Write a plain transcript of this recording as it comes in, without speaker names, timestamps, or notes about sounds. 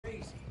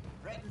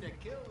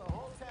threatened to kill the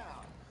whole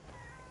town.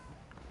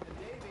 And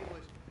Davy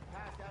was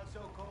passed out so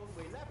cold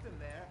we left him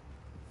there.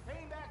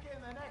 Came back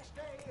in the next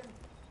day and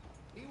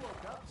he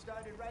woke up and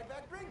started right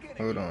back drinking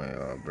again. Hold on,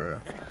 y'all, bro.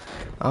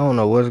 I don't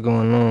know what's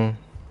going on,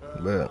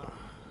 but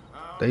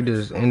they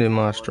just ended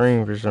my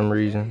stream for some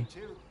reason.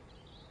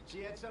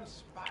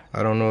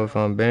 I don't know if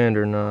I'm banned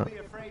or not. Don't be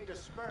afraid to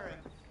spur him.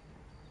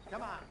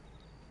 Come on.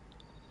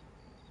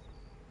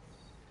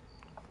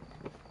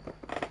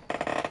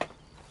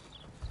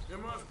 It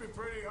must be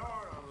pretty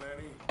hard on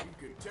Lenny. You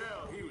could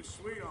tell he was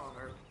sweet on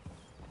her.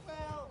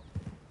 Well,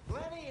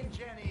 Lenny and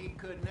Jenny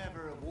could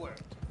never have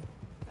worked.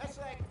 That's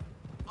like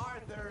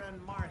Arthur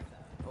and Martha,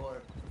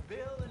 or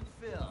Bill and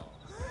Phil.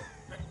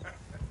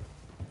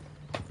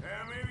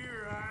 Yeah, maybe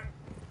you're right.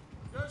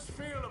 Does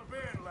feel a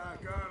bit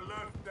like our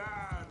luck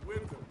died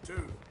with them,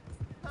 too.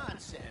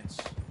 Nonsense.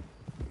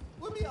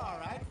 We'll be all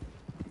right.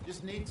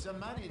 Just need some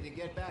money to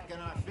get back on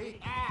our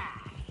feet.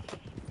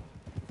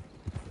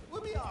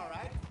 We'll be all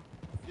right.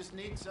 Just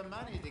need some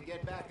money to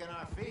get back on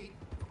our feet.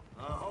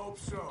 I hope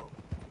so.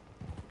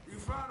 You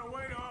found a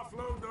way to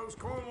offload those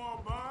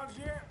Cornwall bonds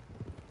yet?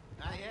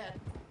 Not yet.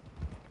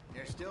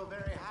 They're still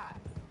very hot.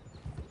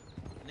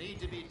 Need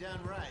to be done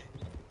right.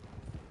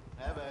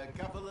 I have a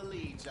couple of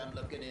leads I'm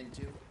looking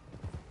into.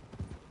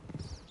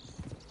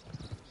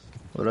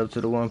 What up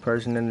to the one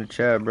person in the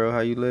chat, bro?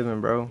 How you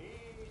living, bro?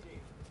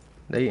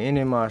 They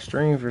ended my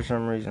stream for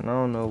some reason. I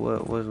don't know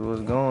what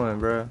was going,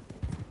 bro.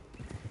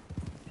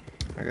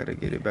 I gotta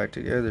get it back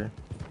together.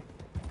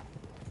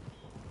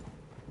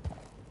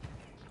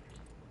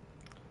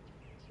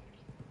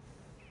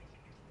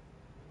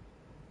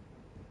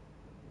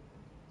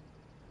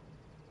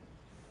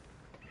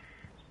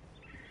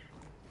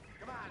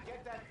 Come on,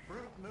 get that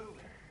brute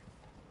moving.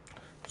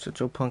 Shut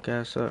your punk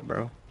ass up,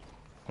 bro.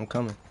 I'm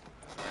coming.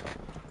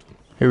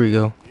 Here we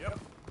go. Yep.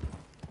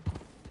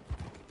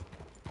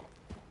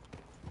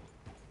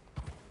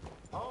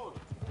 Hold.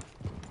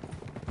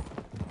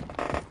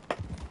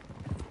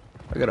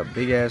 I got a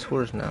big ass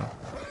horse now.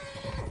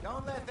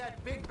 Don't let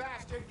that big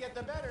bastard get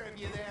the better of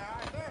you there,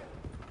 Arthur.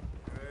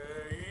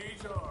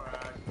 He's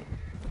alright.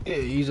 Yeah,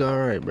 he's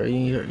alright, bro.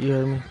 You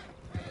heard me?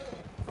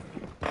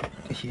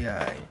 Yeah,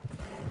 alright.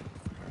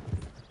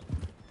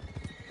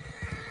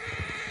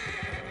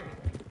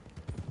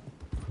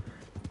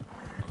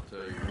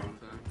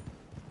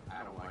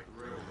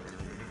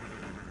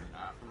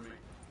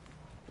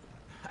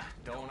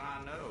 Don't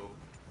I know?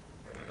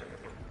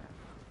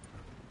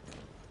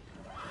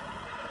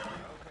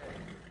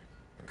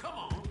 Come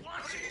on,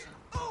 watch it!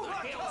 Oh,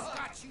 the hell's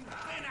got you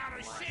bent out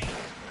of shape?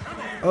 Come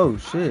on! Oh,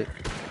 shit.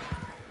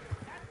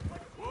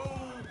 Whoa,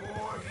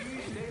 boy.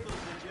 These stables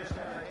are just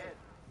ahead.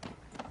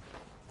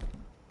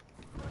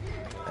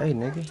 Hey,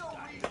 nigga.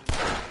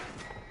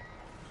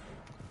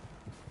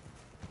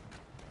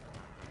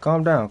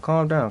 Calm down,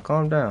 calm down,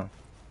 calm down.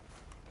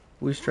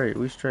 We straight,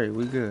 we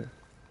good.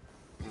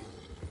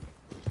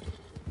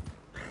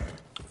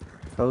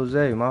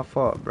 Jose, my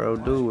fault, bro.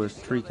 Dude was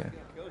freaking.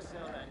 Go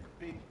sell that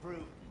big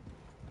brute.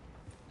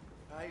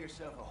 Buy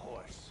yourself a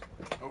horse.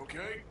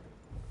 Okay.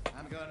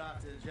 I'm going off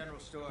to the general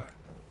store.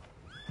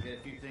 Get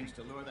a few things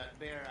to lure that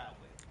bear out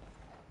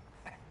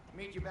with.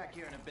 Meet you back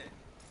here in a bit.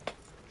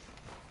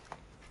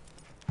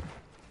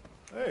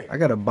 Hey. I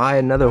gotta buy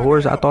another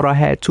horse. I thought I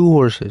had 2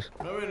 horses.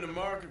 I'm in the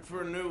market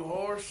for a new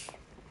horse.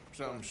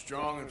 Something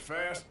strong and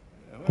fast.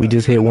 We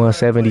just hit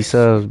 170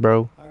 subs,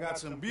 bro. I got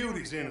some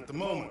beauties in at the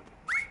moment.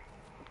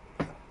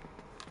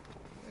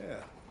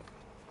 Yeah.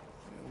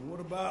 And what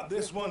about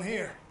this one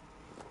here?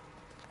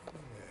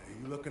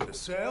 Yeah, you looking to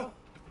sell?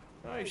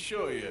 I ain't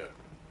sure yet.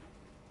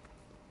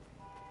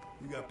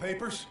 You got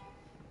papers?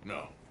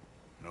 No.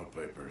 No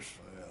papers.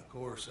 Well, of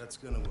course, that's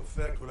going to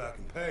affect what I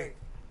can pay.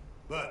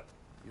 But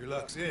your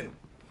luck's in.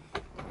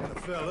 Got a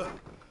fella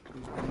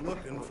who's been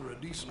looking for a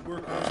decent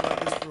workhorse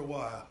like this for a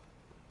while.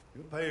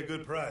 He'll pay a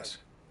good price.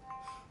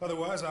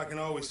 Otherwise, I can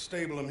always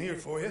stable him here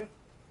for you.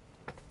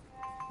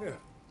 Here,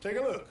 take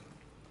a look.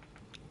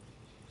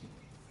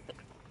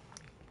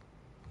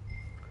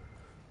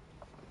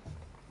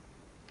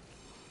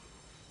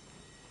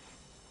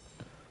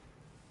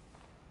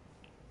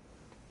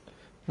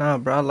 Nah,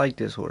 bro, I like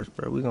this horse,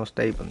 bro. We gonna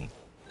stable him.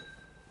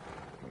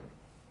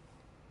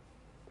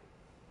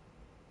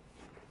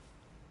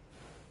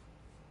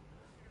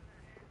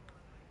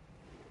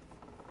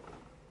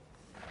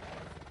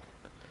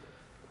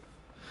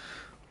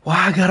 Why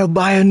I gotta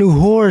buy a new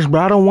horse, bro?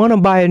 I don't want to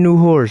buy a new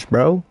horse,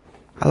 bro.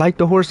 I like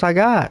the horse I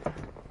got.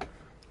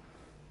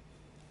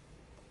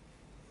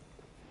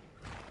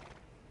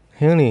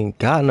 He don't even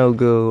got no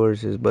good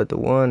horses, but the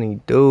one he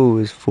do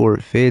is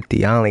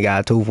 450. I only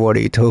got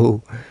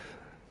 242.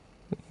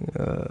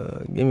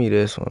 Give me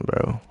this one,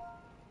 bro.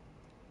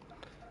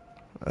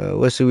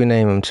 What should we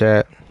name him,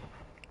 chat?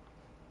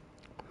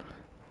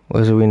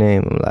 What should we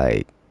name him?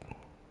 Like,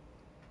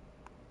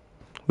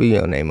 we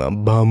gonna name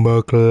him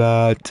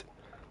Bumberclot.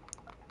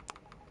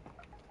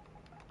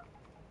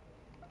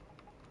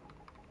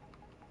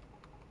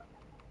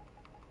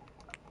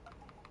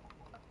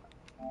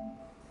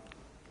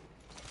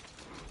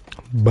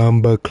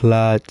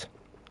 Bumbleclot.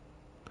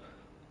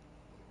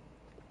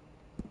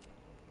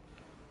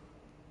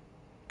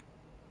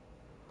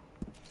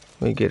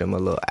 Let me get him a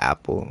little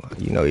apple.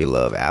 You know you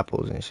love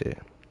apples and shit.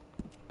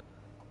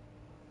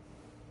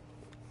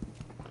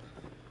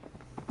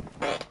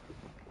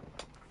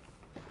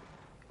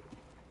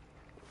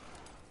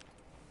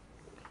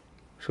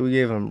 Should we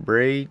give him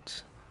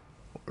braids?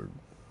 Or,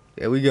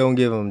 yeah, we gonna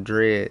give him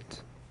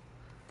dreads.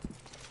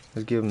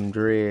 Let's give him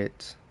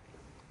dreads.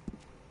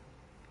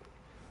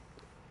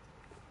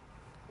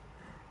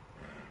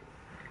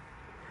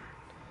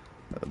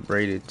 A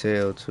braided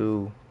tail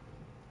too.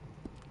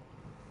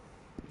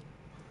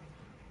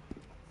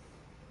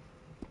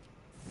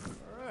 All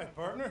right,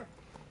 partner.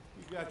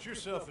 You got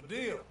yourself a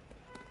deal.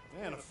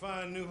 And a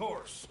fine new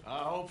horse. I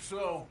hope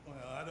so. Well,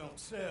 I don't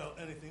sell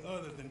anything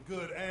other than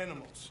good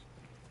animals.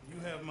 You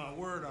have my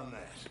word on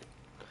that.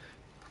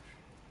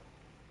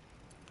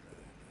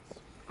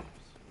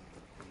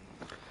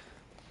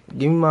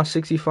 Give me my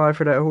 65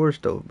 for that horse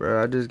though,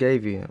 bro. I just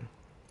gave you him.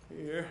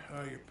 Here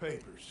are your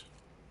papers.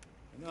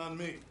 And on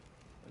me,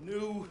 a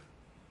new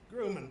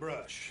grooming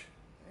brush.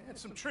 And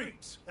some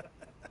treats.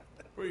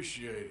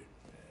 Appreciate it.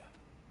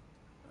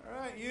 All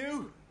right,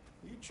 you.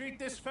 You treat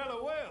this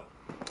fella well.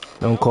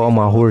 Don't call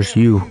my horse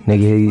you,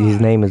 nigga. His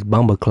name is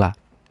Bumbleclot.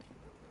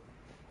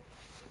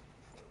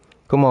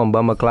 Come on,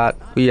 Bumbleclot.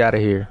 We out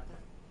of here.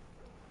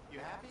 You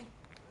happy?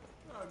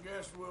 I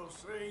guess we'll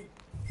see.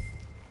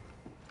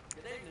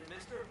 Good evening,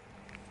 mister.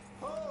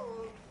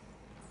 Oh,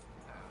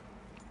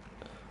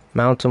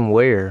 Mount him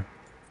where?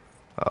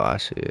 Oh, I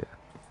see it.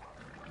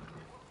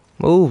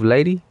 Move,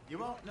 lady. you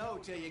won't know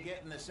till you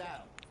get in the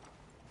saddle.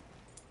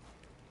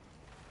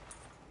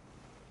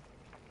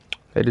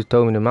 They just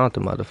told me to mount the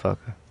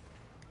motherfucker.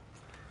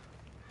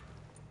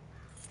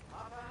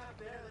 Hop on up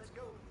there, let's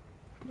go.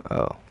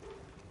 Oh.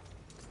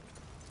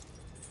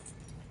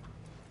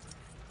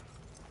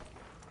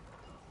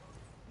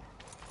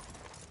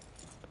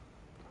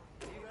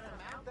 You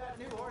gonna mount that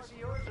new horse of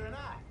yours or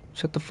not?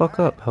 Shut the fuck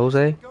up,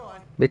 Jose. Go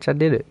on. Bitch, I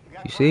did it. We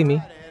got You see me?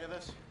 quite a ride ahead of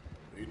us.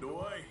 Lead the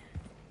way.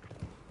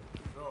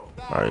 So,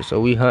 Alright,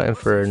 so we hunting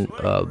for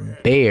a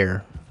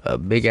bear. A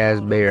big ass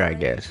bear, I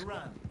guess.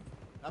 Run,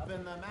 up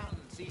in the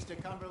mountains east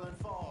of Cumberland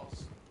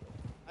Falls.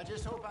 I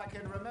just hope I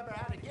can remember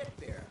how to get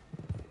there.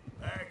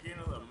 back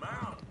into the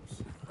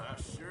mountains. I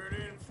sure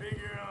didn't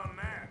figure on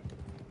that.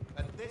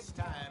 But this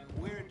time,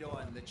 we're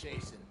doing the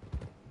chasing.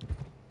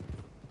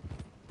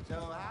 So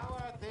how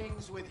are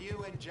things with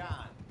you and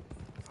John?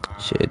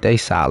 Shit, they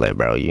solid,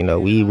 bro. You know,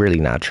 we really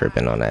not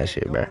tripping on that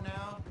shit, bro. Go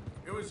now?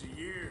 It was a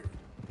year,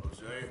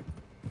 Jose.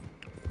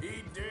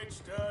 He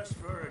ditched us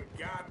for a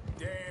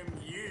goddamn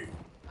year.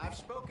 I've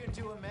spoken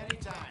to him many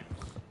times.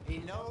 He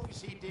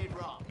knows he did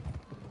wrong.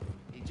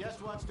 He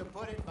just wants to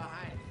put it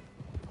behind him.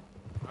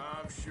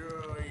 I'm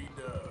sure he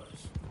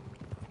does.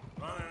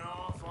 Running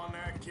off on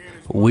that kid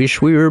is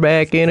Wish we were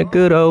back in the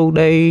good old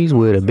days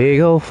with a big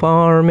old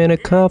farm and a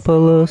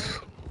couple of slaves.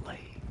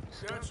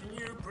 Dutch and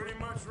you pretty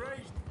much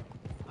raised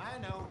him. I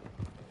know,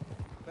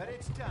 but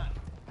it's done.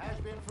 Has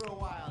been for a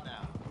while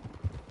now.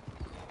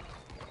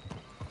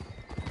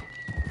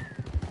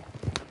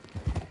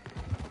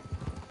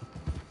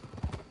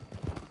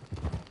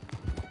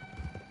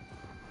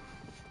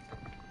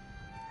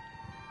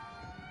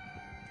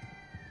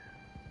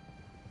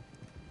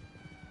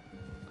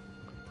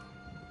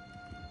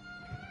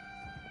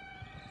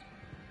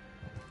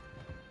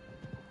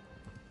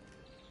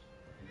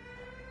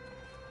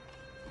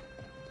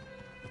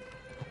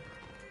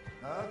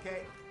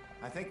 Okay,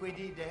 I think we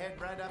need to head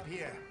right up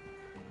here.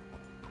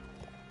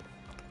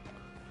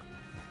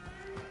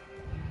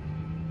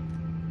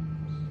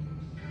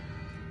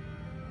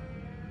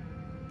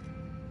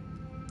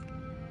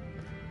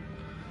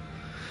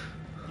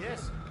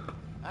 Yes,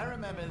 I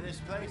remember this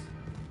place.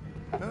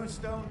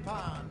 Moonstone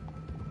Pond.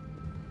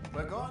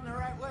 We're going the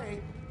right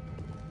way.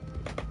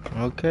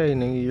 Okay,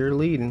 nigga, you're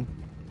leading.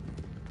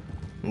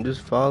 I'm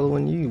just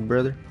following you,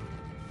 brother.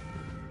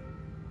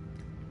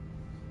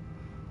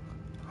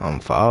 I'm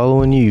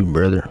following you,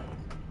 brother.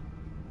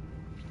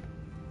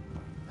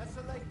 That's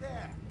the lake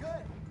there.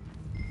 Good.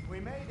 We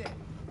made it.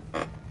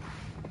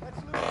 Let's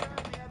loop around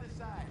the other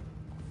side.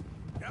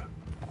 Yep.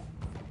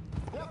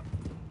 Yep.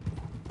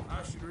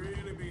 I should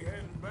really be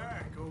heading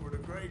back over the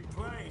Great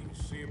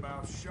Plains, see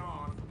about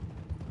Sean.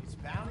 It's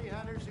bounty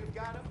hunters who've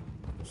got him.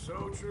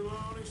 So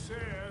Trelawney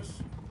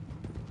says.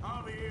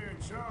 Javier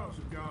and Charles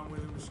have gone with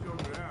him to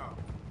scope it out.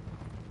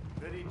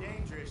 Pretty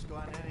dangerous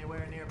going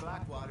anywhere near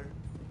Blackwater.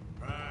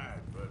 Right,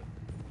 but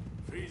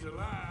if he's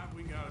alive,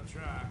 we gotta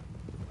try.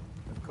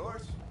 Of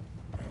course.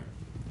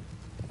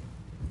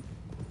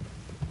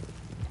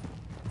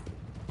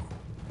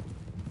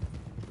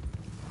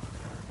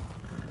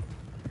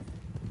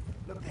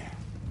 Look there.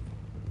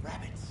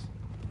 Rabbits.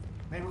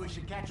 Maybe we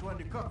should catch one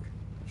to cook.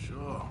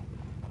 Sure.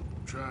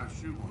 Try and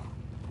shoot one.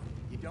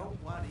 You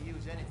don't want to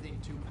use anything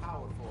too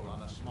powerful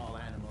on a small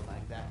animal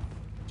like that.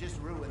 Just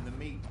ruin the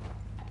meat.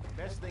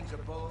 Best thing's a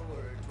bow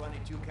or a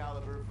 22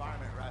 caliber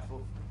varmint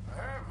rifle. I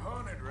have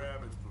hunted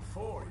rabbits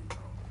before, you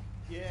know.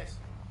 Yes.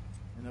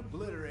 and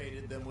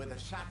obliterated them with a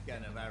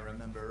shotgun, if I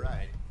remember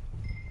right.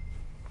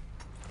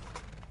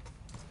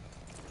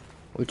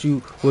 What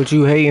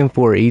you hating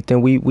for,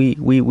 Ethan? We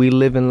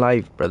living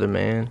life, brother,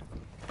 man.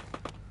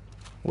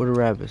 Where the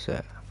rabbits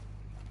at?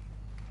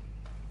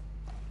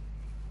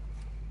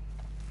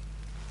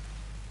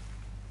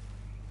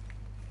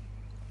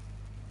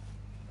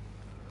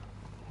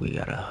 We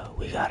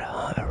gotta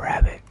hunt a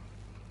rabbit.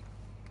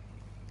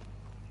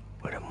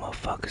 Where the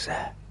motherfuckers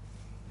at?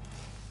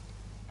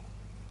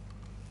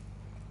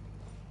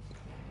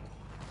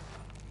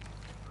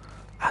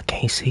 I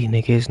can't see,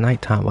 nigga. It's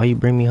nighttime. Why you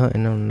bring me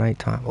hunting on the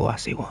nighttime? Oh, I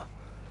see one.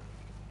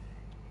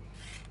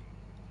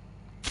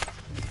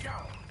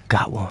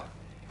 Got one.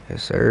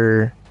 Yes,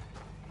 sir.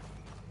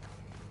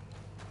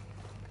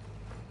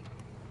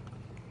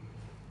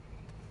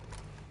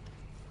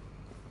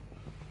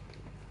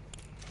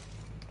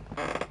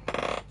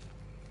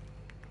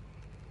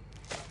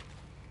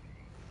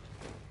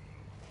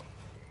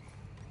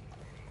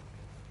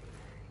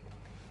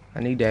 I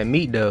need that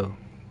meat, though.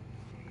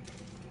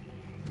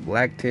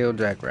 Black-tailed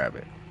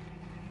jackrabbit.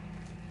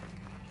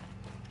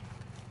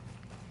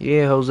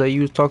 Yeah, Jose,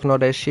 you was talking all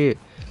that shit.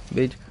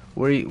 Bitch,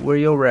 where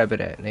your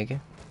rabbit at,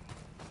 nigga?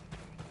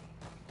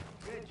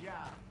 Good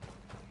job.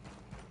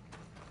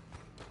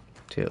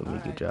 Tell me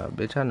good job,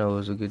 bitch. I know it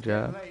was a good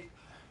job. Late.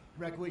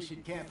 Reckon we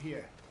should camp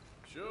here.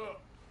 Sure.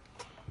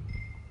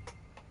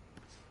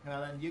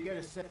 Well, then you get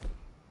a set.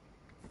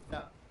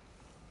 No.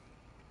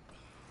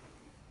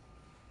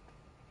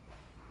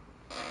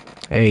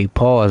 Hey,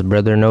 pause,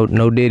 brother. No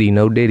diddy,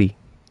 no diddy.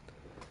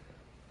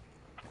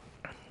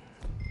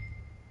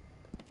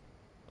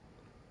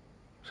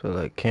 So,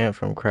 like, camp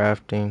from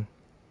crafting.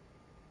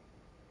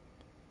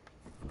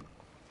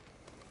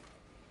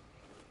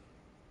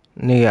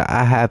 Nigga,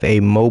 I have a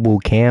mobile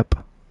camp.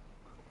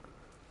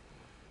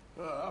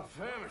 I'm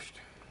famished.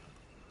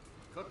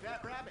 Cook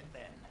that rabbit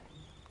then.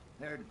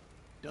 They're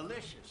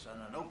delicious on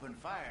an open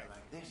fire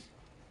like this.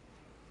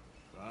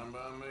 Fine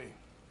by me.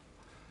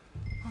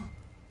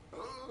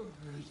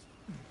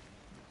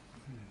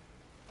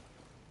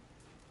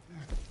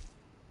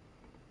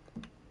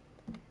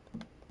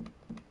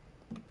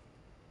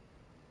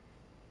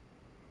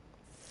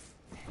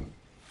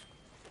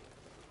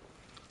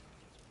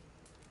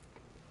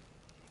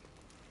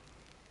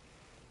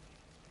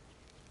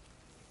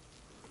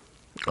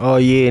 Oh,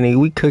 yeah, nigga,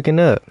 we cooking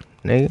up,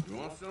 nigga. You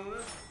want some of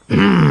this?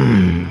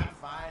 I'm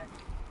fine.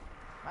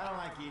 I don't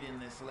like eating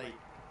this late.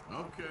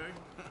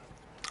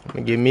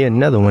 Okay. Give me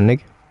another one,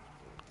 nigga.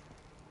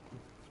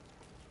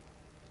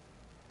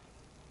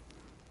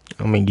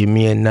 I'm gonna give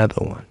me another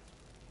one.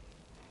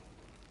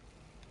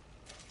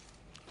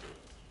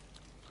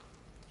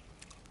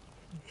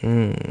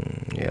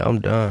 Yeah, I'm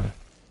done.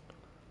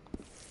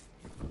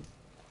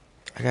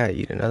 I gotta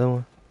eat another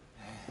one.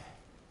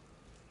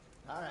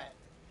 All right.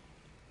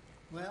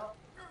 Well,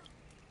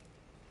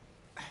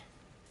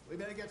 we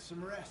better get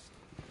some rest.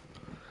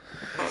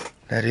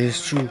 That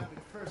is true. Up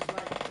at first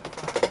light to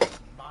find this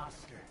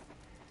monster.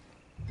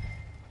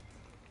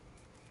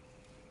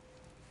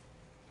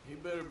 He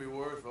better be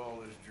worth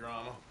all this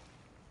drama.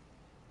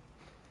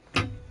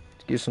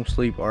 Get some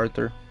sleep,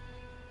 Arthur.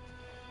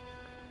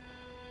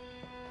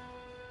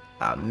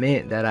 I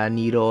meant that I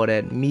need all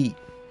that meat.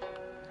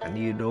 I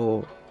need it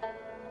all.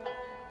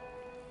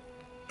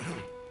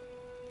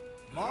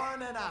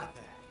 Morning,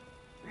 Arthur.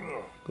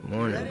 Good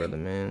morning, ready? brother,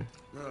 man.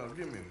 No,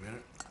 give me a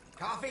minute.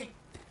 Coffee?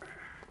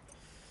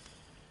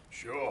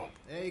 Sure.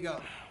 There you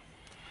go.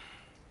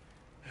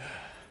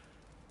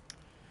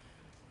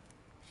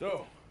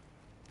 So,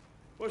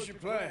 what's your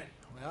plan?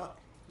 Well,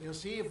 we'll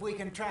see if we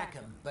can track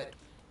him, but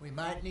we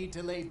might need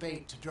to lay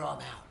bait to draw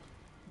him out.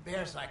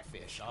 Bears like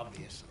fish,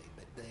 obviously,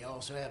 but they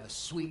also have a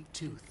sweet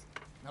tooth.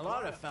 A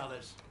lot of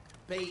fellas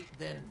bait,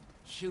 then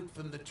shoot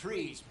from the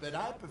trees, but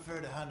I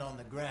prefer to hunt on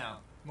the ground.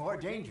 More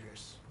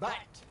dangerous, but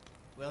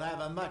we'll have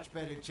a much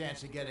better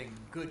chance of getting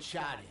a good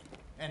shot in.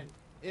 And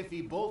if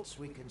he bolts,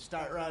 we can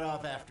start right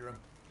off after him.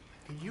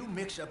 Can you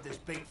mix up this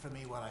bait for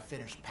me while I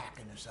finish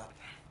packing this up?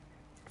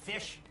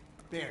 Fish,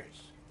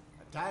 berries.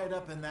 Tie it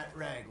up in that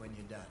rag when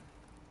you're done.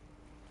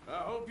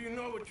 I hope you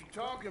know what you're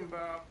talking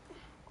about.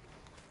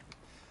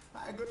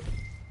 I agree.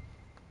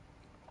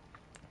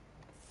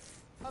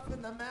 Up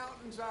in the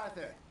mountains,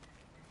 Arthur.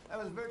 I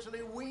was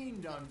virtually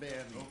weaned on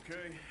bear meat.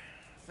 Okay,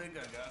 I think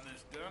I got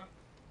this done.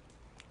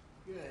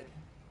 Good.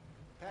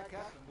 Pack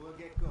up and we'll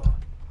get going.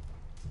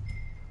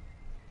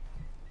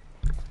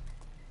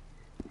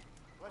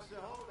 What's the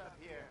hold up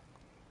here?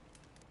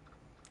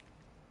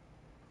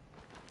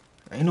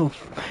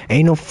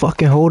 Ain't no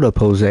fucking hold up,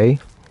 Jose.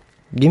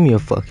 Give me a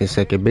fucking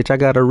second, bitch. I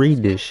gotta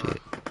read this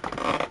shit.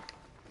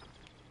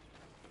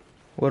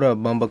 What up,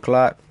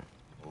 Bumbleclot?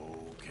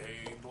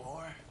 Okay,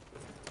 boy.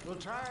 We'll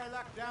try our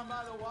luck down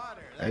by the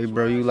water. Hey, That's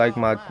bro, where I you like saw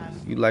my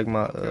him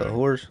last.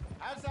 horse?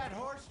 How's that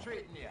horse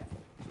treating you?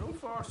 So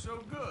far,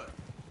 so good.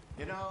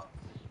 You know,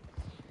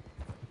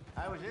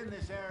 I was in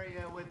this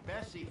area with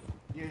Bessie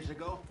years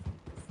ago.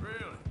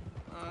 Really?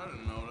 I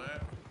didn't know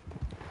that.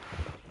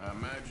 I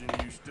imagine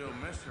you still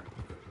miss her.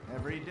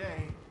 Every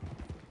day.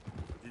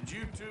 Did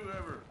you two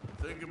ever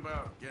think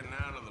about getting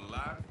out of the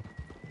life?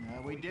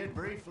 We did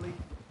briefly.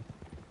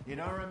 You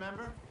don't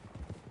remember?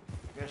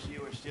 Guess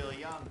you were still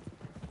young.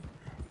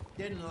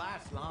 Didn't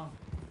last long.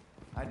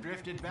 I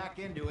drifted back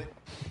into it.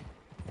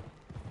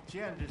 She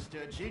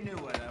understood. She knew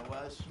what I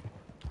was.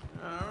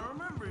 I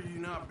remember you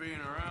not being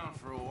around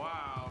for a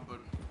while, but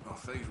well,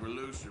 things were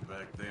looser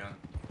back then.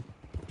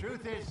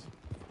 Truth is,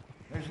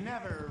 there's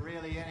never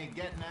really any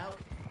getting out.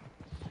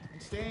 And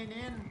staying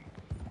in,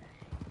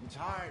 it's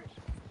hard.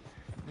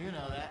 You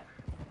know that.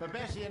 But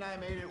Bessie and I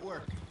made it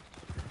work.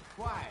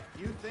 Why?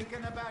 You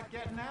thinking about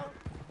getting out?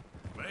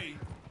 Me?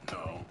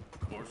 No,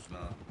 of course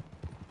not.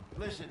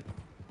 Listen,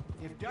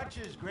 if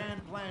Dutch's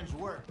grand plans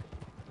work,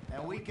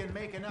 and we can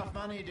make enough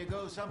money to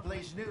go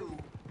someplace new,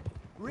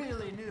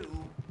 really new,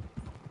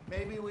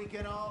 maybe we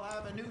can all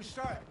have a new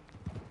start.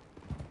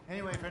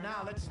 Anyway, for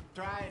now, let's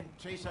try and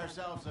chase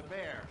ourselves a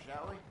bear,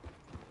 shall we?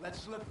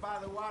 Let's look by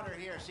the water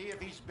here, see if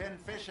he's been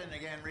fishing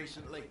again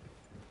recently.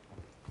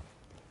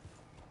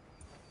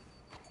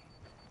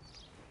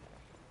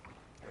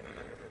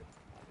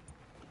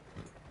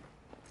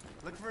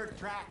 Look for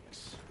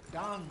tracks,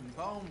 dung,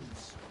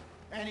 bones,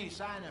 any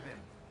sign of him.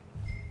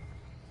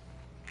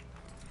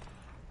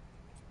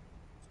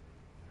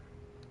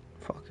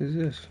 Fuck is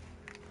this?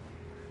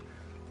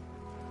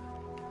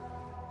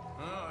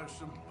 Oh, there's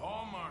some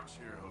paw marks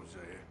here,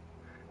 Hosea.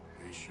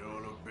 They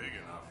sure look big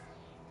enough.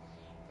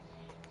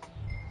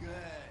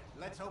 Good.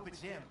 Let's hope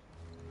it's him.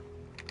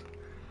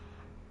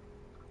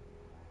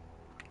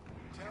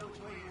 Tell which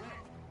way he went.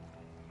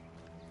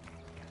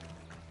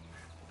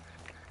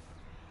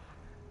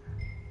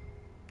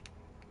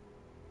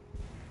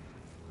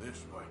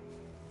 This way.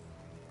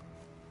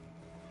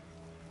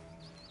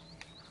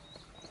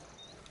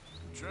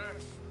 The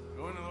tracks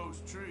go into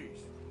those trees.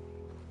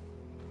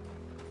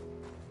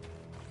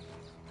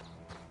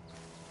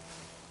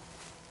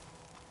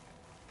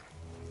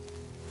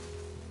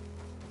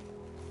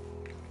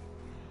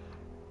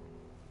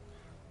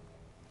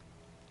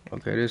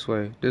 Okay, this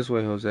way,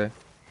 Jose.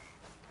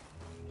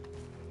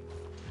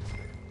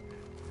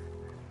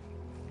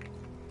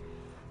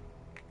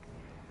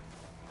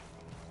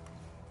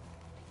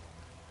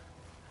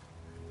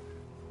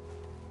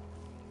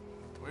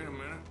 Wait a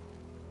minute.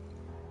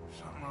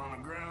 Something on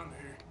the ground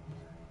here.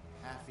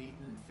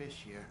 Half-eaten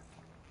fish here.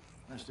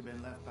 Must have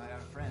been left by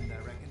our friend, I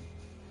reckon.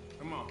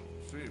 Come on,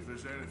 see if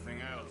there's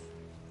anything else.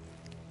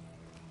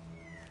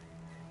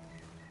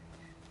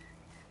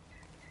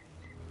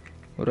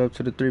 What up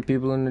to the 3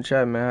 people in the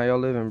chat, man? How y'all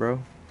living,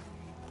 bro?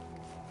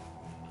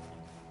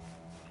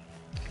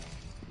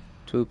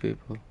 2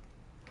 people.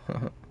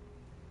 Okay.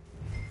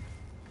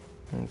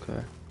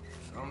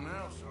 Something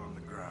else on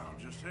the ground,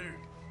 just here.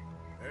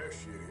 There's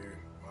shit here.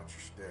 Watch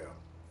your step.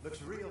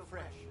 Looks real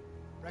fresh.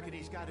 Reckon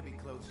he's got to be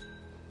close.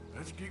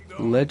 Let's keep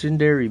going.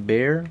 Legendary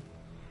bear?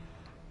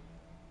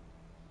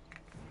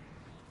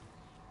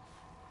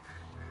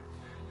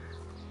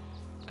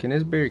 Can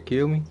this bear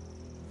kill me?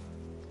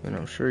 And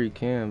I'm sure he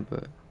can,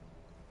 but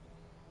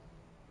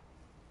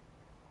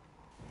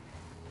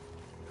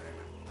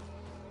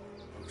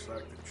Looks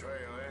like the trail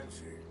ends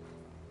here.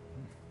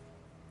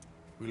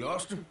 We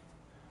lost him?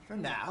 For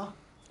now.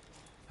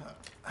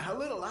 A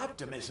little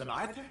optimism,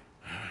 Arthur.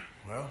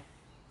 Well,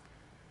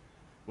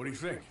 what do you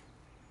think?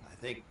 I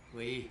think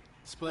we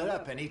split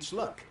up and each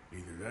look.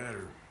 Either that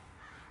or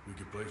we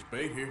could place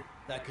bait here.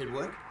 That could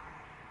work.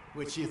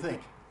 Which you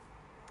think?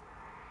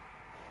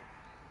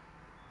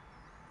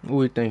 what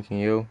we thinking,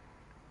 yo?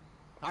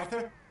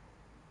 Arthur?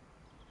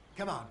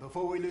 Come on,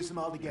 before we lose them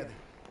all together.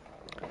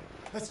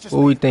 Let's just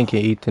What we leave.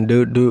 thinking, Ethan?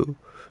 Do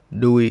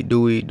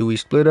we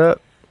split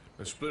up?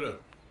 Let's split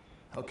up.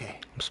 Okay.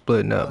 I'm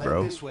splitting I'll up, head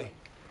bro. this way.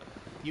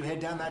 You head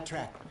down that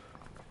track.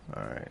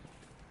 All right.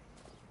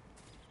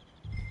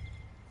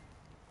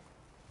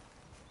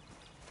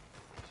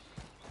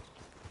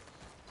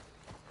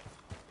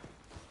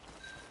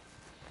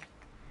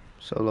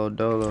 Solo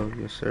dolo,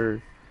 yes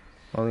sir.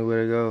 Only way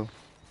to go.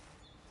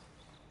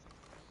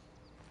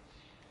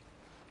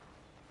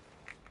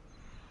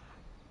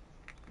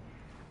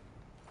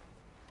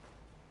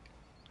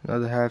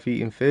 Another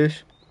half-eaten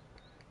fish,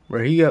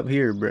 bro. He up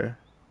here, bro.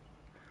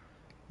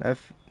 That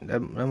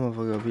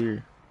motherfucker up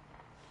here.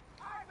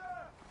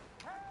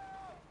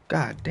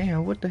 God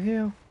damn, what the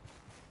hell?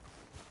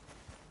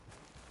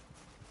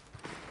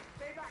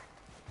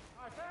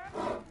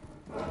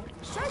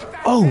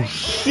 Oh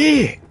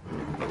shit!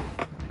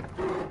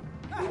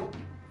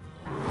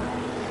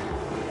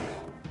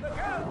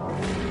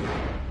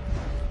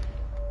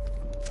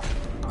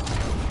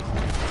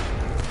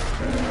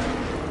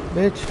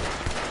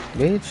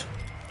 Bitch.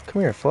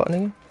 Come here, fuck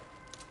nigga.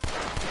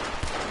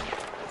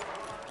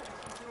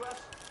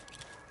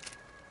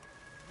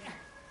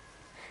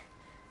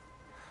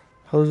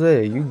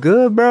 Jose, you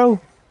good, bro?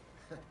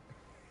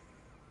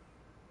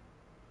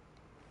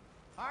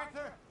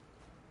 Arthur?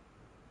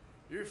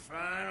 You're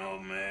fine,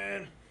 old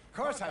man. Of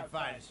course I'm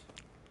fine. It's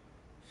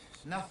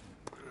nothing.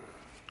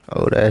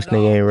 Oh, that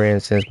nigga ain't ran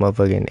since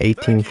motherfucking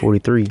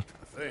 1843. I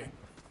think.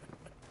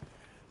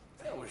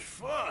 That was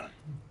fun.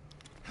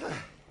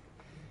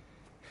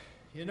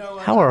 You know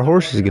what's How on our the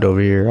horses border get over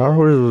here? Our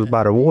horses was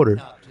by the water.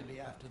 Not to be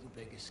after the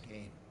biggest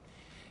game.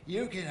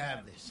 You can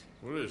have this.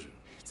 What is it?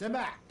 It's a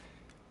map.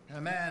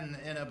 A man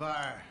in a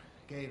bar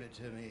gave it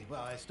to me.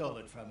 Well, I stole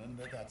it from him,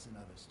 but that's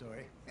another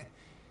story.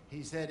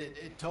 He said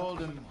it told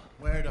him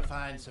where to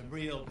find some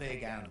real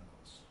big animals.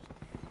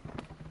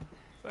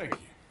 Thank you.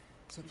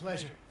 It's a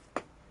pleasure.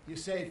 You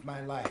saved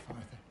my life,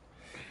 Arthur.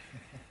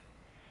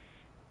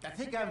 I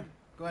think I'm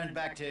going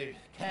back to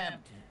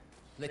camp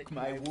to lick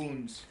my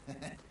wounds.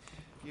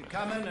 You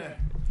coming, or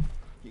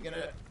you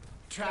gonna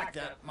track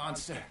that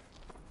monster?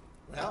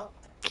 Well,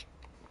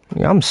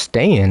 Yeah, I'm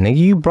staying, nigga.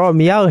 You brought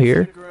me out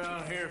here. Stick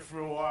around here for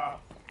a while.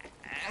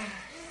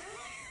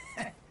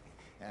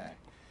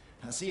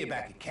 I'll see you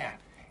back at camp.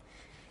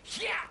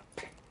 Yeah.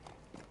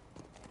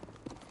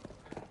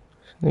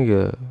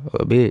 Nigga,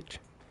 a bitch.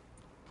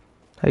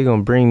 How you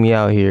gonna bring me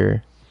out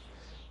here?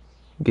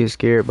 Get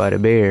scared by the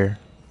bear.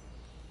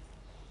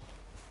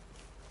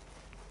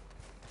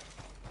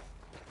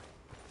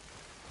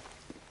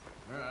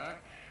 Alright.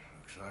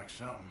 Looks like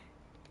something.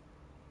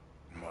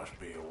 Must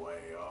be a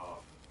way off.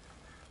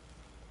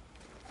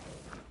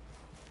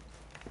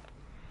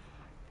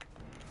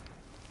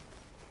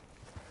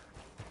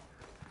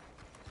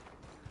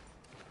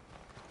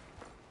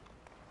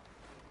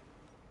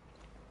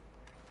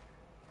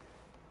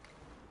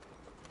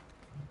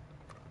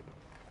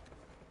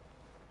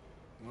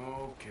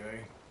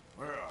 Okay.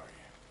 Where are you?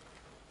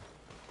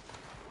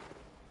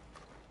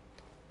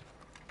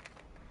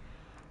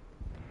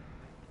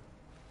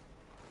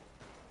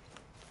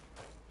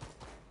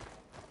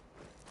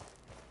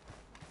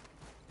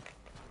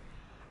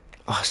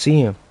 Oh, I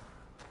see him.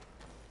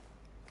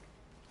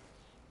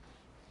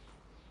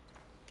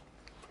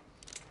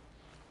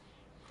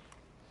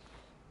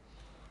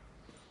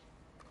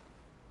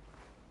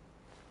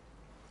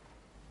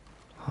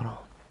 Hold on.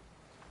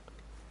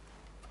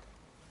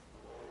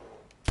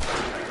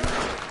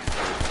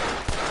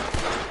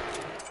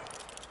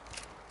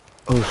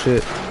 Oh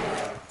shit.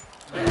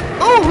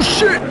 Oh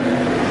shit!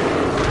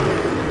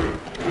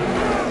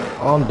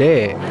 Oh, I'm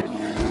dead.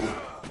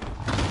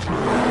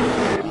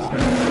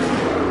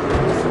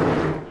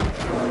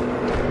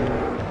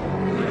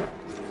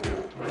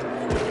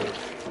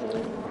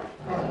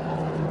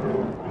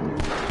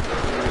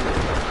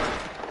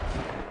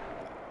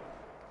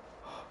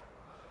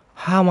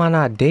 How am I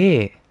not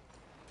dead?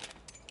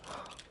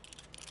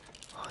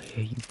 Oh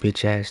yeah, you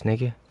bitch ass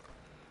nigga.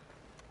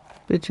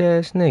 Bitch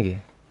ass nigga.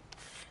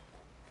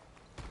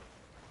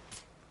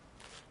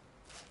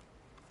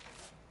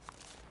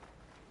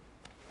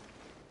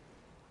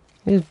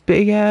 This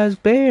big ass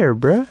bear,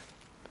 bruh.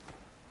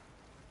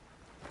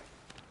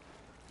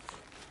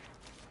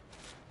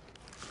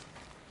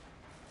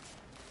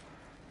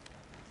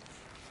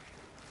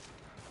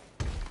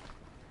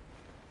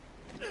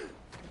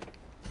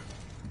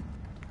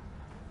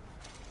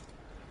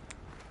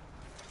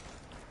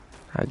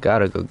 I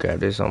gotta go grab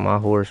this on my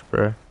horse,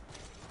 bruh.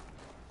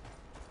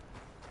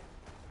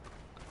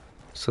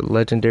 It's a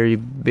legendary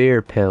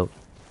bear pelt.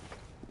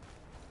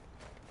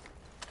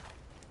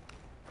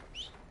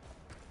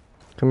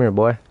 Come here,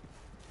 boy.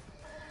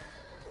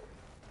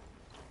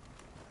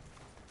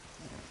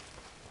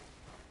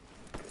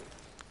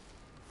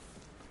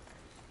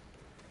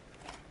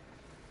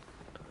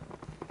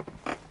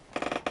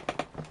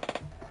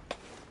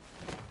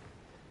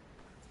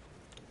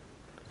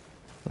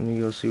 Let me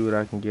go see what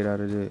I can get out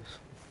of this.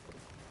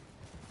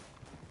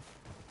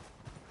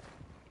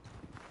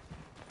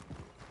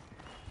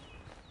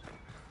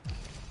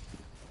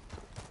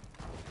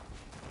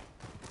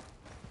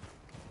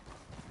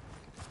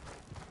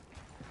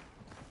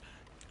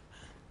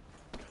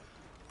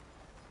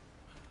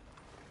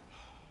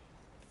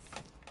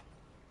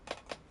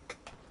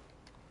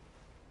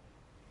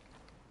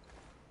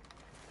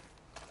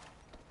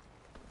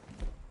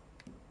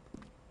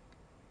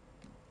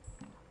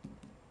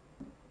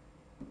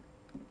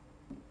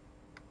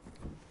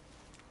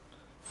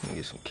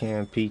 Get some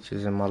canned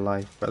peaches in my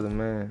life, brother,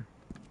 man.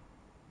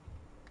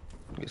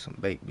 Get some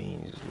baked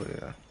beans as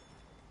well.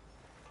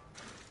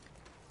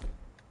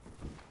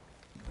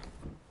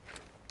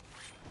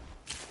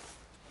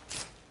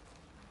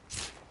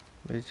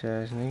 Bitch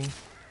ass nigga.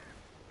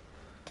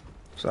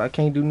 So I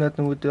can't do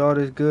nothing with all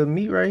this good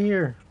meat right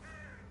here.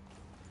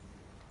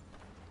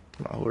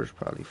 My horse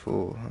probably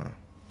full, huh?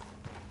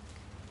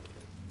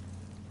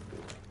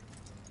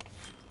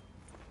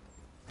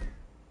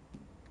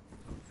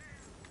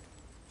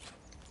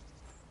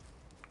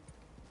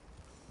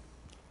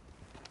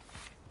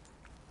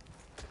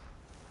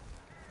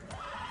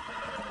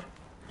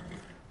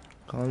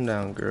 Calm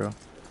down, girl.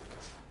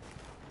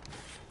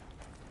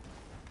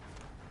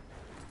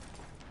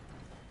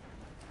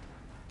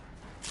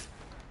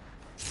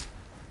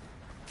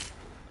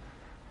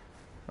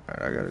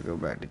 Alright, I gotta go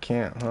back to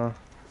camp, huh?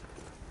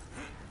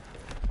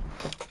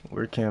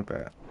 Where camp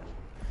at?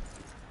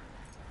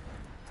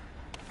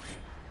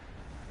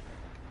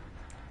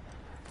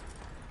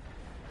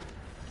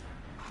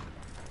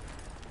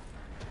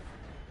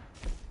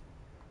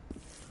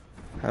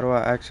 How do I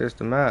access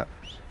the maps?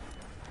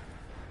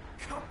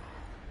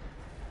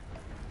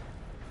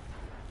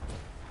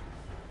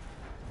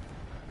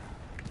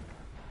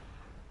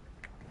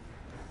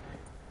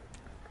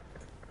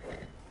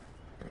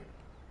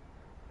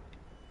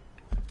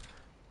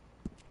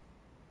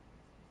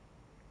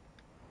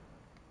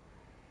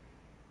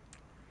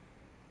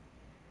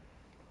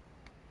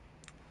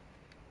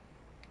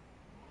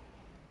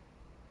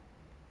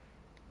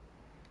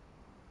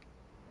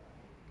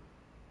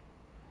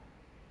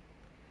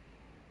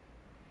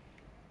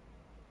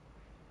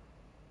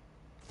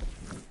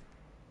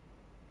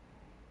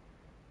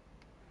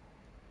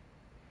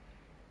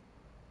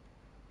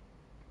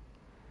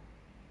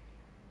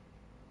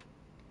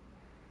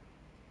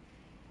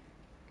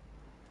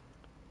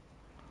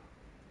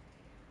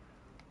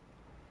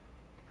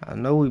 I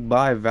know we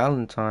buy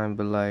Valentine,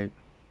 but like,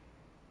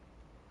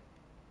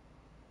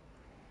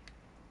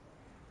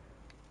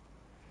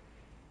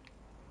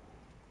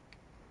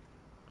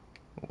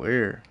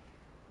 where?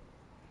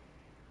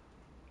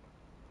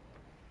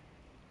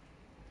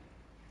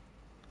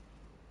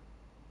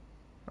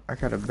 I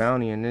got a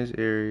bounty in this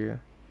area.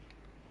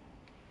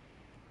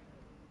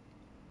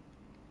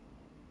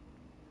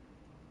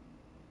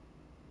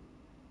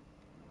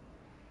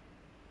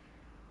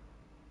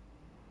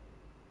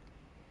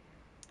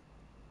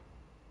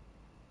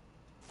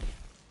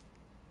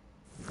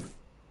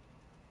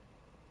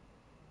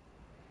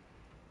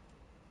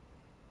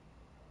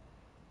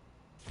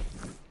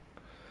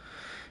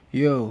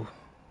 Yo,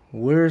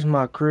 where's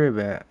my crib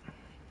at?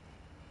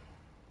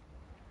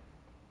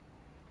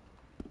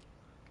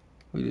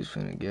 We just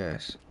finna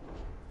gas.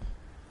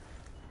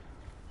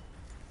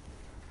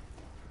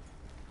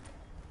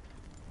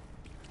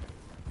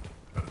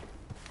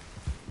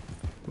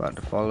 About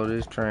to follow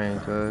this train,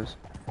 cuz.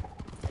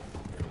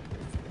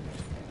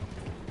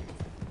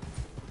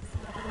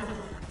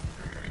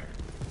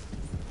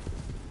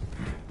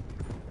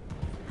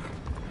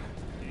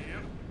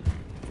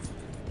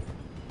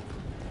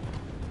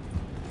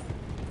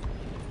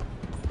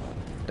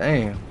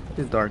 Damn,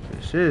 it's dark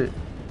as shit.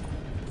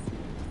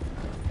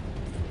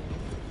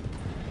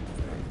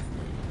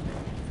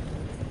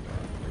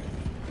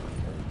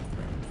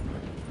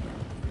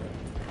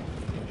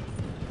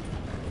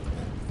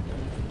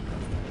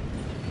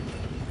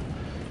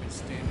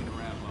 Standing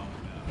around long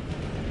enough.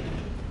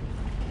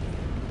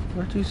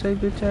 What you say,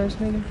 bitch ass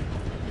nigga?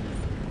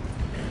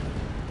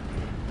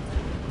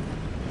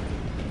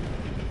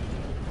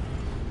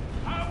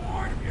 I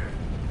warned you.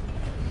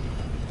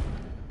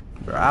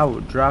 Bro, I will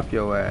drop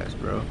your ass,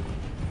 bro.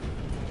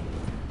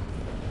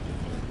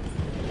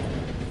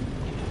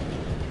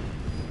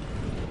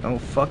 Don't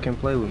fucking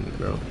play with me,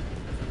 bro.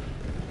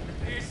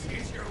 This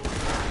is your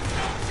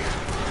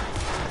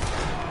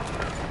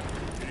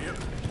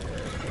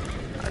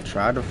I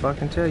tried to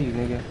fucking tell you,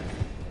 nigga.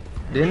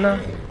 Didn't I?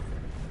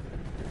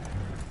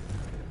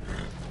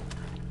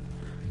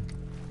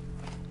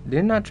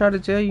 Didn't I try to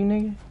tell you,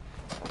 nigga?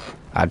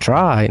 I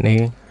tried,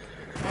 nigga.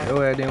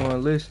 Your ass didn't want to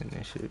listen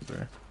and shit, bro.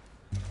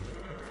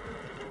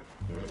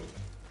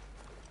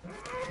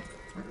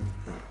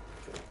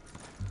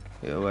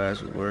 Your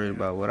ass was worried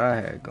about what I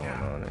had going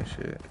on and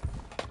shit.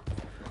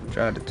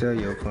 Tried to tell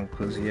your punk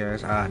pussy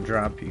ass I'd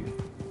drop you.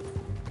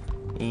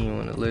 You didn't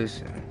want to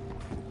listen.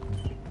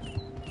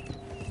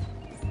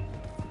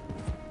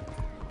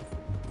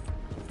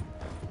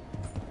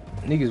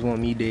 Niggas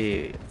want me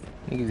dead.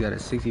 Niggas got a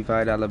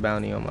 $65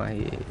 bounty on my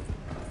head.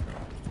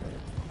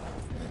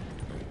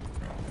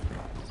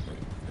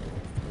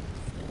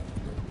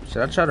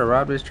 Should I try to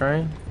rob this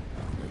train?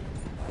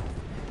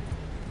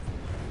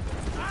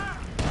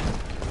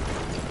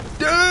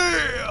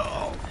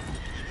 Damn!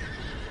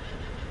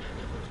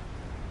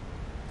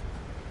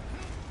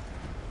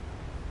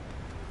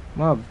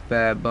 My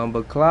bad,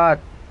 Bumba Clot.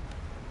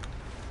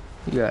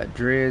 You got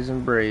dreads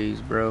and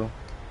braids, bro.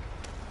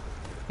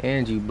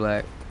 And you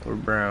black or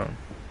brown.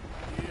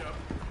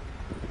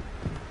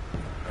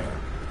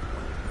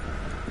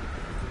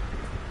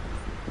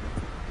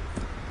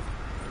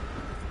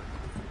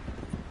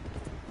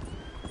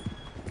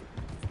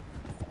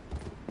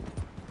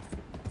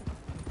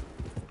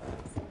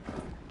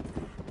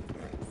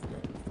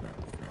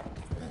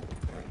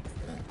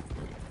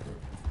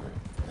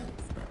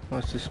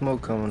 What's the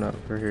smoke coming up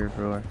for here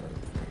for?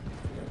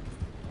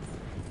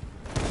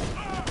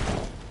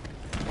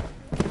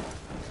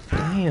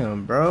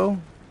 Damn, bro.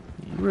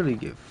 You really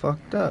get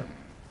fucked up.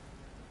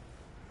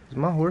 Is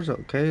my horse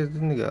okay? Is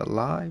this nigga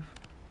alive?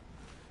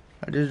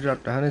 I just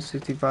dropped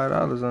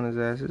 $165 on his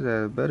ass. His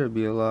ass better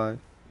be alive.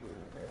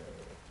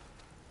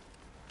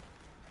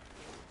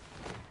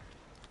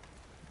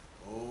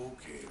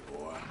 Okay,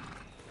 boy.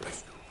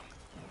 Let's go.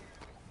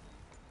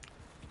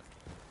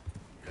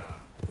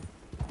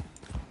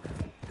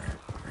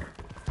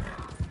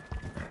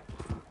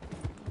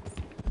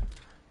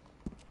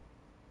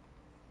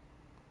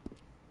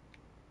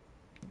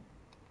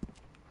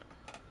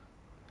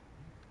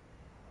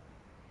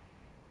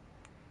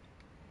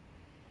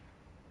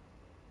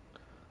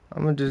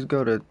 I'm gonna just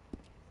go to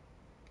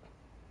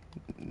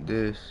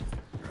this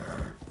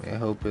and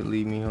hope it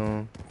lead me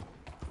home.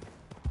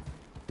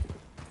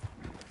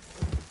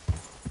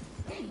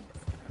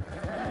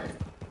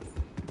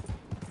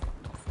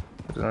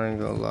 Cause I ain't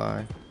gonna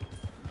lie,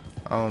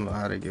 I don't know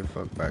how to get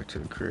fucked back to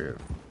the crib.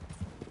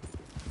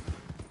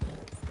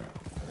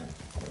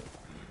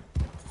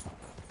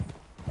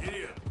 Get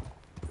here.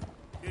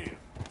 Get here.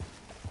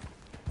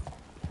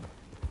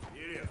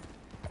 Get here.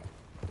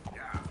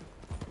 Yeah.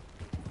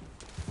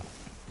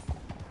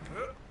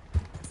 Huh?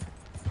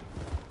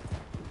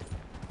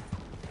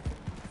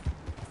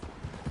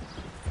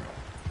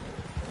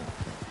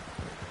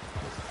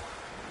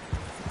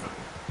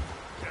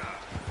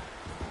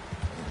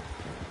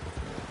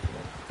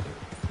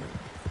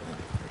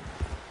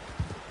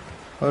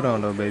 Hold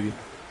on though, baby.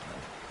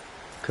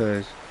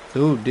 Cause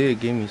dude did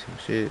give me some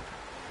shit.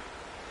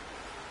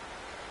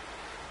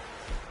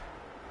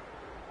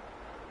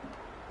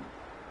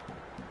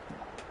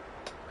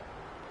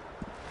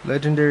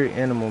 Legendary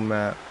animal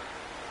map.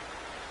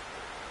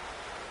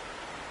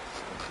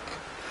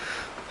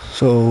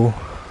 So,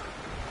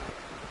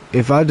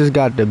 if I just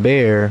got the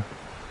bear,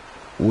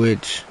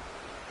 which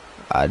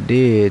I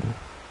did,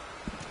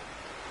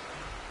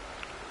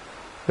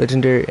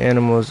 legendary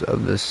animals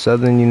of the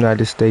southern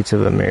United States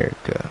of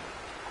America.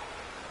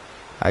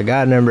 I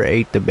got number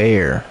 8, the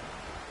bear.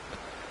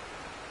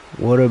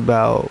 What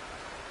about,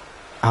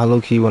 how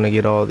low key you want to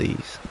get all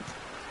these?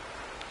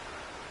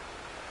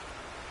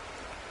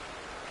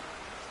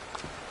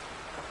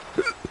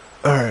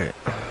 Alright.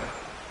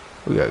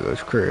 We gotta go to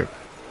his crib.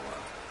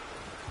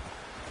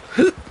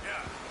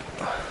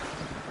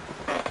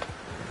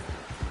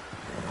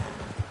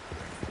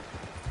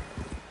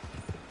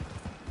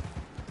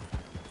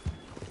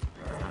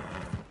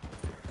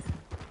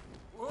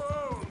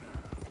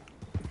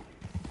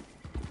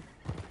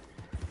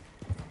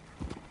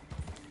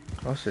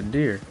 Oh, it's a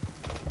deer.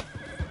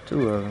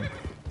 2 of them.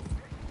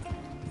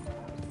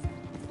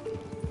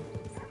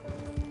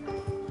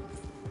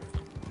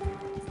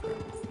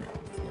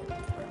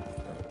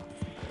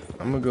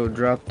 I'm gonna go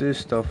drop this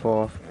stuff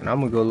off, and I'm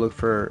gonna go look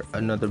for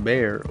another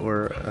bear,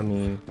 or, I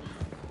mean,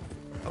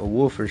 a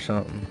wolf or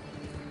something.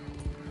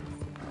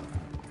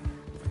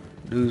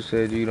 Dude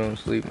said you don't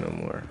sleep no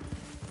more.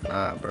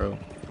 Nah, bro.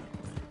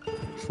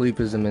 Sleep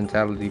is a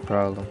mentality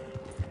problem.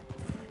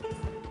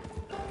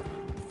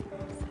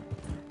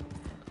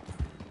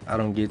 I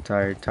don't get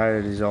tired.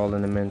 Tired is all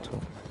in the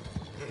mental.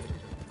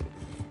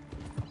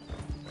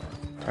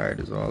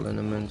 Tired is all in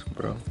the mental,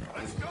 bro.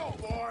 Let's go,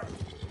 boy.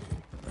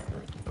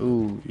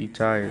 Ooh, you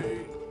tired.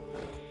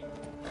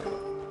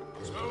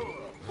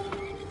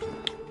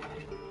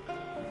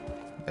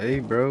 Hey,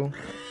 bro.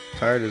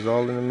 Tired is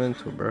all in the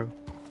mental, bro.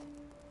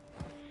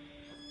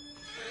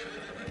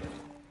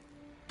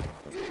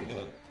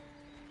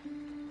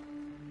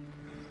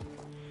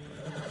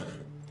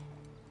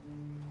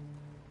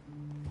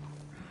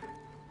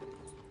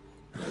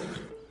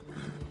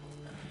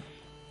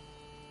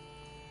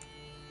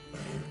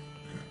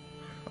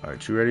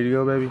 Alright, you ready to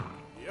go, baby?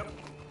 Yep.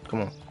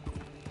 Come on.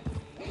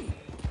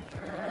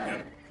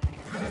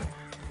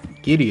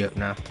 Giddy up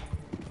now.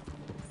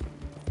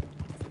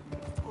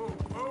 Oh,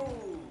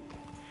 oh.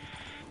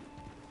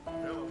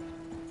 Hello.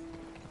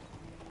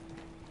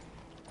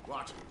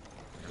 Watch it.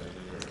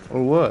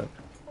 Or what,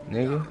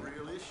 nigga?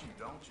 Real issue,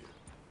 don't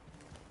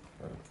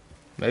you?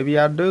 Maybe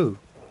I do,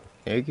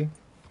 nigga. You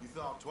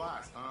thought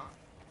twice, huh?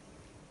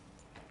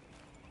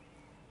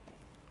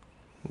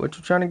 What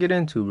you trying to get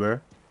into, bro?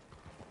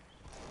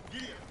 Yeah.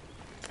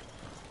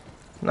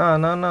 Nah,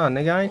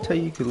 nigga. I ain't tell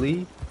you could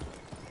leave.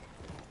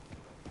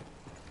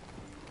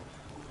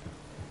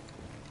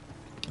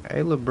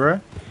 Hey, lil' bruh.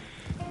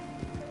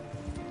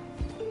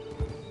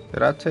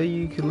 Did I tell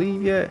you could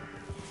leave yet?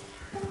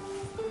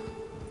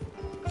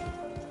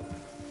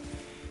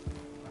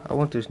 I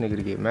want this nigga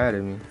to get mad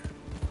at me.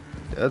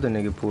 The other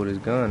nigga pulled his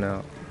gun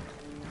out.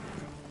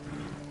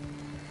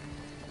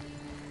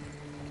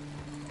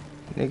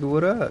 Nigga,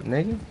 what up,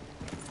 nigga?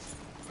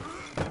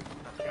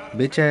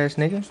 Bitch ass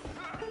nigga.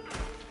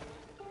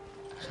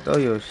 Stole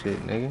your shit,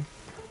 nigga.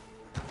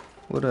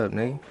 What up,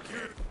 nigga?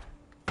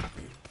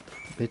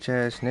 Bitch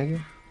ass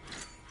nigga.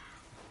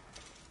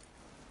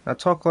 Now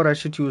talk all that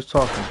shit you was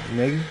talking,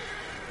 nigga.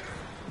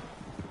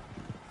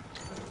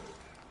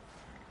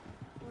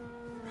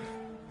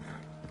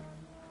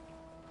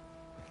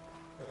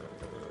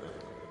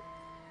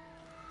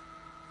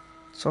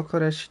 Talk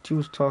all that shit you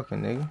was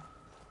talking, nigga.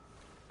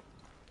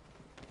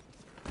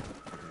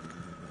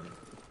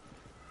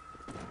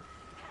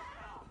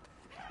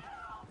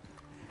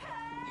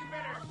 You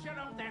better shut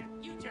up that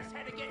you just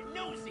had to get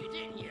nosy,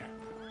 didn't you?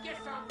 Guess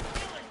I'm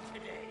killing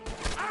today.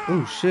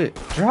 Oh shit.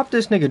 Drop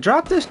this nigga,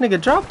 drop this nigga,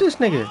 drop this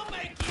nigga. I'll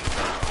make you.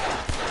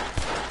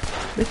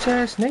 Bitch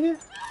ass nigga.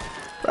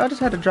 Bro, I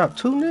just had to drop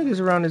 2 niggas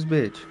around this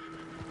bitch.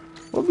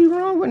 What be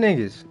wrong with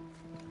niggas?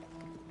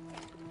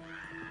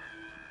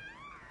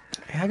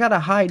 Hey, I gotta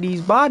hide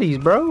these bodies,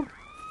 bro.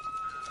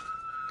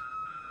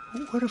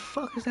 Where the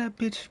fuck is that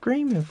bitch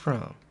screaming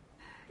from?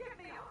 Get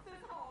me off this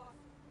horse.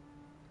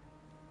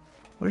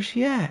 Where's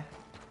she at?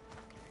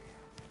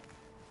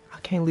 I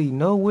can't leave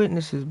no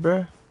witnesses,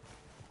 bruh.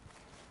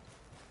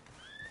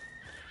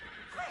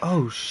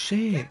 Oh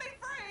shit. Get me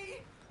free.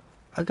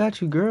 I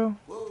got you, girl.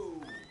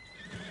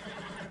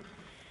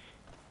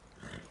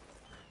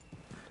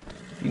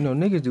 You know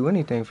niggas do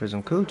anything for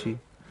some coochie.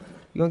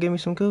 You gonna give me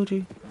some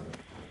coochie?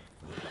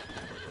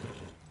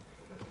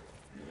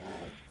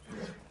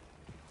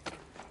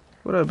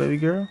 What up, baby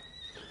girl?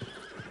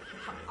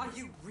 Are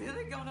you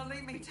really gonna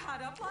leave me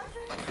tied up like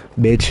this?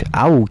 Bitch,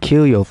 I will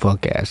kill your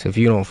fuck ass if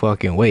you don't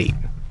fucking wait.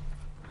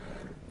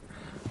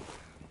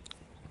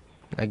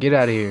 Now get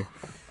out of here.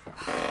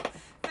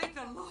 Thank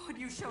the Lord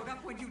you showed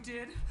up when you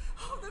did.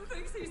 All the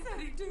things he said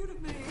he'd do to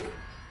me.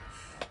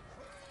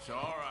 It's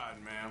all right,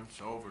 ma'am.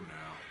 It's over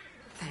now.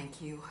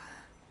 Thank you.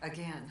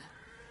 Again.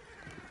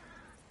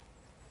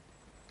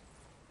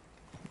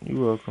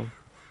 You welcome.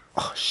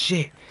 Oh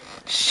shit.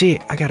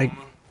 Shit, I gotta.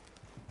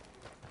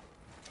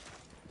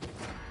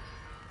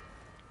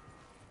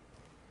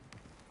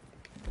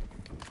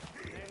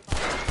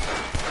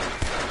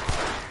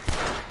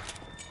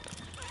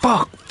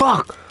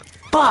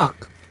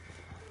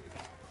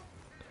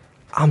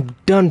 I'm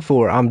done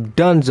for. I'm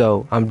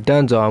donezo. I'm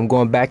donezo. I'm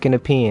going back in the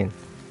pen.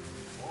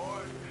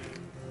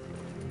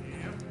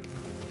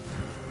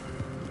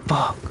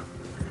 Fuck.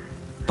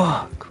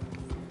 Fuck.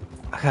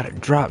 I gotta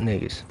drop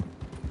niggas.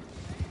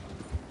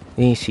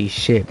 You ain't see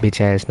shit,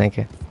 bitch ass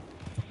nigga.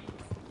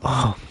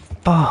 Oh,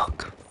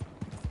 fuck.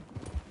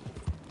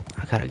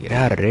 I gotta get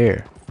out of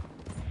there.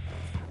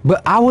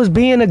 But I was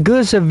being a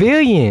good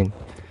civilian.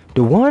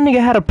 The one nigga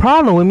had a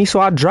problem with me,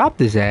 so I dropped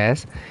his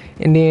ass.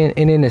 And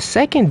then the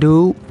second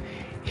dude,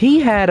 he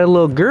had a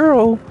little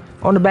girl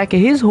on the back of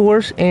his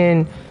horse,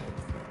 and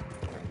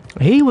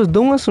he was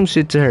doing some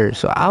shit to her.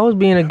 So I was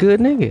being a good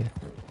nigga.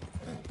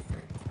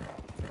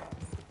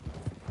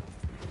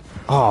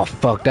 Oh,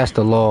 fuck, that's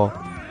the law.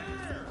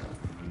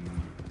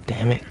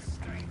 Damn it.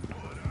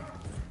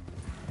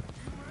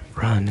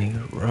 Run,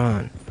 nigga,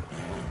 run.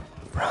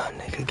 Run,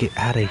 nigga, get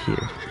out of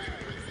here.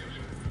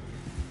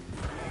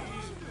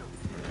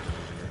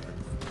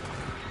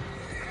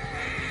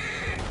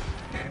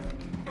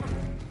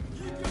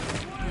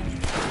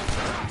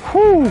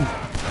 Whew.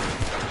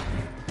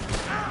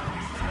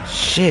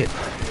 Shit.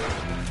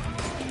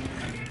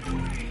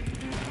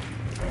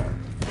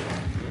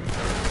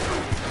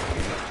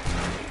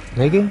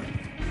 Nigga?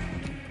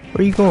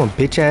 Where you going,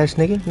 bitch ass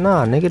nigga?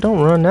 Nah, nigga,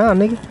 don't run now,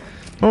 nigga.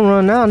 Don't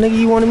run now, nigga.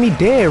 You wanted me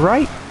dead,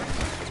 right?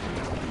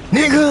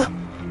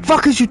 Nigga!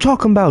 Fuck is you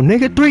talking about,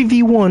 nigga?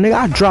 3v1, nigga.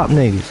 I drop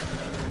niggas.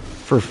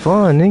 For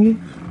fun, nigga.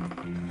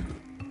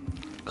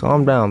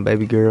 Calm down,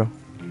 baby girl.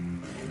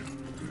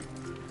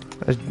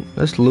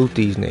 Let's loot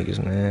these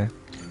niggas, man.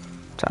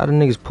 Tired of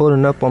niggas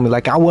pulling up on me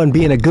like I wasn't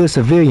being a good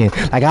civilian.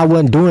 Like I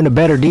wasn't doing a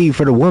better deed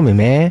for the woman,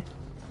 man.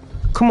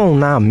 Come on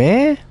now,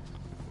 man.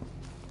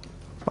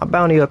 My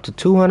bounty up to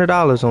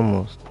 $200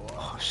 almost.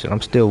 Oh shit,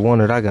 I'm still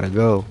wanted. I gotta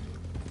go.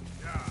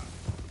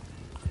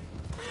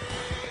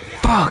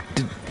 Fuck,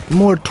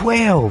 more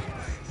 12.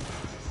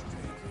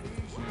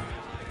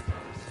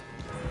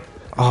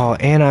 Oh,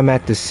 and I'm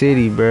at the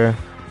city, bruh.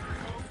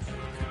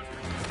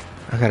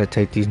 I gotta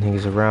take these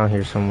niggas around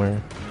here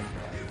somewhere.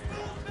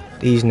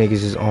 These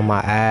niggas is on my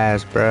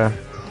ass, bruh.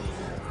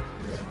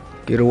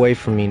 Get away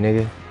from me,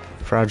 nigga.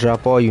 Before I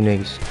drop all you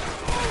niggas.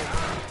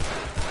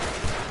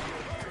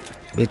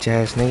 Bitch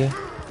ass nigga.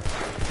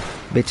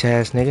 Bitch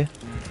ass nigga.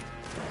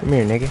 Come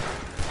here, nigga.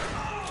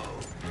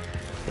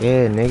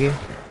 Yeah, nigga.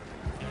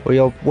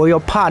 Where your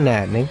partner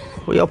at, nigga?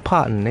 Where your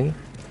partner, nigga?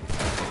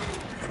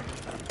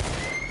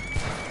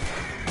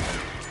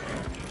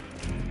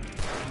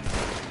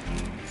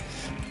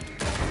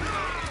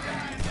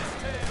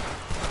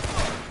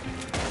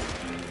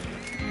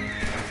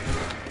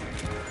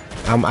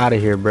 I'm out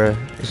of here, bruh.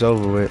 It's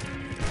over with.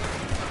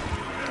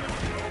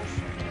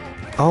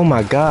 Oh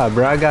my god,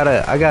 bro. I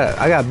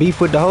got beef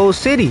with the whole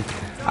city.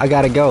 I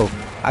gotta go.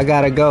 I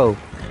gotta go.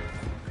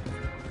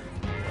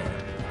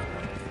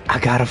 I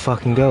gotta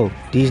fucking go.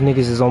 These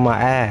niggas is on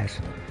my ass.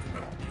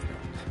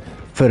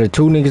 For the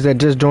two niggas that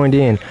just joined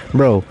in,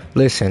 bro,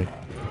 listen.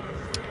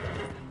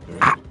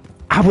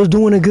 I was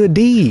doing a good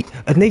deed.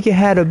 A nigga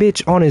had a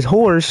bitch on his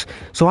horse,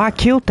 so I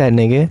killed that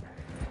nigga.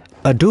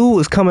 A dude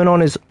was coming on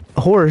his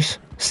horse,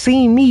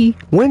 seen me,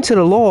 went to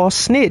the law,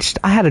 snitched.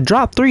 I had to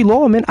drop 3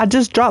 lawmen. I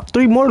just dropped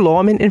 3 more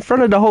lawmen in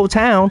front of the whole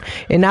town,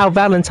 and now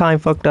Valentine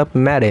fucked up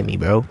and mad at me,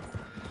 bro.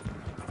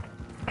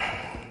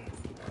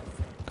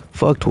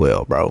 Fuck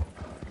 12, bro.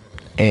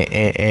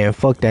 And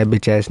fuck that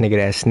bitch ass nigga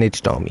that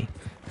snitched on me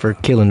for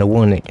killing the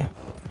one nigga.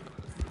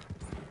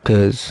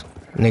 Cause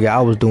nigga,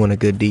 I was doing a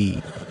good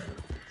deed,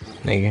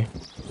 nigga.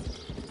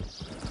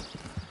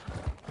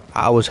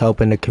 I was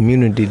helping the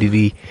community to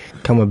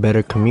become a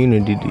better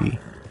community.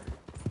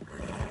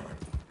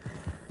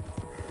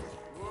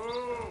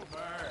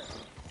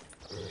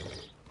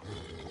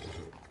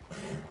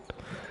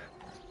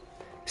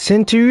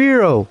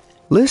 Centuriero,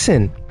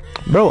 listen,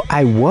 bro,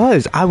 I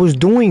was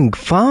doing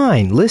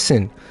fine.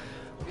 Listen,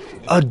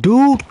 a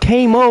dude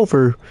came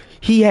over,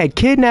 he had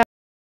kidnapped.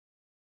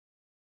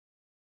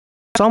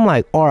 So I'm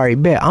like,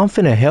 alright, bet, I'm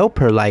finna help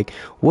her. Like,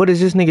 what is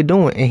this nigga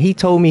doing? And he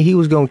told me he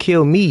was gonna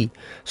kill me.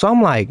 So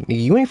I'm like,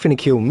 you ain't finna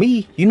kill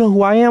me. You know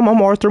who I am?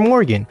 I'm Arthur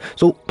Morgan.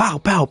 So, pow,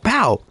 pow,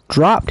 pow.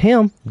 Dropped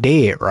him,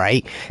 dead,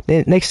 right?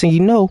 Then next thing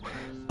you know,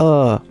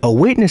 a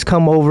witness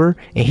come over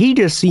and he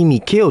just see me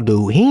kill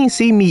dude. He ain't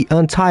see me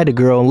untie the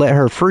girl and let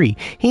her free.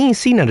 He ain't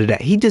see none of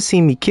that. He just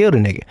seen me kill the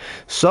nigga.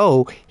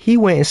 So he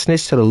went and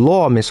snitched to the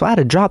lawman. So I had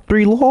to drop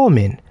 3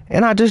 lawmen.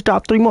 And I just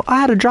dropped 3 more. I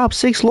had to drop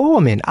 6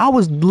 lawmen. I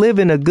was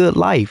living a good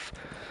life.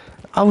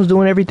 I was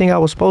doing everything I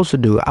was supposed to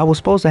do. I was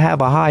supposed to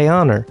have a high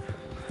honor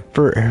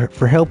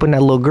for helping that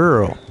little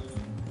girl.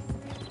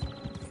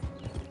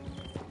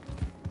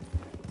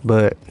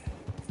 But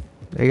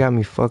they got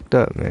me fucked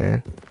up,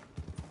 man.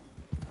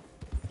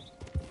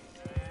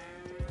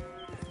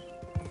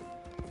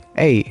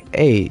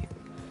 Hey,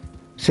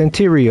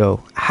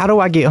 Centurio, how do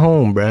I get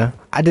home, bruh?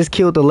 I just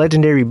killed the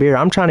legendary bear.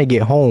 I'm trying to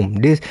get home.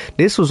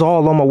 This was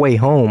all on my way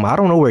home. I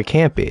don't know where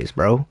camp is,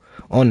 bro.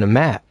 On the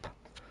map.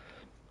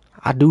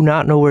 I do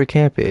not know where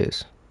camp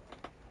is.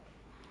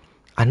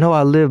 I know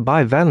I live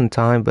by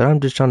Valentine, but I'm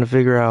just trying to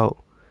figure out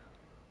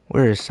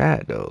Where it's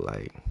at though,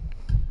 like,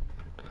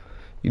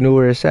 you know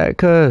where it's at,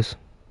 cuz?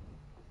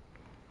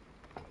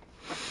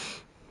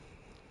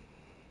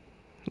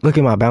 Look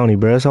at my bounty,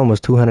 bro. It's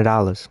almost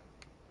 $200.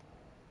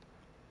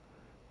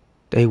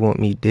 They want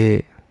me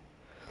dead.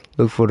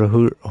 Look for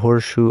the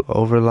horseshoe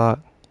overlock.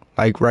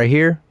 Like right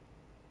here?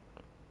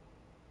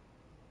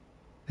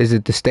 Is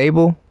it the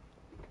stable?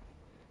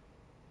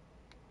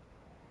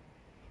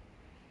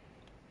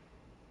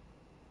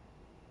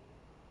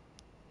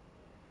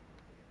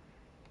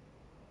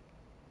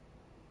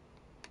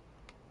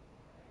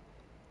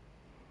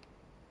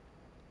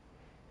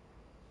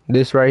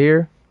 This right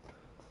here?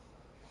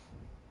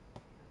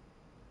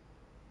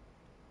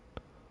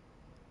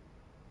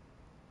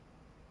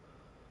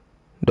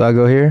 Do I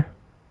go here?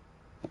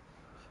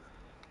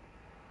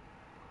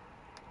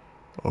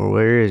 Or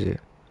where is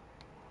it?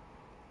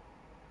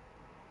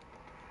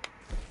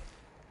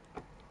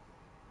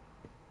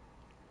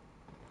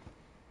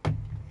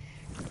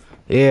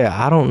 Yeah,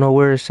 I don't know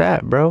where it's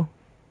at, bro.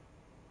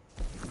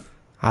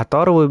 I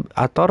thought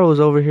it was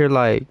over here,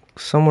 like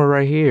somewhere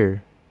right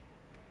here.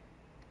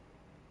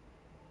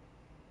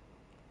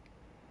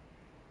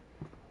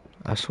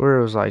 I swear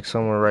it was like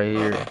somewhere right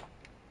here.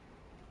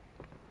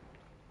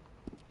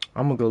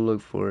 I'm gonna go look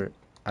for it.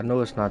 I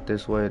know it's not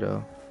this way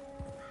though.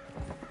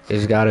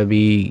 It's gotta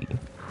be,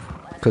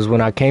 cause when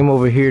I came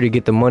over here to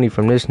get the money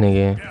from this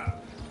nigga,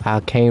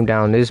 I came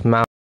down this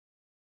mountain,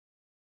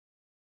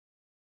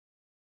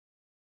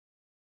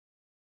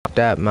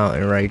 that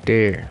mountain right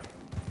there.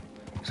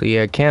 So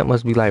yeah, camp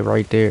must be like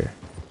right there.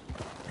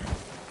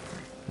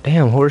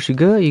 Damn, horse, you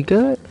good? You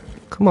good?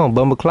 Come on,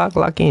 Bumble Clock,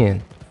 lock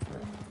in.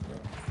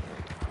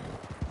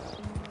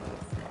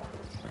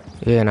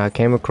 Yeah, and I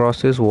came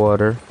across this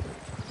water.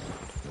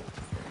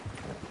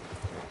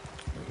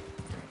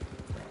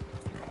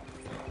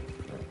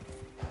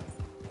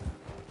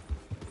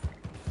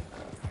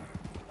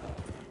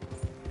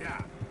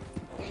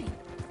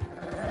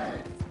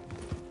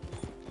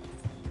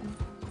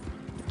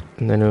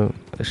 And then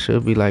it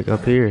should be like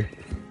up here.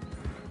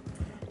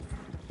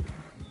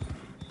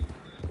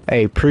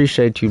 Hey,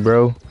 appreciate you,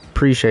 bro.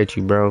 Appreciate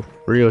you, bro.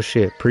 Real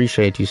shit.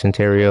 Appreciate you,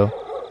 Centerio.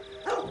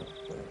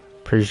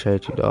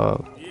 Appreciate you,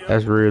 dog.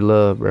 That's real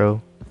love,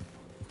 bro.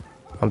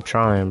 I'm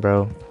trying,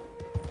 bro.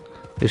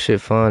 This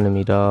shit fun to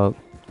me, dog.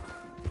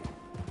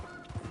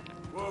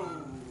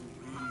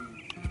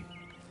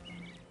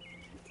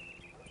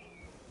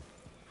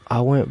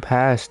 I went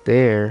past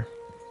there.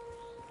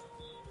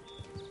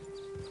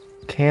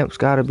 Camp's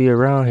gotta be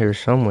around here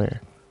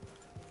somewhere.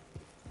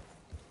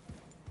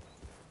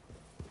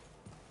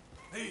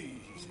 I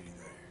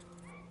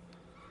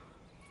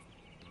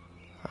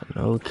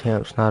know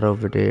camp's not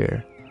over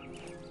there.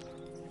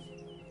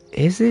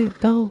 Is it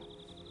though?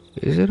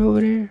 Is it over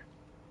there?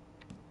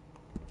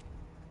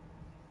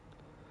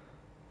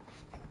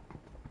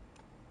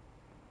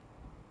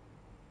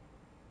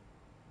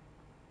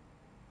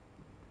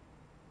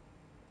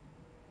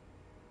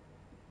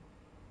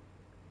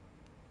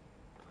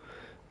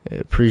 Yeah,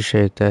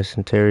 appreciate that,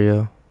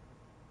 Centerio.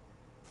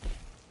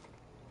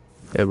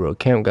 Yeah, bro,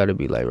 camp gotta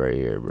be like right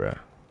here, bro.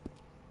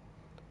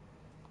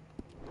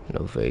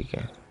 No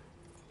faking.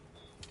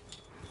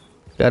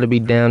 Gotta be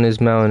down this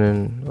mountain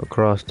and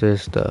across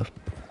this stuff.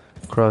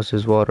 Across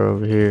this water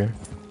over here.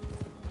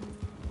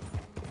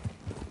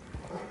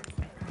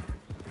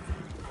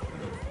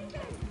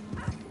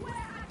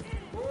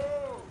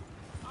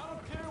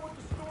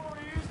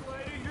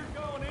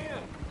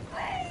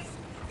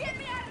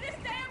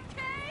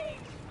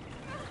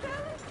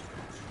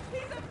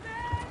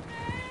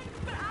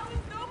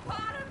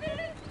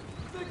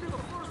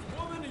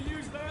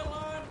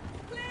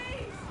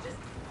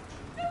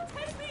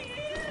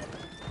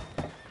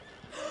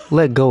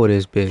 Let go of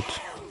this bitch.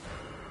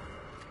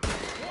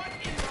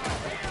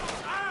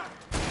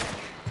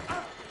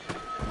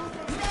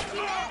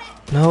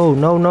 No,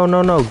 no, no,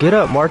 no, no. Get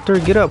up, Arthur.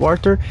 Get up,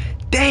 Arthur.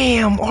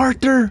 Damn,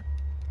 Arthur.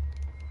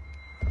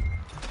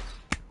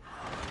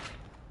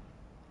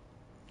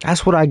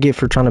 That's what I get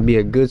for trying to be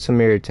a good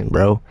Samaritan,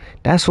 bro.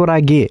 That's what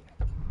I get.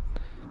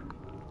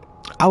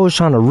 I was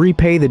trying to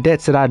repay the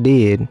debts that I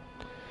did,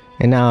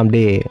 and now I'm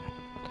dead.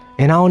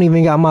 And I don't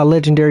even got my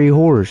legendary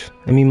horse.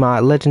 I mean,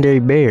 my legendary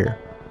bear.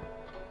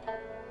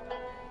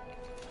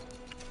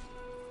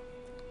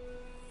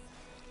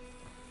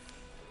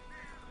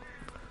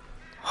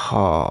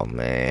 Oh,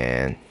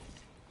 man.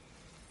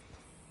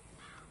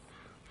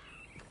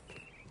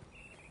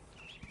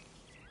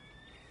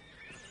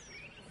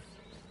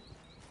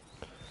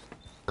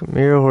 Come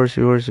here,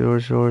 horsey, horsey,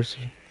 horsey,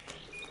 horsey.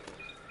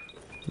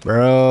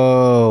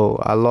 Bro,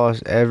 I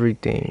lost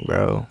everything,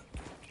 bro.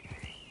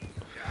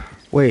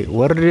 Wait,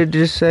 what did it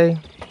just say?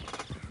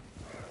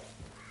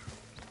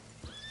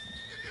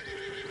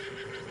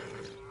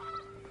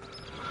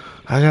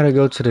 I gotta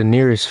go to the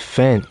nearest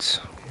fence.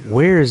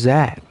 Where is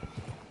that?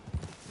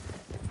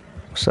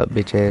 What's up,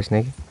 bitch ass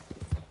nigga?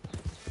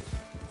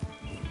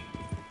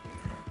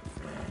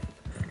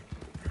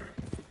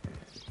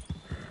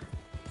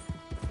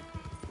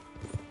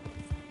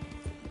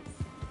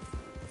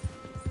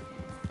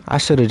 I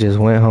should have just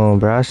went home,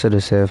 bro. I should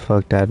have said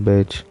fuck that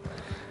bitch.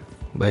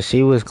 But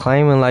she was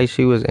claiming like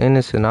she was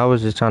innocent. I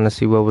was just trying to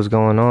see what was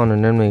going on,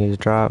 and them niggas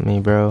dropped me,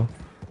 bro.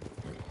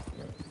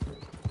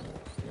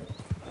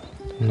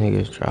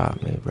 Niggas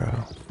dropped me, bro.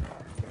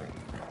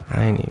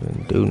 I ain't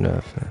even do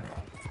nothing.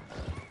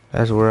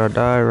 That's where I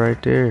died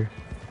right there.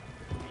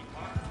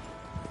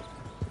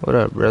 What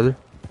up, brother?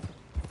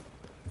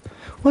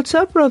 What's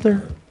up,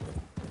 brother?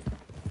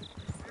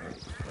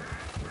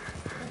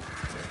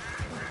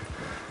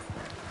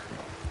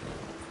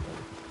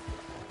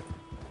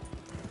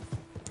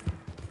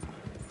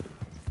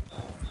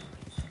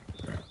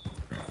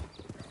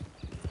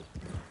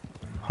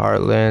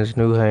 Heartland's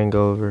new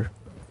hangover.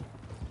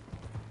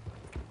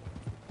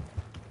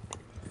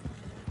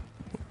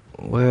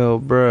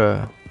 Well,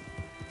 bruh.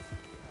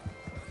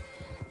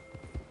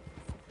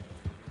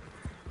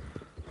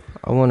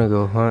 I wanna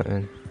go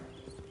hunting.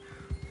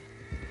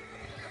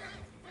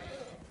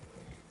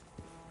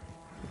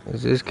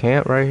 Is this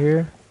camp right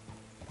here?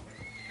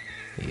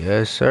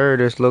 Yes, sir.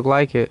 This look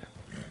like it.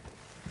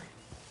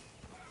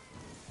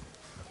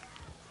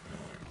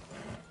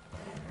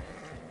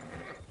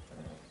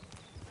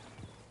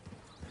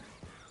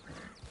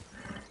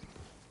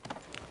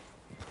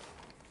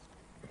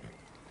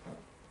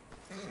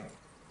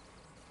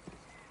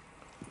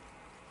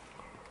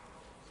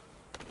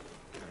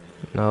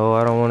 No,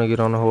 I don't want to get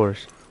on the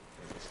horse.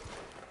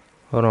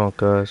 Hold on,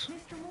 cuz.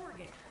 Mr.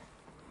 Morgan,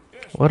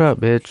 What up,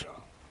 bitch?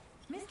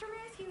 Mr.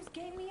 Matthews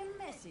gave me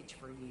a message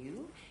for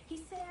you. He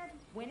said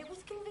when it was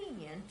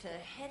convenient to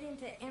head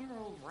into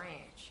Emerald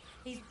Ranch.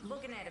 He's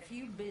looking at a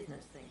few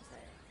business things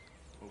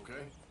there.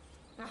 Okay.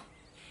 Oh,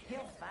 he'll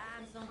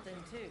find something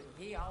too.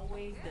 He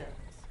always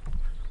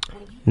does.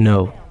 Well, you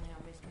No. go now,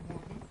 Mr.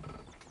 Morgan.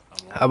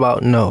 How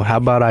about no? How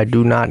about I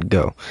do not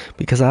go?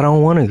 Because I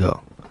don't want to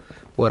go.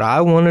 What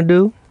I want to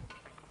do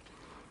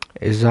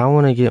is I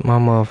want to get my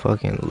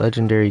motherfucking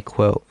legendary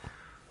quilt.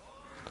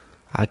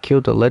 I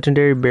killed a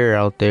legendary bear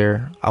out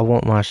there. I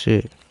want my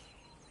shit.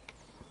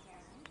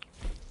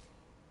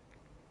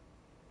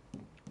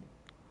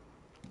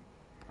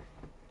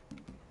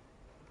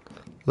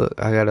 Look,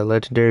 I got a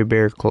legendary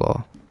bear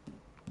claw.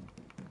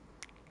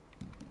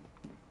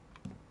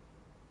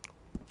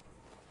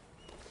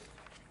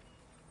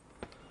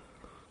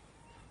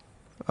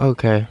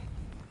 Okay.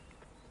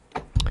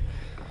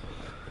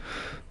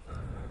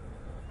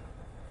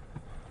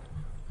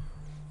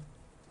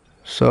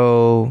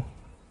 So,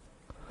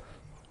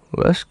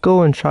 let's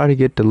go and try to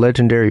get the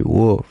legendary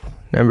wolf.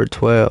 Number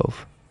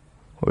 12.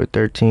 Or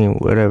 13,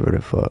 whatever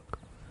the fuck.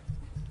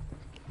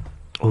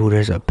 Oh,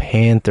 there's a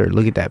panther.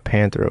 Look at that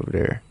panther over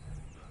there.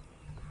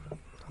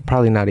 I'm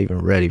probably not even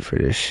ready for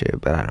this shit,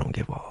 but I don't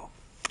give a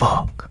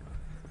fuck.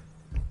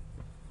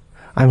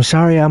 I'm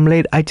sorry I'm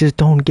late. I just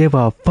don't give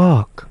a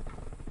fuck.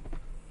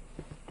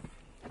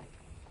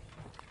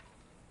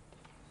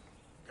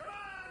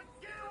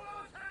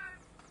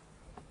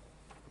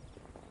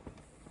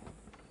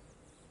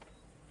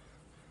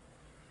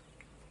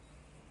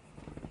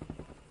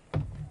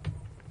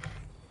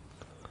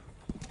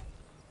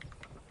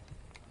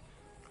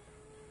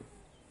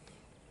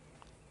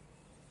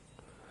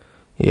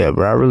 Yeah,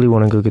 bro, I really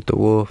want to go get the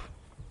wolf.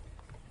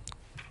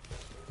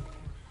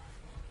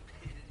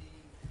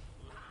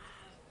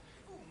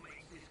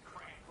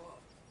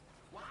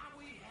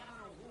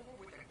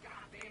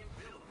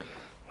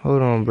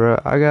 Hold on,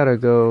 bro. I gotta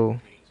go.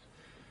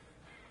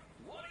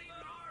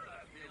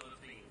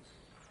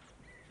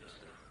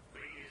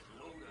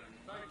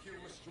 Thank you,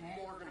 Mr.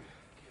 Morgan.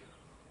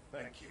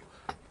 Thank you.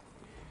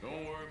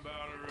 Don't worry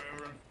about it,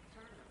 Reverend.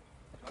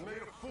 I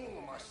made a fool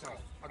of myself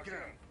again.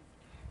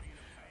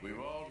 We've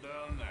all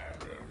done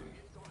that, Reverend.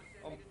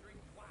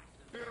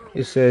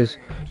 It says,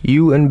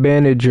 you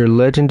abandoned your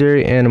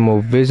legendary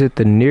animal. Visit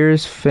the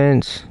nearest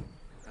fence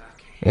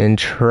and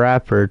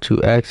trapper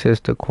to access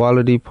the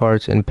quality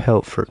parts and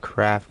pelt for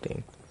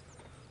crafting.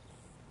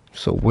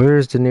 So where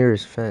is the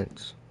nearest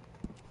fence?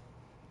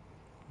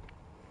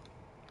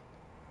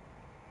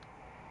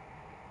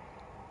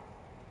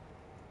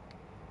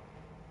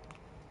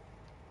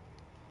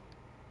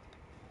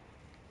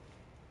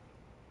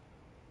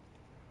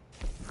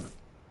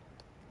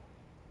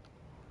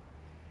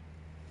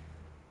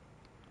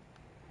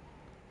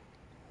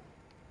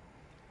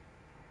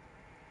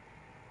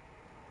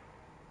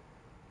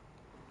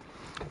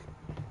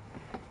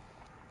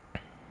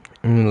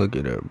 Let me look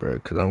it up, bro,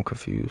 because I'm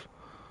confused.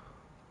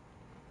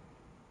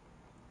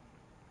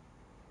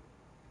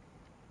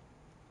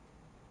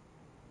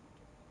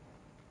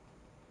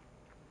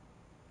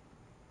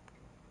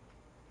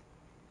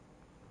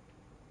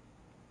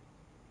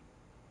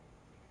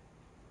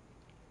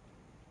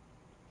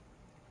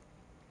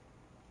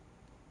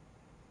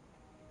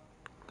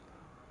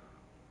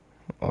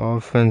 All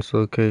fence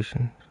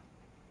locations.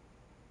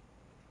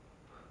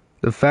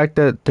 The fact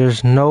that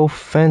there's no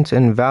fence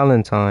in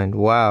Valentine.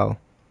 Wow.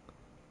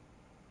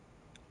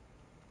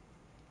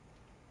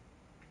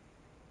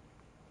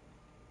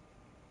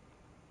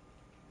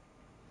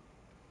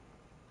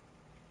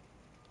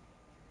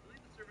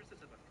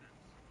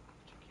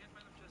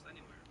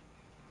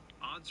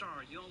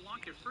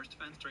 first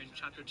events during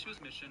Chapter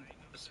 2's mission,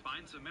 The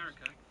Spines of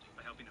America,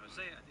 by helping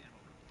Hosea at the end.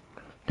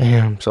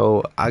 Damn,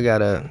 so I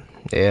gotta,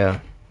 yeah.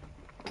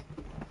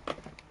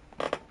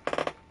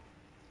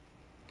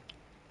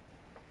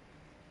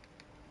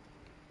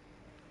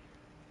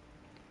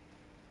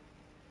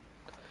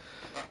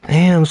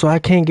 Damn, so I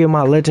can't get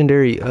my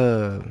legendary, it's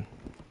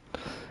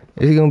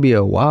gonna be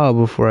a while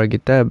before I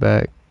get that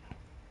back.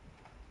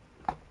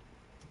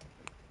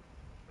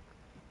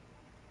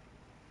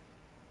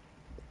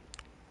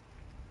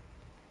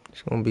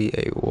 It's gonna be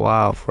a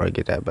while before I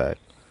get that back.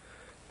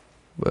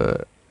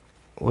 But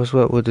what's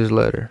up with this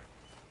letter?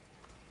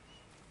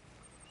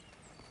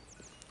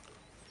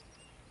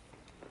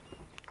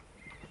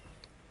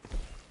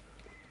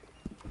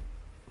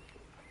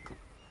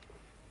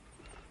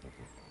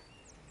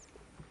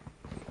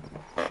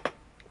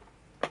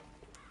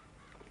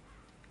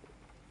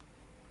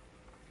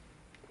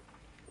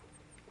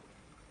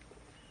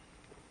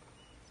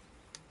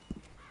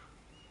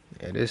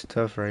 Yeah, this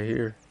tough right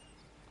here.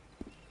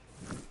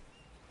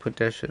 Put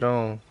that shit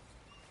on.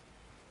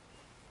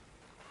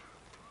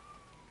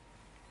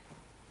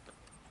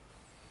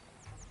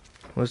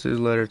 What's this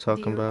letter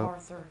talking Dear about?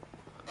 Arthur,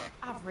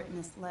 I've written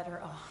this letter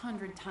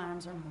 100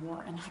 times or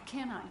more, and I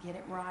cannot get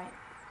it right.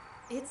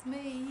 It's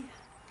me.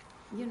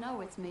 You know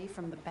it's me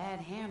from the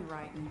bad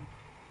handwriting.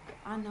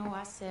 I know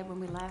I said when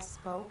we last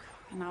spoke,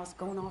 and I was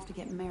going off to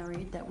get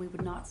married, that we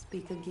would not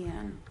speak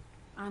again.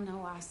 I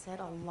know I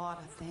said a lot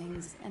of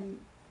things, and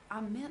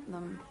I meant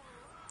them,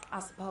 I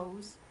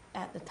suppose,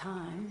 at the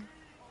time.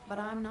 But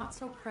I'm not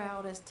so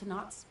proud as to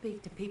not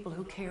speak to people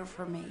who care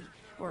for me,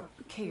 or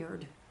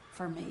cared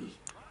for me.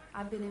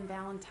 I've been in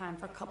Valentine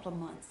for a couple of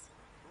months.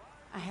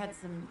 I had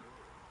some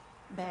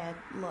bad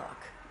luck,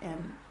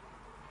 and,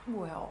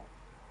 well,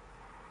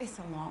 it's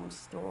a long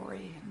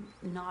story,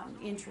 and not an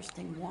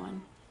interesting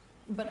one.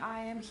 But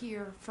I am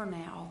here for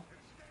now.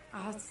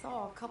 I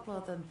saw a couple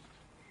of the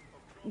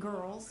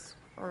girls,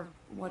 or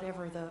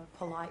whatever the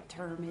polite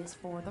term is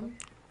for them,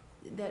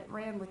 that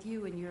ran with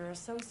you and your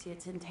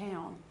associates in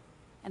town.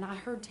 And I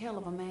heard tell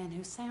of a man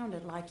who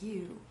sounded like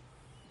you.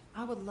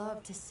 I would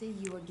love to see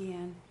you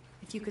again,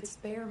 if you could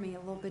spare me a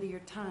little bit of your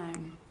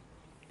time.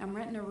 I'm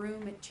renting a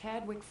room at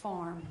Chadwick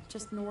Farm,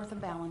 just north of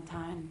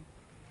Valentine.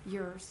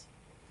 Yours,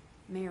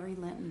 Mary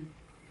Linton.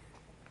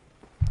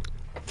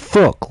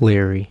 Fuck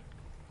Larry.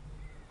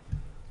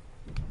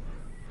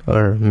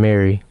 Or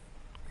Mary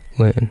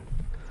Linton.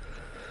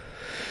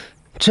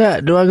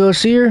 Chat, do I go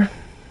see her?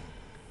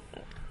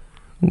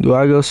 Do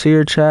I go see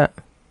her, chat?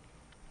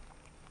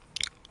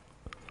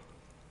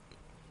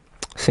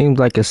 Seems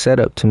like a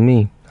setup to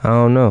me. I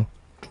don't know.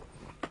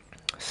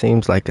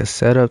 Seems like a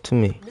setup to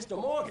me.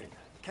 Mr. Morgan,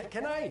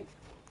 can I?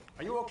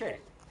 Are you okay?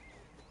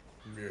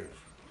 Yes.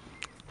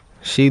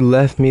 She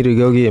left me to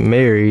go get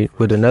married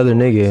with another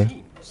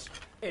nigga.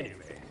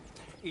 Anyway,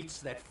 it's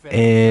that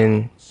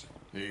And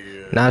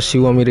now she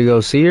want me to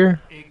go see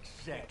her?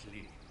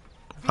 Exactly.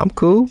 I'm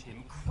cool.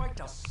 Him quite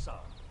a sum.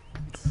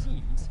 It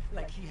seems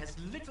like he has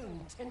little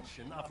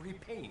intention of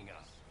repaying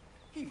us.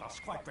 He was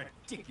quite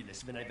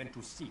ridiculous when I went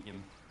to see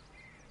him.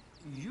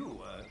 You've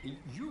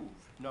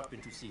not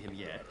been to see him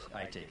yet,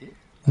 I take it?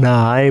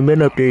 Nah, I ain't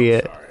been up there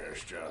yet. Sorry,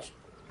 Harris Johnson.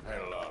 Had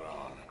a lot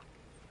on.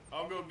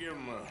 I'll go give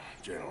him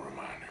a gentle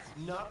reminder.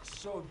 Not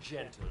so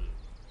gentle.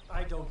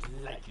 I don't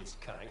like his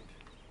kind.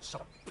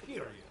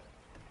 Superior.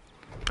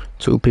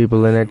 Two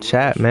people in the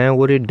chat, man.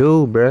 What it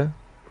do, bruh?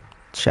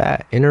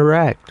 Chat,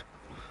 interact.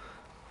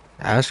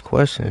 Ask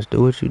questions.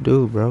 Do what you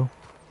do, bro.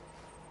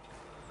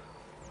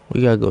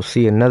 We gotta go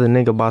see another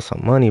nigga about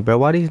some money, bro.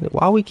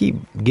 Why we keep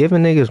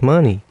giving niggas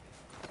money?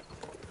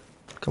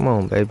 Come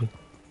on, baby.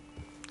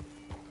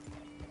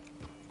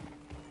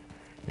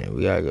 Yeah,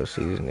 we gotta go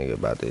see this nigga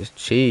about this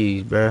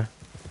cheese, bruh.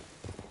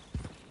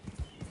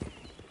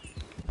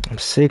 I'm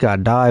sick. I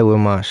died with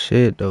my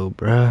shit, though,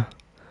 bruh.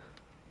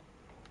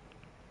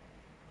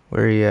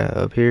 Where he at?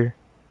 Up here?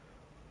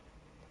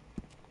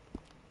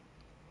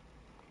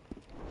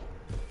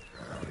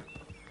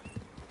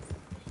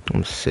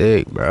 I'm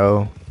sick,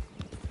 bro.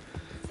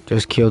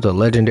 Just killed a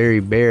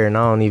legendary bear and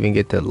I don't even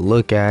get to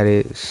look at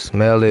it,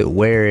 smell it,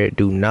 wear it,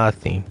 do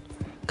nothing.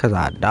 Cause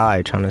I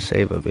died trying to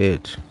save a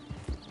bitch.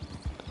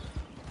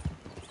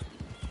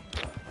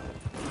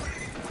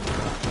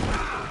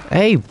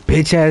 Hey,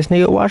 bitch ass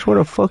nigga, watch where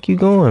the fuck you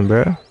going,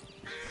 bro.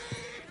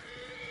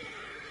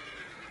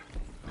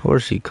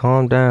 Horsey,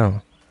 calm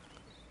down.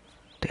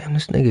 Damn,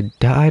 this nigga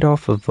died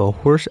off of a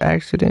horse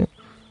accident.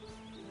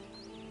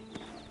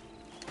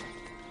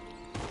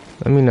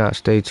 Let me not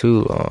stay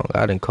too long.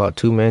 I done caught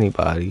too many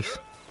bodies.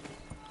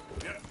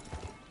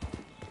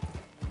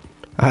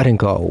 I done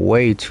caught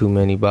way too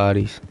many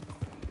bodies.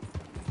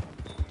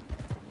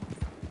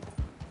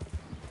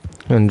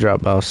 And drop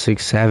about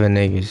 6-7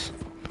 niggas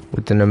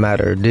within a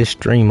matter of this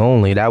stream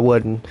only. That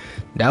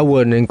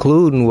wasn't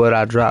including what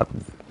I dropped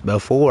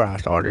before I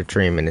started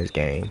streaming this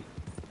game.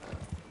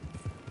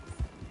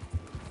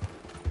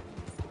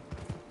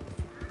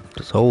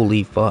 Just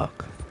holy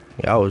fuck.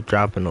 Y'all was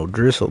dropping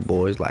O'Driscoll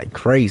boys like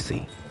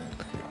crazy.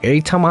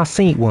 Every time I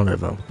seen one of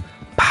them,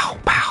 pow,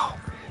 pow.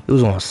 He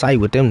was on site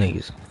with them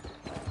niggas.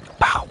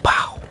 Pow,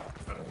 pow.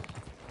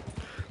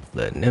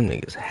 Letting them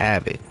niggas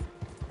have it.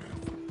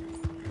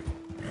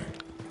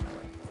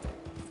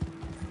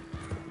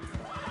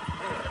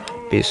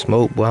 Big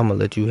smoke, boy, I'ma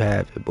let you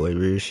have it, boy.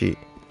 Real shit.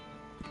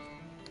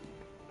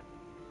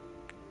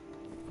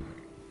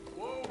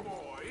 Whoa,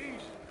 boy,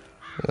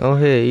 easy. Go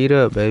ahead, eat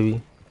up,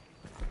 baby.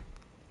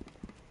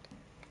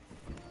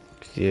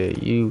 Yeah,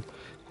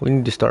 we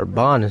need to start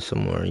bonding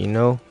some more, you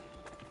know?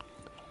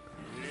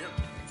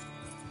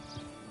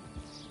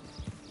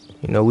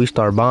 You know, we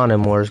start bonding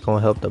more, it's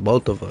gonna help the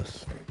both of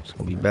us. It's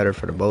gonna be better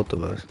for the both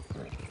of us.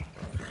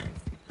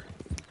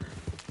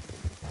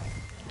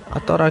 I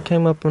thought I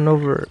came up and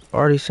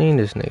already seen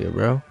this nigga,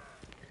 bro.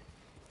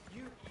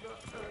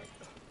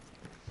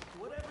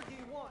 Whatever do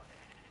you want?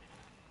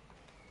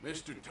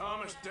 Mr.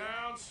 Thomas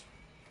Downs,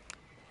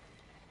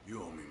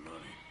 you owe me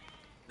money.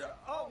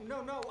 Oh,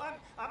 no, I'm...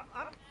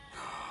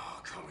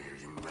 Oh, come here,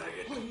 you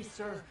maggot. Please,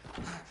 sir.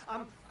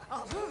 I'll...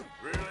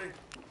 Really?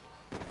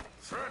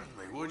 Threaten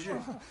me, would you?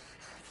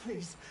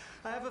 Please,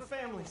 I have a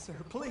family, sir.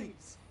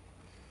 Please.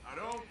 I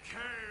don't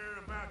care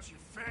about your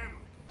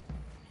family.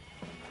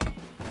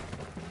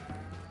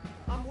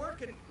 I'm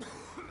working.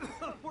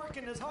 I'm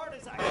working as hard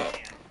as I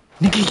can.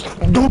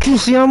 Nigga, don't you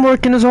see I'm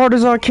working as hard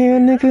as I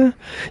can, nigga?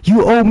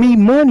 You owe me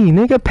money,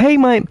 nigga. Pay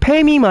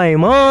me my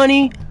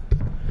money.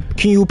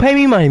 Can you pay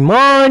me my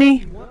money?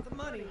 You want the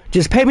money?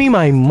 Just pay me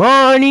my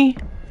money.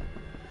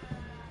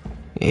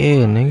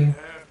 Yeah, nigga.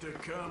 Have to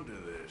come to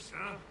this,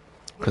 huh?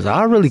 Cause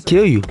I'll really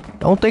kill you.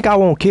 Don't think I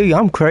won't kill you.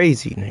 I'm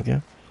crazy,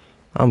 nigga.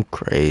 I'm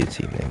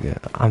crazy, nigga.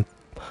 I'm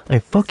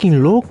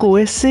fucking loco,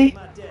 ese.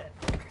 My debt.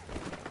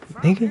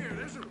 Nigga.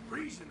 There's a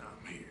reason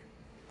I'm here.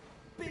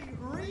 Be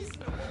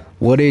reasonable.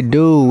 What it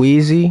do,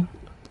 Wheezy?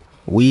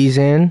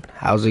 Weezin?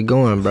 How's it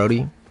going,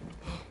 Brody?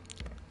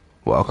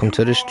 Welcome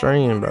to the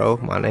stream, bro.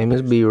 My name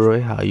is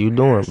B-Roy. How you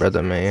doing,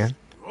 brother, man?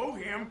 Owe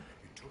him.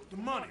 He took the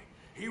money.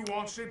 He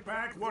wants it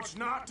back. What's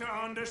not to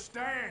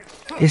understand?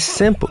 It's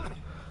simple.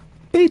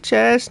 Bitch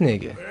ass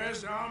nigga.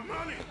 Where's our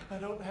money? I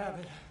don't have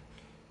it.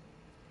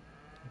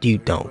 You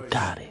don't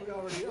got it.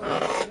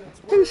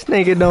 This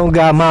nigga don't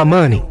got my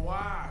money. Your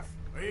wife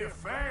or your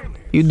family.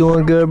 You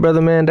doing good,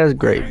 brother, man? That's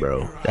great,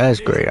 bro. That's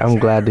great. I'm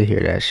glad to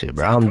hear that shit,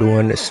 bro. I'm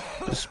doing this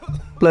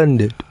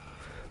splendid.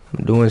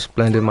 I'm doing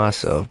splendid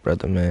myself,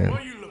 brother, man.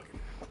 What are you looking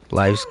at?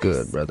 Life's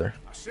good, brother.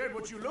 I said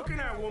what you looking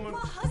at, woman. My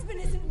husband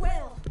isn't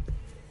well.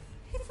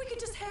 If we could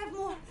just have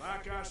more.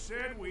 Like I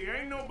said, we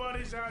ain't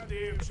nobody's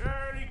idea of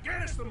charity.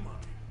 Get us the money.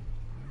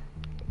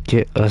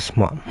 Get us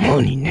my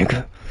money,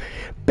 nigga.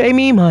 Pay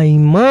me my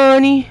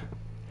money.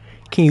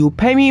 Can you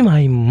pay me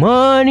my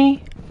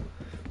money?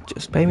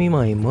 Just pay me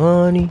my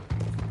money.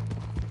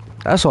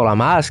 That's all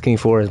I'm asking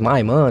for is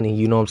my money.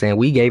 You know what I'm saying?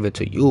 We gave it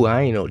to you.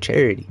 I ain't no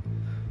charity. You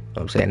know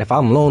what I'm saying? If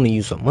I'm loaning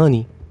you some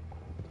money,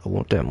 I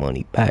want that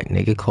money back,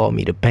 nigga. Call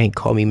me the bank.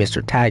 Call me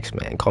Mr.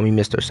 Taxman. Call me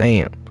Mr.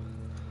 Sam.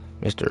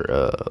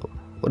 Mr.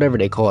 Whatever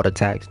they call the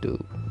tax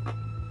dude.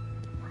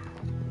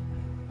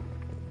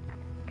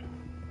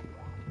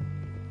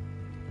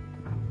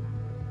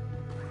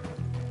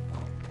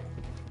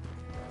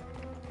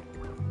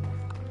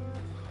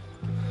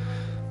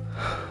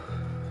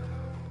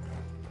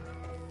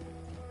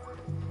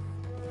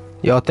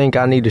 Y'all think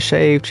I need to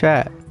shave,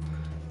 chat?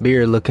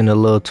 Beard looking a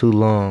little too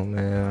long,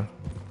 man.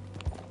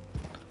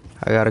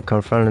 I gotta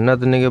confront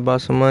another nigga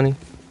about some money.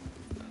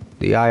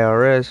 The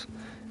IRS.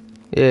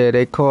 Yeah,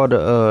 they call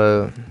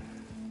Don't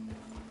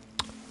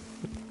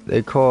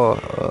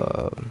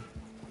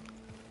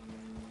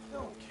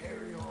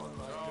carry on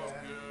like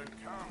that. Good,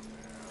 calm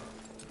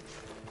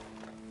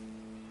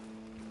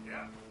down.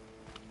 Yeah.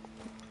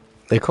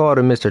 they call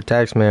the Mr.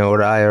 Taxman or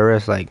the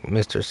IRS like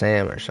Mr.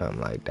 Sam or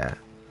something like that.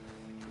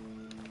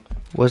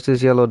 What's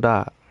this yellow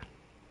dot?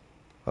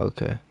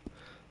 Okay.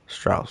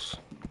 Strauss.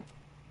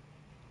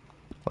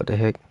 What the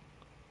heck?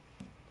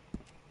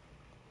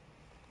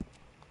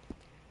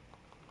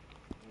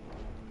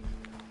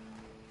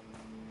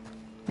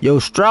 Yo,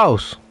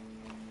 Strauss.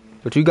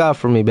 What you got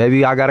for me,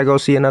 baby? I gotta go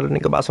see another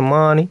nigga about some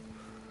money.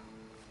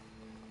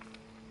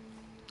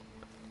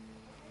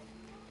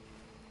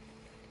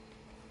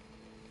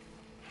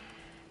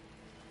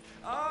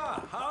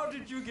 Ah, how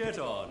did you get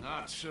on?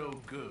 Not so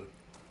good.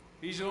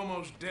 He's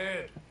almost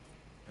dead.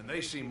 And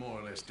they seem more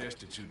or less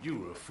destitute. You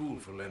were a fool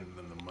for lending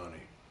them the money.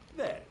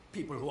 Well,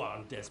 people who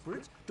aren't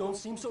desperate don't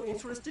seem so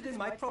interested in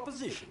my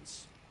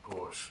propositions. Of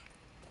course.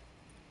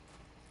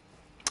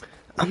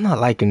 I'm not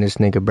liking this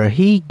nigga, bro.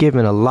 He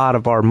giving a lot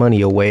of our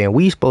money away, and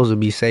we supposed to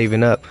be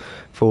saving up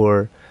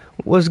for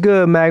what's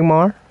good,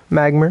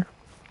 Magmer.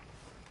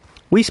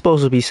 We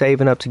supposed to be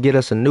saving up to get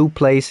us a new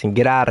place and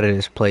get out of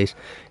this place,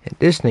 and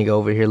this nigga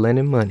over here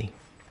lending money.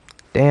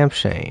 Damn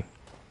shame.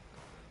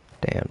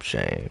 Damn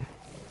shame.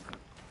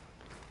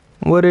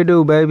 What it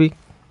do, baby?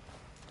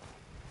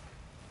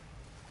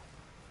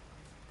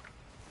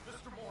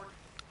 Mr. Mort.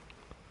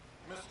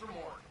 Mr.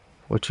 Mort.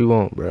 What you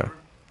want, bro?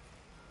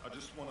 I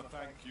just want to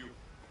thank you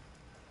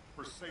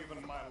for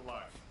saving my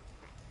life.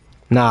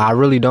 Nah, I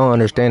really don't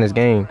understand this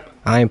game.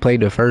 I ain't played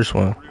the first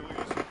one. Really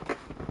isn't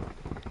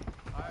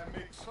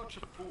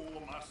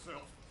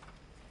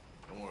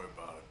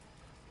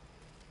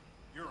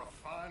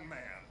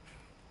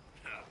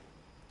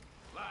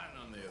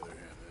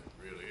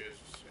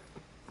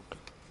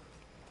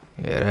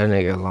Yeah, that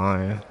nigga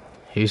lying.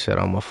 He said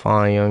I'm a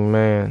fine young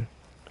man.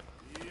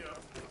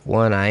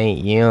 One, I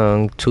ain't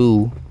young.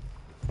 Two,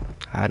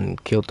 I done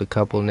killed a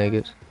couple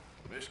niggas.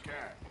 Miss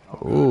Cat.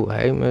 Ooh,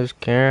 hey Miss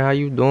Karen, how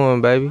you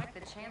doing, baby? Like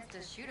the chance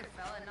to shoot a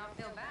fella and not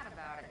feel bad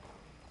about it.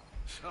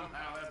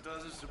 Somehow that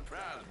doesn't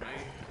surprise me.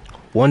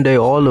 One day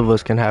all of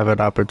us can have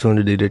an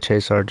opportunity to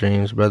chase our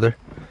dreams, brother.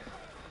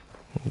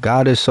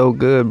 God is so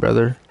good,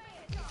 brother.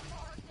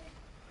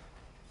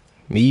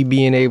 Me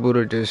being able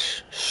to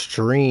just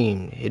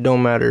stream, it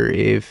don't matter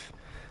if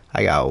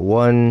I got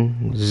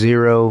 1,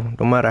 0,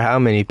 no matter how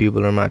many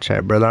people are in my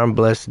chat, brother. I'm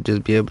blessed to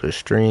just be able to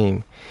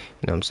stream.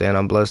 You know what I'm saying?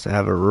 I'm blessed to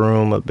have a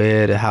room, a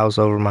bed, a house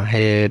over my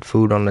head,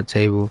 food on the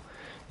table.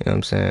 You know what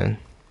I'm saying?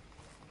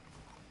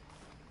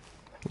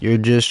 You're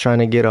just trying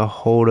to get a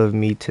hold of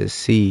me to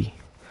see.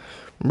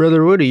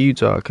 Brother, what are you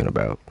talking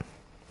about?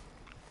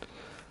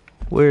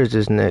 Where's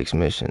this next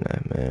mission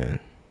at, man?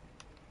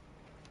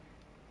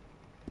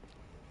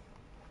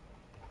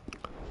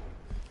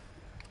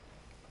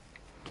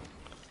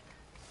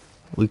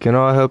 We can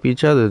all help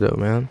each other, though,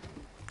 man.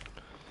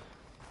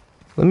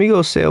 Let me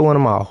go sell one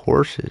of my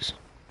horses.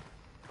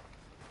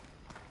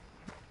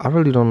 I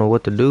really don't know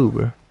what to do,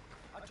 bro.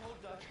 I told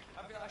Dutch.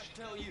 I should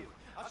tell you.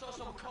 I saw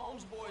some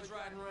Combs boys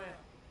riding around.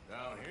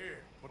 Down here,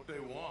 what they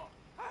want?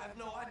 I have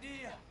no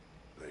idea.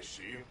 They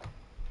see you?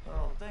 I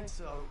don't think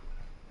so.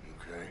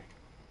 Okay.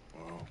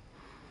 Well,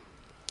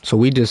 So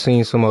we just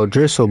seen some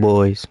O'Driscoll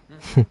boys.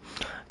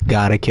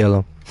 Gotta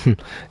kill them.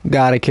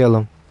 Gotta kill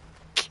them.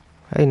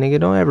 Hey, nigga,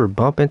 don't ever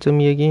bump into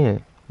me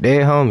again.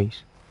 Dead homies.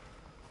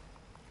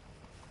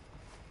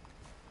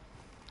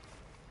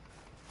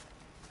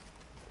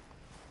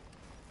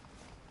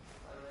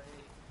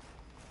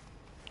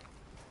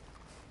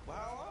 well,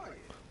 how are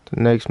you?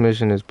 The next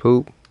mission is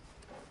poop.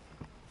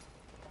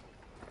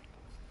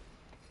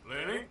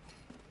 Lenny?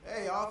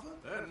 Hey, Arthur.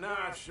 That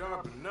knife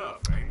sharp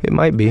enough, ain't it? It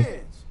might be.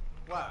 Depends.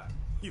 Why?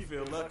 You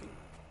feel lucky?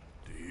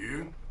 Do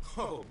you?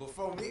 Oh,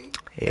 before me?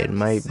 It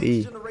might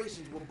be. 6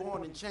 generations were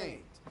born in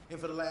chains. And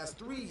for the last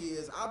 3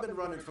 years, I've been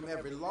running from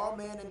every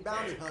lawman and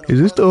bounty hunter. Is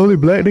this the only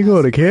black nigga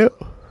on the camp?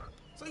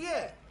 So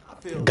yeah, I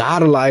feel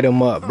Gotta light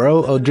him up,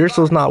 bro.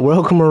 O'Driscoll's not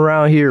welcome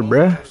around here,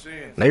 bruh.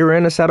 They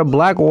ran us out of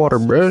Blackwater,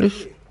 bruh.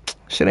 This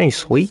shit ain't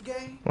sweet.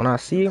 When I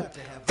see him,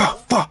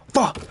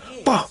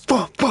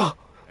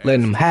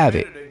 letting them have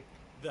it.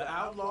 the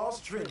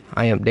outlaws Trinity.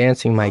 I am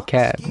dancing my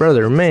cat.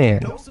 Brother,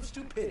 man. Dose of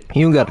stupidity.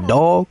 You got a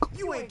dog?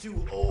 You ain't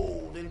too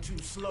old and too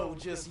slow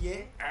just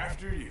yet.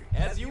 After you.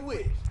 As you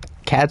wish.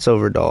 Cats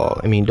over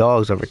dog. I mean,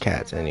 dogs over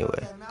cats, anyway.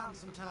 That mountain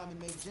sometime and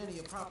make Jenny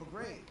a proper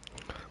grave.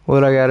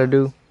 What I gotta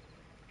do?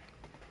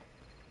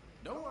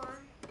 Don't worry,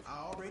 I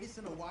already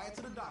sent a wire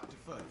to the doctor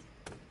for you.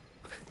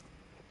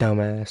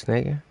 Dumbass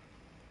nigga.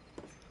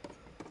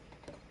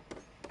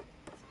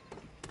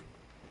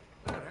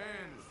 That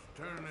hand's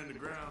turning into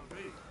ground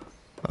beef.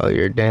 Oh,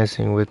 you're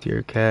dancing with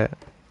your cat.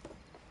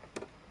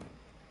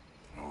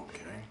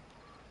 Okay.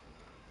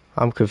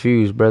 I'm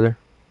confused, brother.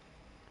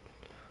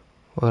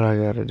 What I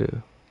gotta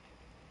do?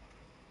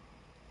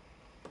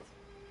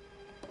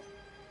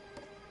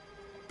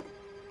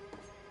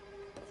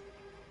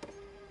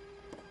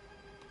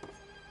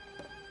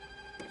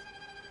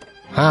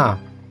 Huh?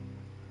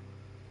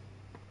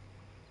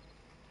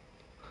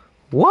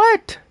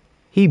 What?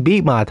 He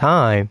beat my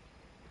time.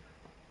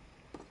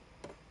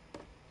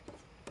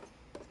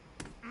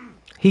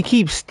 He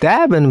keeps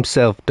stabbing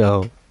himself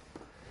though.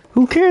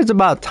 Who cares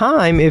about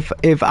time if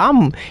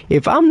I'm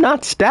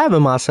not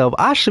stabbing myself?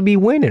 I should be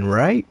winning,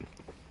 right?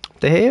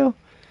 The hell?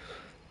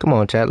 Come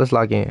on, chat, let's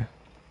lock in.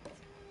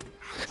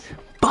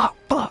 Fuck.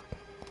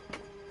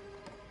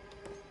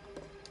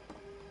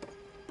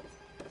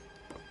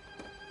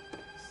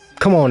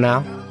 Come on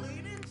now.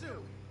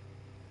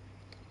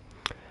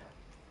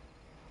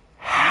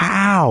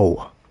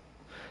 How?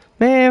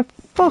 Man,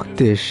 fuck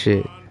this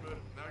shit.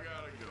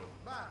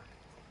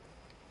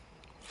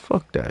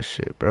 Fuck that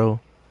shit, bro.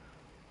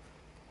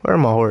 Where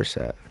my horse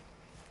at?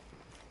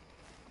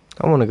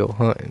 I want to go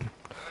hunting.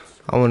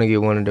 I want to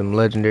get one of them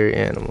legendary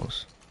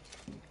animals.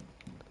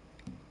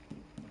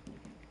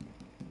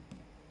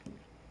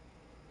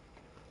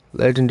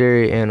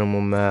 Legendary animal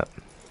map.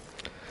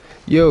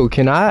 Yo,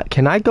 can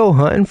I go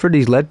hunting for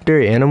these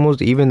legendary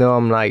animals even though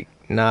I'm like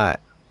not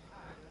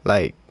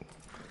like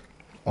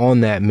on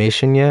that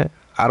mission yet?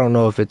 I don't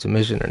know if it's a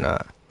mission or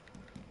not.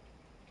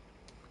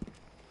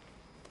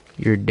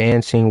 You're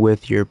dancing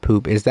with your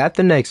poop. Is that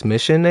the next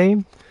mission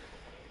name?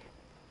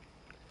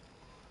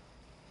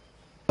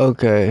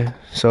 Okay,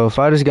 so if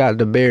I just got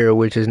the bear,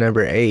 which is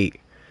number 8,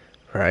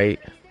 right?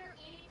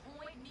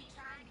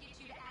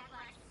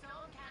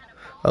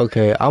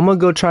 Okay, I'm gonna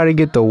go try to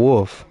get the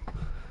wolf.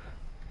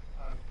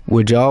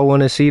 Would y'all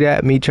want to see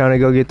that? Me trying to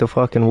go get the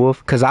fucking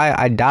wolf? Because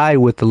I died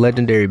with the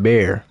legendary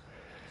bear.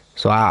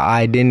 So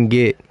I didn't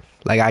get...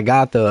 Like, I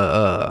got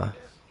the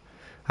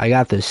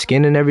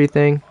skin and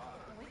everything.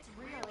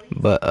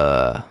 But,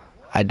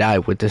 I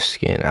died with the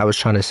skin. I was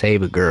trying to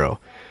save a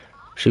girl.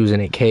 She was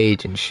in a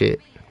cage and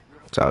shit.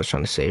 So I was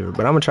trying to save her.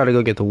 But I'm gonna try to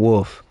go get the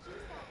wolf.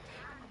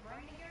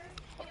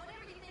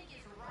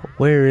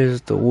 Where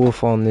is the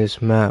wolf on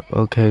this map?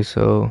 Okay,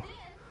 so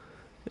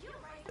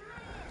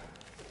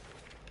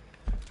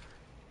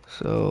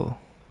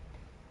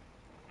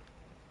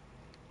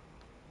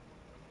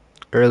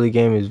early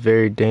game is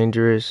very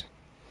dangerous.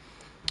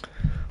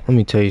 Let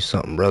me tell you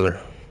something,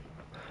 brother.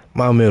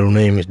 My middle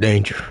name is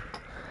Danger.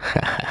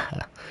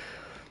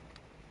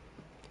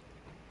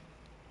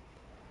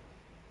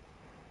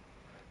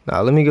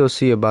 Now, let me go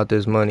see about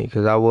this money,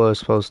 because I was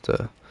supposed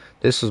to...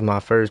 This was my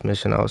first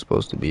mission I was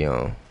supposed to be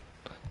on,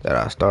 that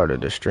I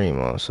started the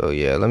stream on. So,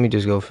 yeah, let me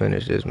just go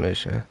finish this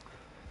mission.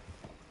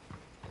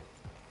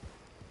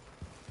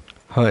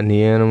 Hunting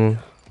the animals.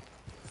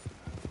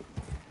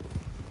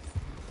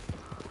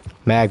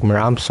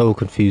 Magmer, I'm so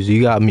confused.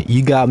 You got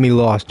me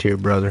lost here,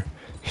 brother.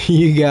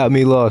 You got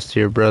me lost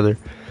here, brother.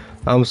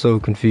 I'm so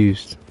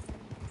confused.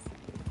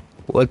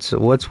 What's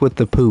with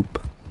the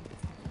poop?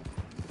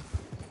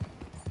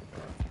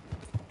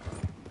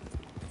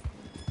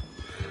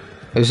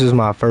 This is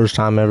my first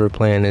time ever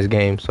playing this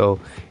game, so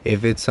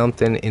if it's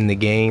something in the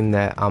game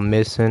that I'm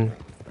missing,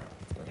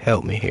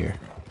 help me here.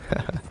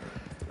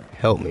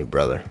 Help me,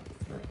 brother.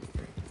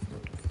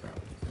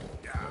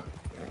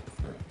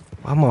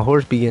 Why my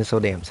horse be getting so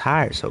damn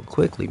tired so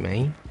quickly,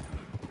 man?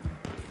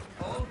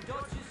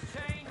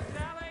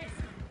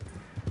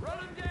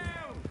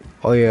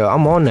 Oh yeah,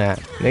 I'm on that,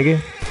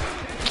 nigga.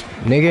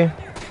 Nigga.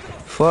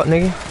 Fuck,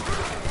 nigga.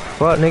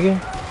 Fuck,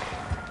 nigga.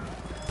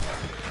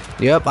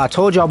 Yep, I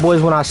told y'all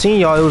boys when I seen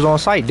y'all it was on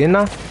site, didn't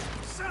I?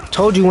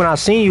 Told you when I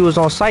seen you it was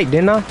on site,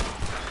 didn't I?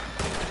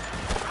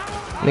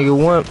 Nigga,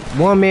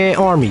 one man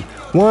army.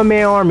 One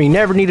man army.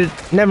 Never needed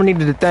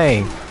a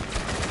thing.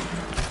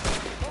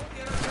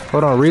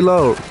 Hold on,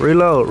 reload.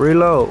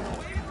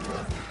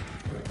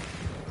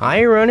 I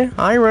ain't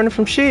running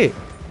from shit.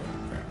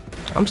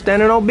 I'm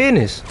standing on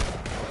business.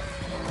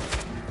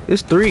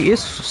 It's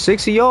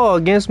 6 of y'all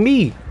against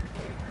me.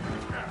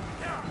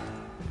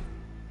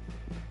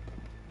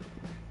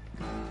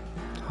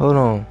 Hold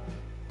on.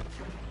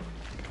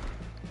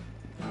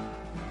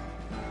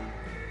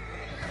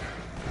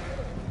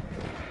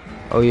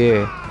 Oh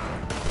yeah.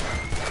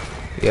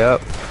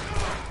 Yep,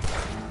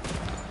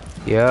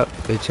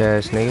 bitch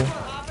ass nigga.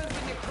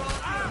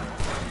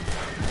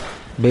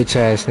 Bitch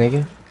ass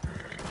nigga.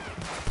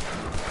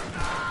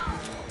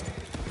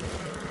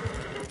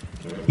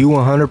 You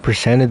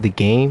 100%ed the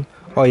game?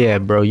 Oh yeah,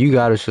 bro, you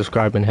gotta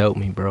subscribe and help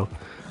me, bro.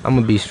 I'm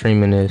gonna be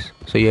streaming this.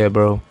 So yeah,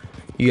 bro,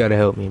 you gotta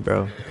help me,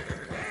 bro.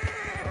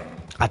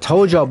 I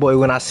told y'all, boy,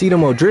 when I see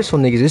them O'Driscoll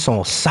niggas, it's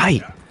on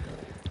sight.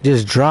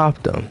 Just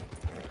drop them.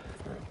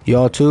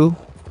 Y'all too?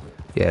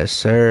 Yes,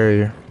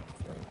 sir.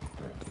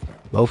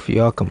 Both of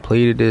y'all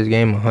completed this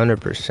game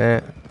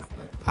 100%.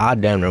 I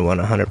damn near want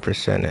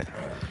 100% it.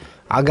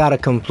 I gotta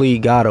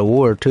complete God of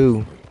War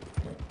too.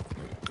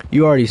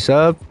 You already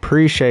subbed?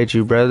 Appreciate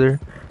you,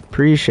 brother.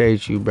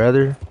 Appreciate you,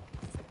 brother.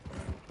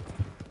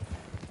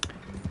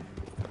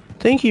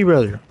 Thank you,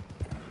 brother.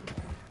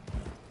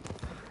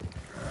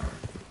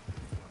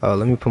 Oh,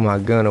 let me put my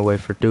gun away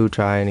for do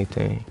try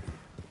anything.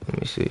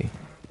 Let me see.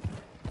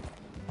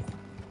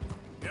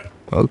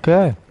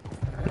 Okay.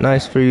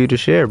 Nice for you to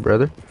share,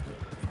 brother.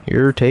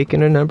 You're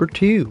taking a number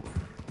 2.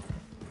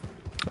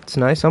 That's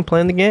nice. I'm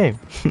playing the game.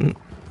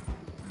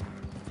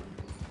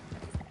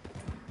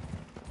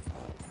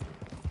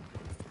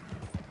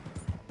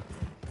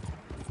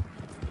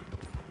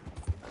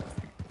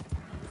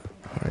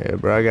 Yeah,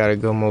 bro, I gotta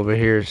come over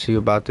here and see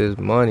about this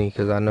money,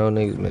 because I know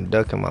niggas been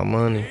ducking my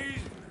money.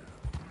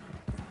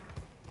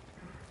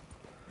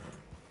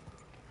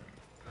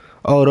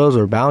 Oh, those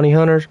are bounty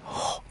hunters?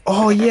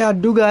 Oh, yeah, I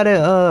do got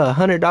a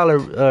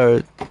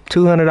 $100,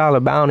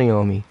 $200 bounty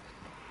on me.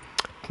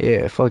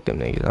 Yeah, fuck them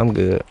niggas. I'm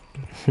good.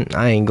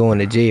 I ain't going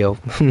to jail.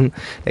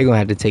 They gonna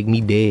have to take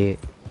me dead,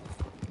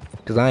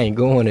 because I ain't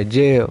going to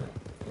jail.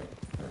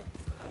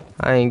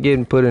 I ain't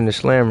getting put in the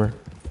slammer.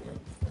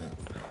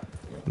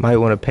 Might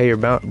want to pay your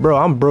bounty. Bro,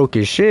 I'm broke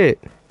as shit.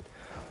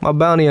 My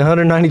bounty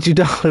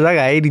 $192. I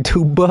got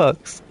 82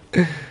 bucks.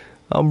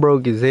 I'm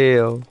broke as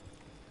hell.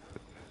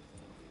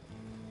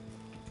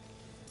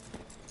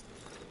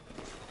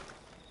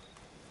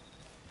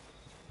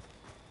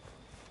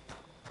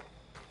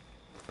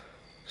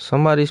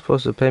 Somebody's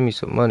supposed to pay me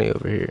some money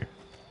over here.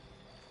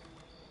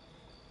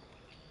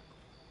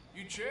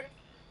 You check?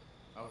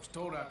 I was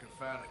told I could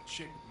find a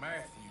Chick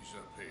Matthews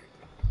up here.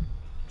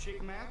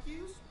 Chick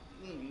Matthews?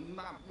 You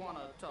might want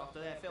to talk to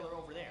that fella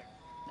over there.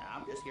 Now,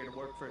 I'm just here to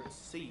work for the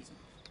season.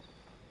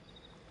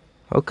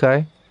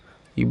 Okay.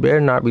 You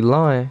better not be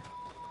lying.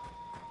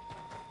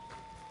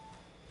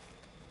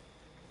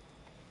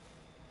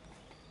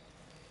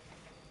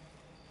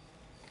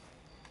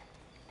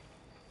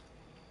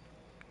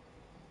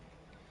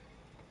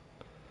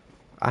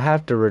 I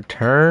have to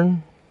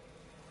return?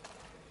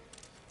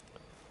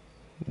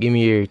 Give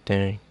me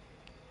everything.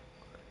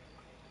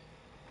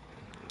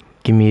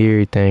 Give me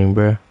everything,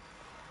 bruh.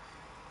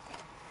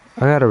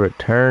 I gotta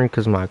return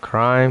because my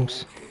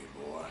crimes.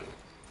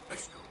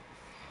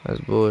 That's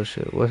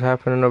bullshit. What's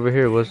happening over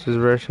here? What's this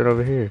red shit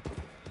over here?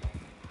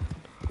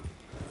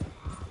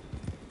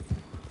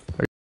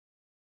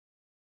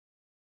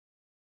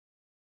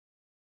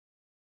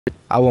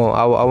 I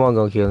won't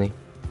go kill him.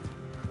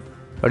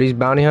 Are these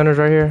bounty hunters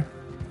right here?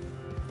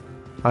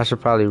 I should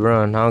probably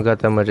run. I don't got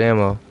that much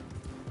ammo.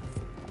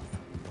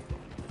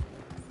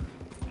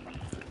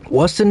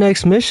 What's the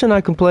next mission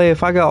I can play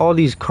if I got all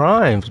these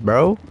crimes,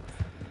 bro?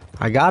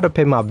 I gotta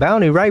pay my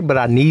bounty, right? But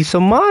I need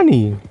some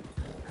money.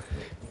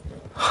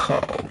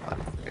 Oh my.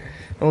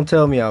 Don't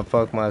tell me I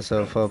fucked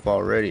myself up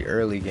already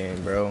early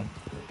game, bro.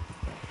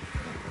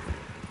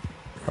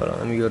 Hold on,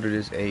 let me go to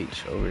this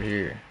H over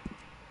here.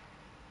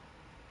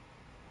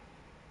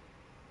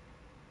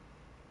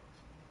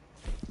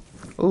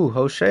 Ooh,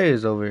 Hosea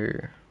is over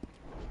here.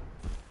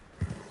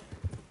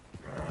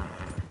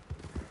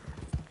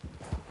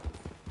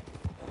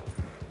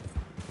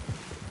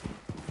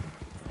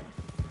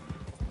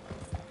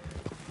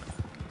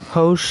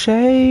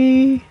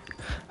 Hosea,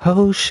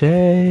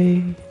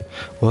 Hosea,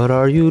 what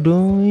are you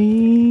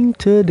doing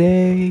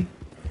today?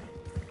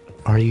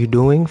 Are you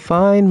doing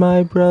fine,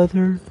 my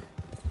brother?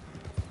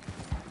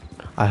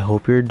 I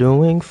hope you're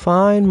doing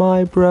fine,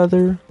 my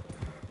brother.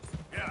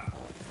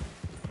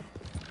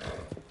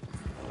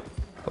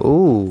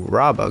 Ooh,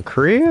 rob a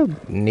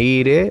crib?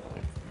 Need it.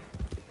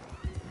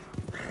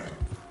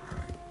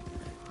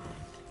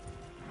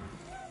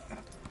 An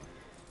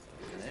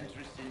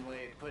interesting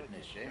way of putting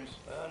it, James.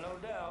 No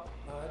doubt.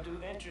 I do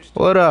interesting.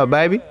 What up,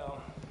 baby?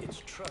 Well,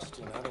 it's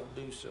trusting I don't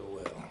do so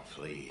well.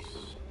 Please.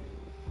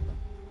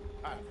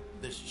 Hi,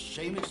 this is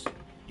Seamus.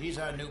 He's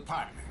our new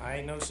partner. I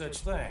ain't no such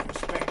thing.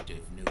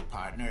 Prospective new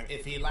partner,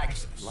 if he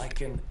likes us.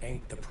 Liking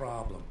ain't the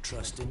problem.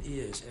 Trusting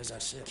is. As I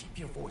said, keep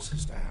your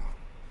voices down.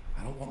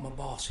 I don't want my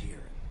boss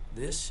hearing.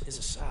 This is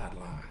a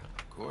sideline.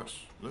 Of course.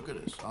 Look at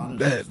us. Honest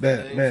Bet, as the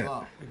bet, days bet.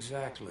 long.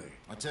 Exactly.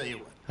 I'll tell you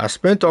what. I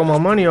spent all my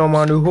money on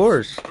my new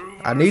horse.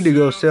 I need to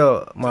go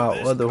sell my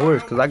other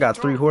horse because I got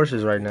 3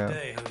 horses right now.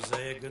 Hey,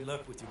 Hosea, good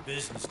luck with your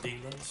business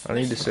dealings. I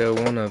need to sell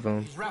one of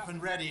them. He's rough and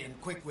ready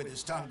and quick with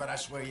his tongue, but I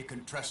swear you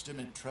can trust him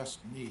and trust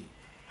me.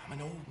 I'm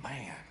an old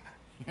man.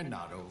 You're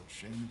not old,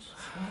 Seamus.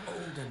 I'm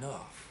old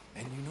enough.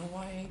 And you know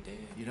I ain't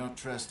dead. You don't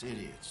trust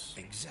idiots.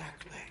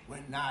 Exactly. We're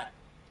not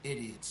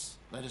idiots.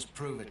 Let us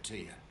prove it to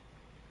you.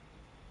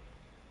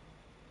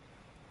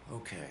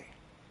 Okay.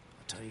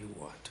 I'll tell you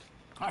what.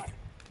 Arthur.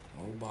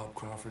 Old Bob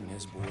Crawford and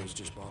his boys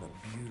just bought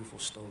a beautiful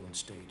stolen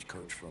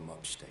stagecoach from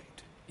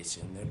upstate. It's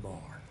in their barn.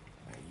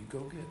 Now you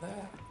go get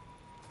that.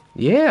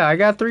 Yeah, I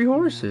got 3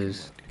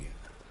 horses.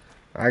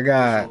 I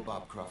got Old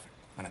Bob Crawford.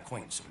 An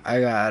acquaintance of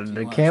I got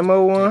the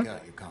camo one.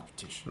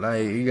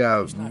 Like you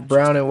got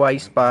brown and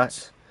white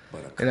spots.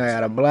 And I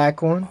got a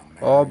black one,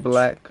 all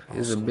black.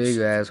 It's a big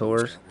ass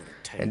horse.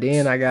 And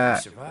then I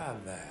got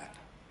survived that.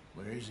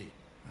 Where is he?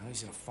 Well,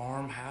 he's in a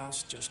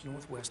farmhouse just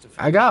northwest of.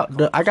 I got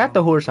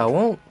the horse I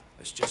want.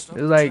 It's just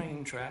It was like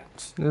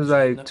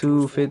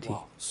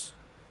 $250.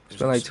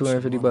 Spent like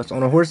 $250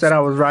 on a horse that I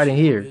was riding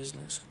here.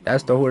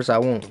 That's the horse I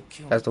want.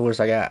 That's the horse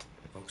I got.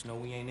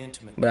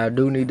 But I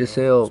do need to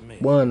sell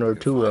 1 or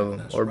 2 of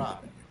them, or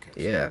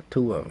yeah,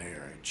 2 of them.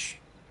 Marriage,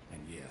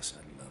 and yes,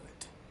 I love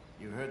it.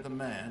 You heard the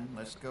man.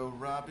 Let's go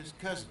rob his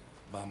cousin.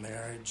 By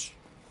marriage.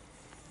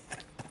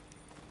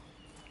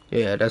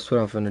 Yeah, that's what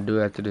I'm finna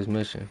do after this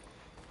mission.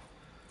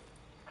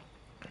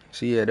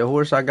 See, yeah, the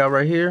horse I got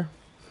right here,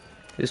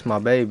 it's my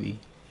baby.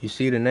 You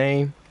see the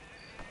name?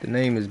 The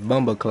name is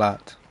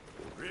Bumbaclot.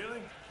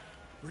 Really?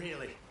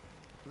 Really.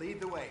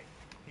 Lead the way.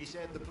 He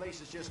said the place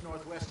is just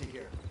northwest of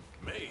here.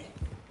 Me?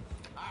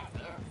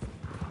 Arthur.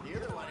 You're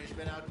the one who's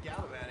been out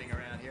gallivanting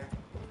around here.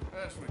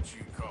 That's what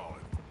you call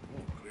it.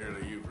 Well,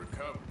 clearly you've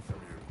recovered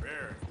from your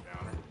bear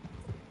encounter.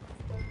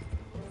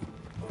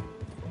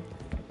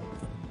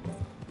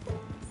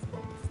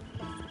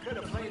 Could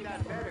have played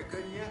that better,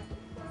 couldn't you?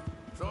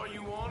 Thought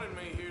you wanted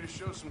me here to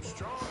show some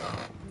strong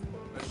arm.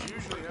 That's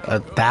usually how A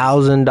it goes.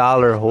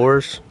 $1,000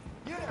 horse?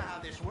 You know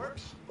how this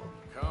works.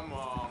 Come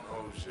on,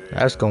 Jose.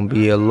 That's gonna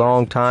be a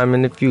long time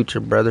in the future,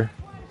 brother.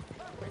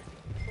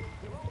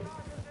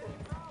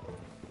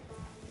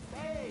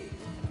 Hey,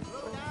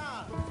 slow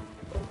down.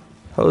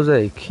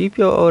 Jose, keep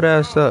your old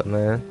ass up,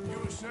 man. You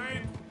were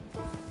saying?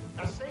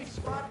 A safe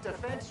spot to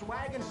fence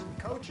wagons and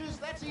coaches?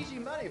 That's easy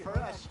money for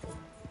us.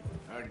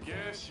 I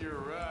guess you're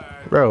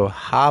right. Bro,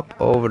 hop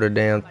over the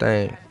damn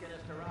thing.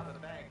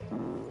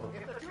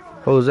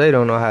 Jose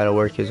don't know how to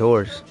work his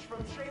horse.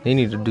 He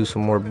need to do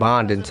some more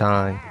bonding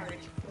time.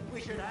 We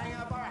should hang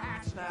up our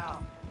hats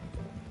now.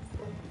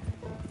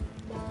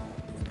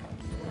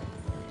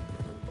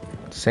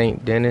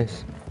 St.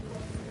 Dennis.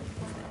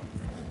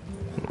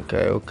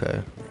 Okay,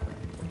 okay.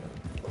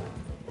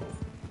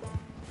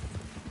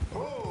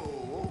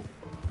 Oh.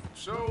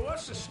 So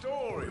what's the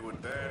story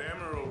with that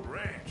Emerald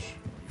Ranch?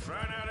 You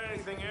find out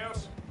anything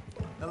else?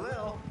 A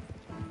little.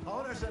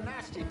 Owner's a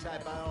nasty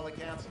type by all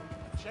accounts.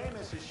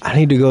 Seamus is I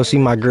need to go see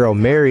my girl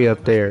Mary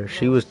up there.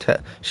 She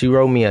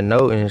wrote me a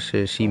note and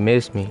shit. She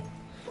missed me.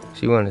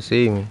 She wanted to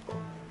see me.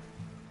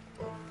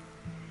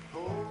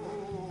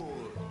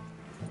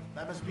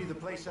 That must be the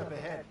place up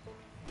ahead.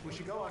 We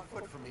should go on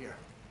foot from here.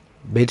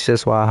 Bitch,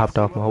 that's why I hopped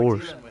off my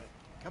horse.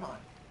 Come on.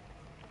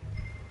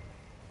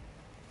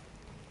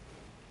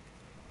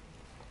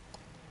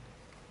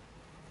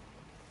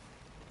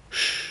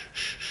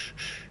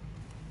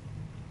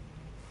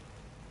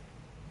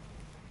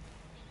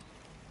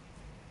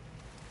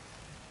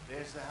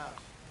 There's the house.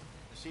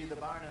 See the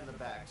barn in the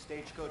back.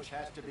 Stagecoach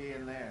has to be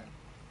in there.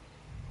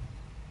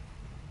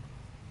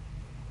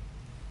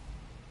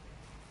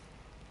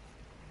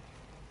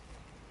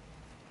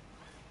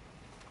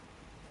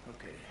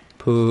 Okay.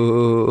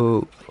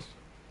 Poop.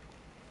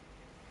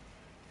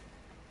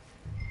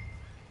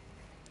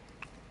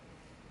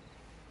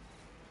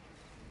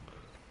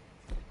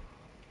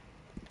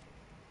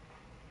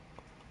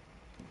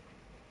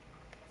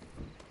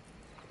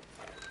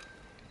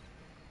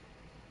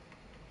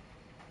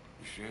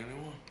 You see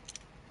anyone?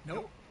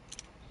 Nope.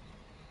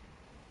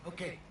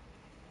 Okay.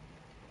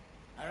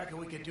 I reckon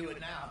we could do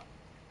it now.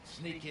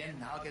 Sneak in,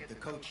 I'll get the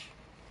coach.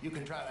 You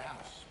can try the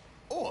house.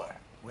 Or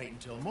wait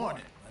until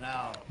morning when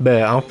I'll...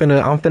 Bet I'm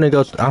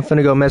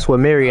finna go mess with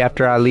Mary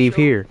after I leave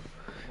here.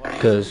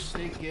 Cause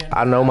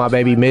I know my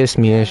baby missed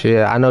me and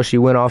shit. I know she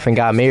went off and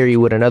got married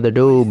with another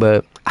dude,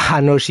 but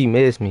I know she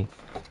missed me.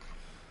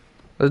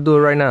 Let's do it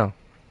right now.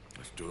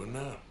 Let's do it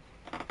now.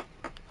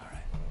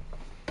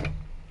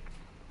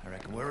 I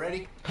reckon we're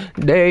ready.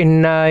 Day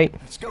and night.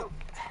 Let's go.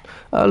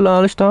 A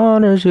lawless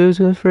stoner who's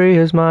as free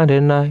his mind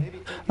at night.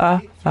 Ah.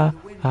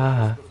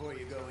 Before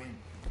you go in.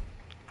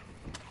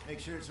 Make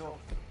sure it's all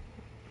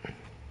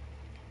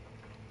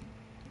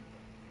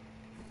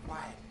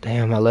quiet.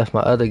 Damn, I left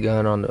my other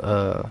gun on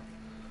the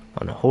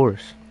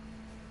horse.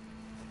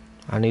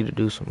 I need to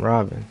do some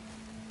robbing.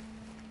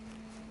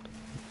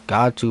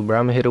 Got to, bro.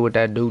 I'm gonna hit her with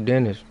that dude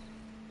Dennis.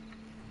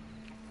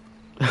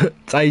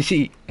 Tight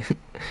shit.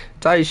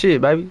 Tight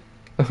shit, baby.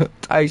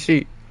 Tight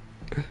shit.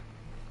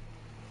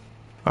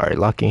 Alright,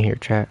 lock in here,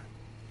 chat.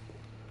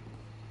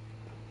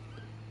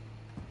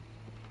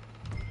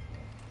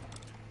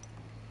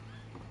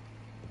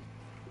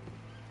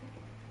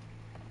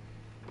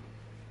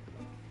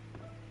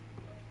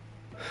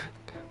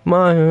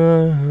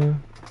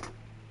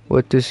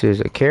 What this is,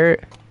 a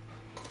carrot?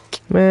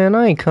 Man,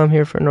 I ain't come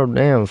here for no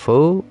damn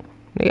food.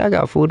 Nigga, I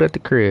got food at the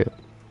crib.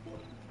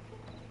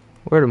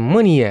 Where the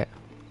money at?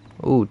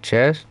 Ooh,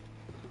 chest.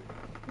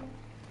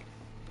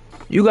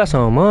 You got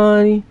some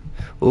money?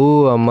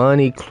 Ooh, a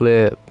money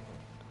clip.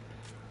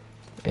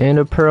 And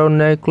a pearl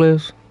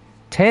necklace.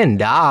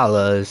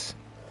 $10.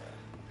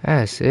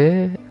 That's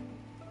it.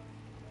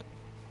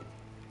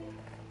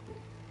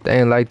 They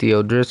ain't like the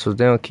O'Driscolls.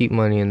 They don't keep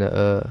money in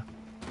the,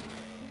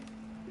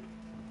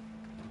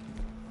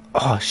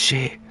 Oh,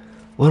 shit.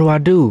 What do I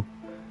do?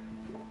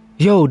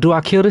 Yo, do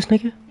I kill this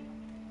nigga?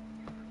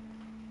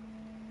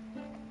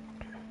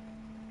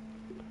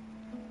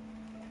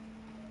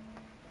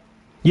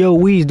 Yo,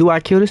 Weez, do I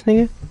kill this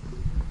nigga?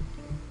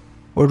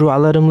 Or do I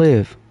let him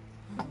live?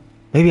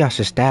 Maybe I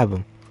should stab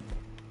him.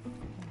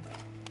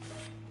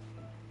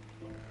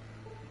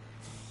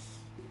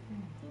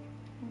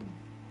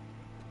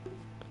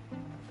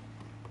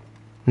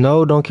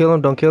 No, don't kill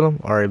him, don't kill him.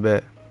 Alright,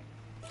 bet.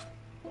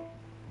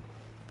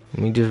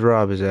 Let me just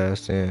rob his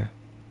ass then.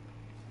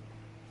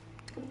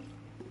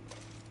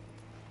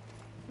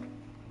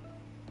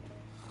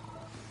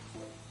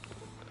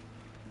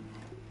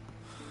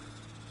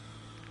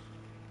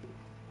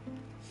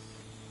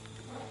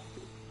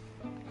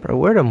 Bro,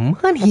 where the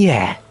money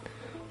at?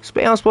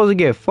 I'm supposed to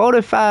get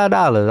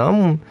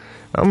 $45.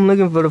 I'm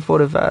looking for the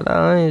 $45.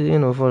 I ain't you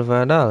know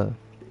 $45.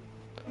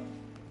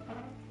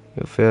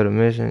 You fail the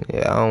mission?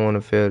 Yeah, I don't want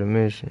to fail the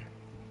mission.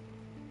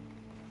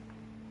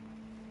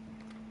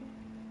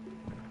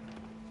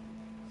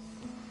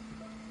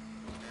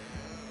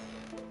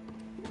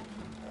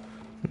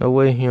 No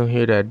way he don't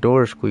hear that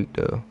door squeak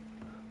though.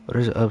 What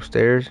is it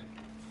upstairs?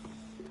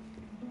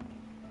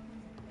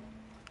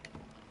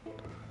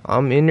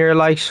 I'm in there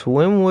like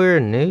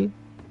swimwear, nigga.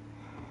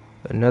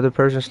 Another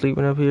person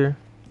sleeping up here.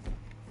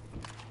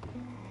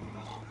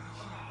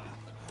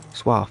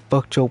 That's why I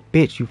fucked your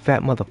bitch, you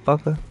fat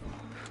motherfucker.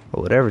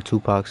 Or whatever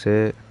Tupac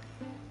said.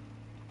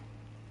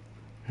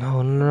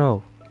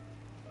 No.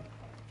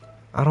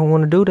 I don't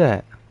want to do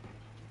that.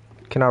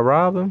 Can I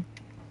rob him?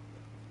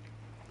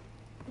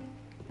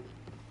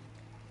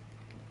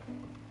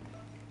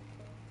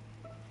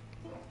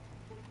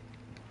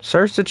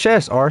 Search the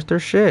chest, Arthur.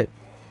 Shit.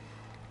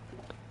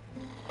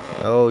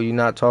 Oh, you're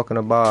not talking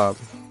to Bob.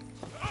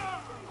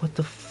 What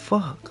the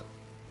fuck?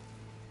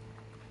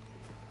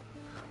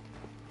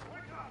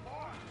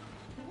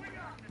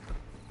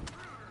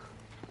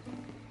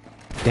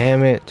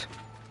 Damn it.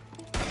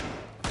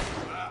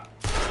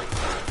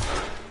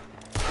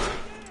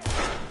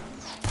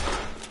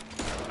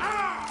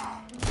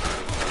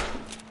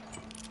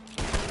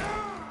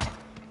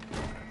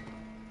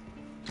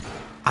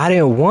 I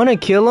didn't want to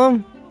kill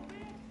him.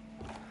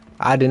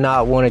 I did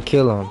not want to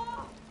kill him.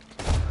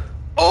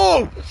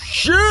 Oh,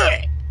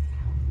 shit!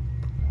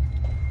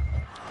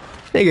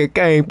 Nigga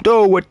came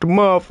through with the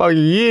motherfucker.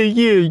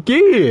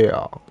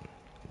 Yeah.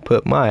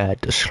 Put my ass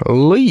to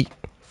sleep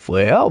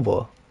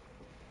forever.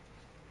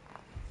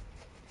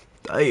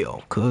 Damn,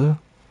 cuz.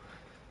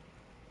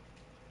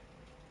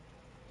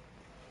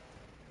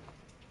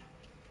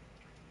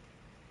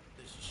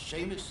 This is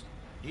Seamus.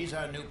 He's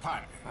our new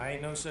partner. I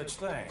ain't no such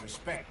thing.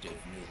 Prospective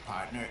new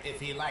partner, if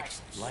he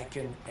likes us.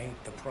 Liking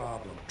ain't the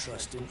problem.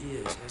 Trusting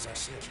is, as I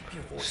said. Keep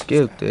your voice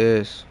Skip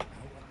this.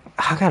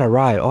 I gotta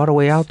ride all the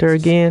way out there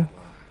again.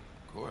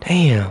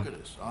 Damn. Look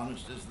at us,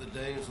 honest as the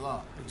day is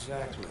long.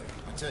 Exactly.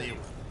 I tell you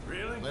what.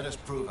 Really? Let us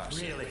prove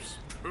ourselves. Really?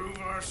 Prove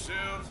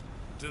ourselves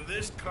to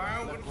this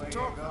clown? What you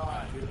talking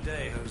about? Good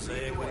day,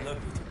 Jose. Good luck with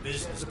your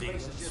business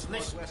dealings. Just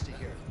listen west of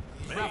here.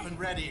 He's rough and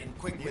ready and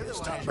quick with his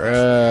tongue.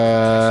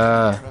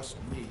 Bruh. Trust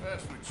me.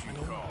 That's what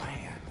you call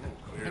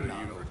it. Clearly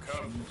you were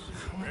come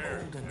from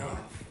Old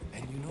enough.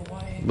 And you know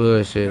why?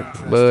 Bullshit.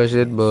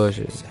 Bullshit.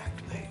 Bullshit.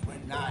 Exactly.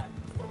 We're not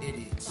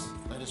idiots.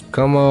 Let us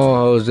Come on,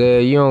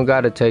 Jose. You don't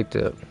gotta take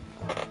the.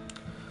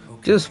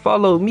 Just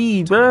follow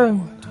me, bruh.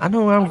 I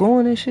know where I'm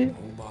going and shit.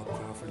 Old Bob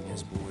Crawford and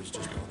his boys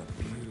just brought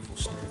a beautiful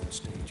statement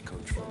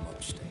stagecoach from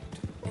upstate.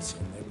 It's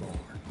in their barn.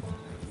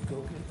 You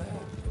go get that.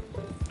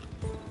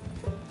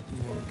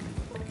 You want to get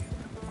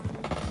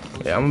up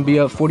together. Yeah, I'm gonna be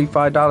up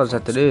 $45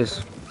 after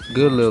this.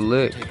 Good little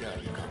lick. take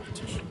out your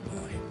competition.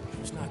 Well,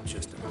 he's not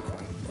just an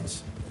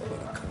acquaintance, but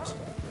a cousin.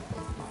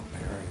 Our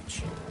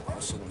marriage. I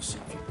also want to see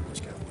if you boys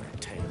got what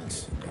it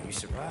takes. Now, you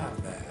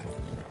survived that.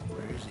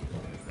 Where is he?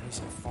 He's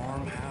in a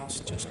farmhouse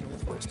just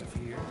northwest of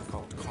here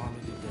called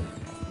Carmody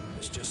Dale.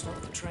 It's just off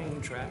the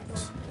train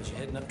tracks as you're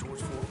heading up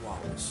towards Fort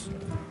Wallace.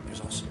 There's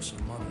also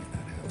some money in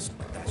that house,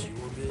 but that's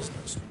your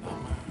business, not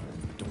mine.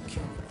 Don't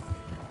kill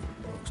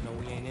nobody. Folks know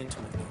we ain't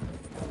intimate no more.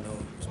 They'll know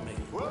it was me.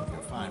 Well,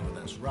 you're fine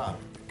with us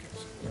robbing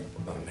because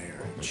My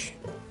marriage.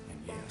 And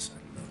yes,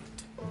 I love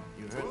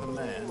it. you heard the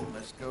man.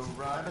 Let's go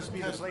rob. Must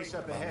be the place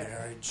up My ahead.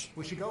 marriage.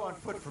 We should go on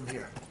foot from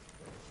here.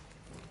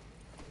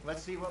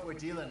 Let's see what we're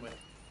dealing with.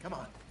 Come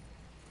on.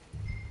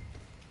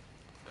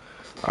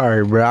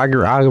 Alright, bro.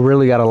 I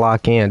really gotta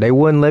lock in. They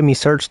wouldn't let me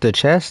search the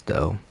chest,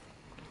 though.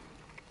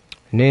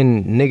 And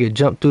then nigga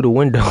jumped through the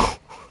window.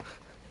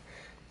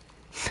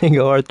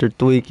 Nigga Arthur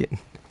tweaking.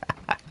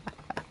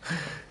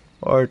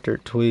 Arthur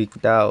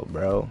tweaked out,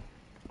 bro.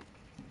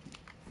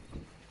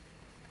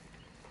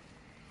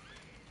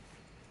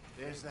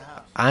 There's the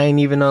house. I ain't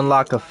even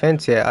unlocked a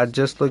fence yet. I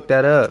just looked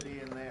that up. See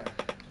in there.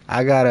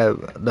 I gotta.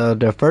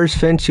 The first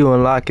fence you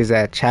unlock is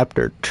at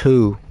chapter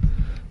 2.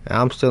 And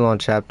I'm still on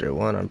chapter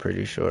 1, I'm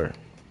pretty sure.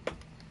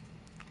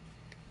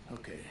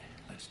 Okay,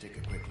 let's take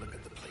a quick look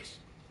at the place.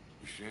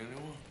 You see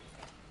anyone?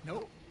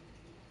 Nope.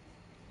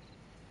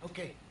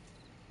 Okay.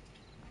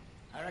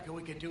 I reckon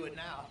we can do it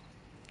now.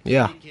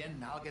 Yeah. Sneak in,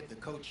 and I'll get the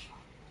coach.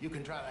 You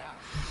can try the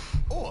house.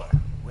 Or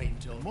wait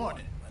until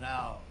morning when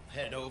I'll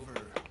head over,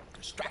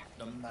 distract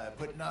them by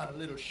putting on a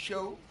little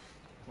show.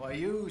 While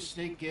you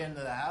sneak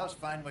into the house,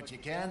 find what you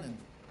can, and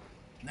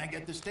then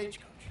get the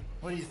stagecoach.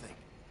 What do you think?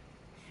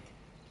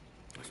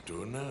 Let's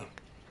do it now.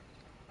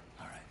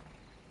 All right,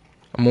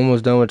 I'm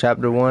almost done with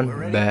chapter 1. We're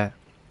ready. Bad.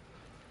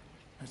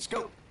 let's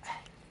go.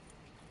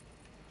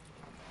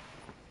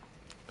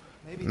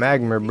 Maybe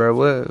Magmer, bro.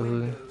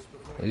 What?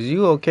 Is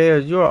you okay?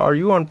 Are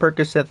you on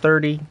Percocet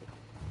 30?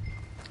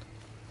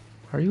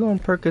 Are you on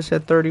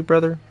Percocet 30,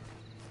 brother?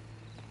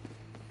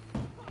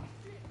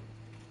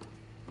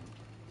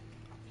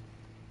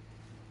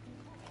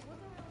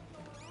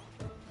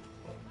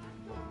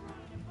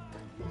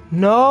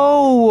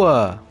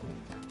 No!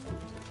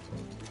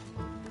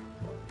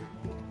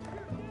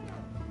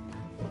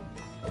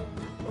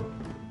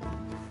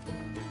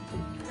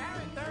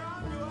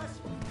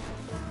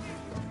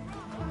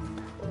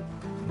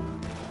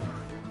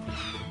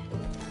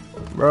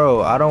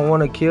 Bro, I don't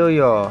want to kill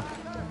y'all.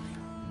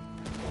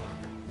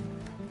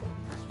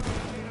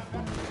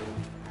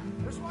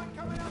 There's one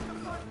coming out the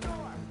front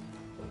door.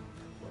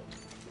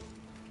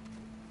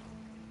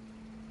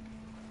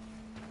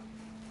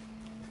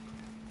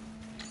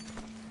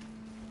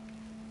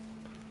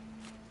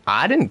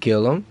 I didn't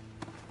kill him.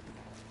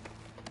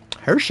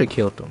 Hersha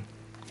killed him.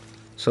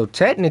 So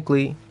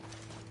technically,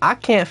 I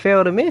can't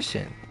fail the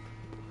mission.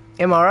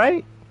 Am I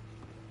right?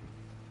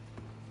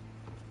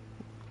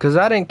 Because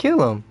I didn't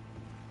kill him.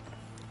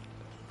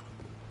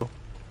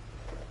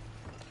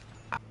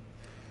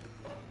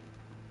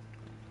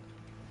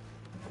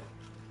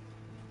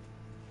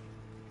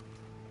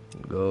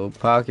 Go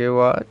pocket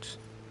watch.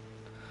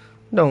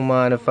 Don't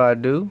mind if I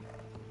do.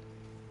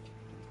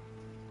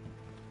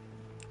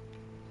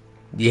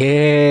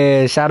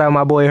 Yeah, shout out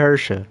my boy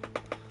Hersha.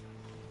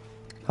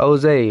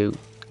 Jose,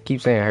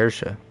 keep saying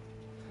Hersha.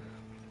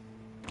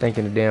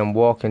 Thinking of damn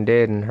Walking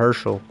Dead and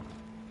Herschel.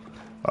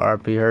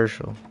 R.I.P.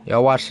 Herschel.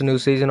 Y'all watch the new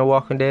season of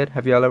Walking Dead?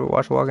 Have y'all ever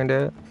watched Walking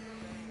Dead?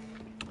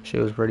 Shit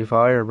was pretty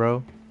fire,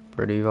 bro.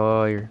 Pretty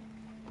fire.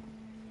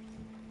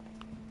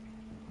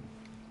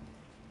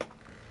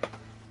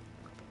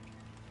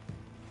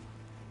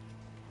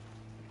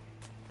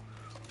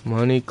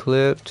 Money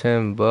clip,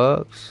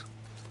 $10.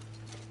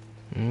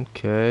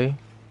 Okay.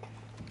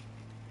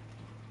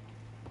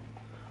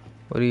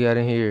 What do you got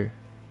in here?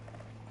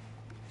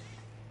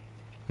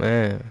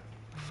 Man,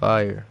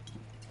 fire.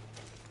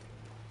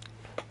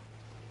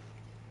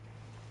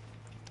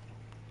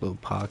 Little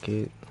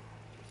pocket.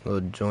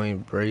 Little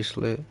joint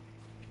bracelet.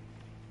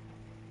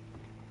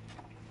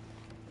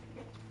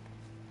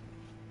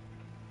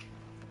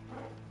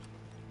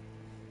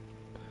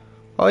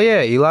 Oh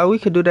yeah, Eli, we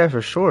could do that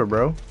for sure,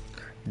 bro.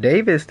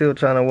 David's still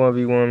trying to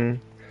 1v1 me.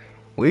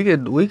 We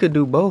could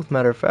do both,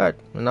 matter of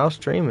fact, and I'll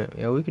stream it.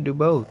 Yeah, we could do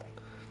both.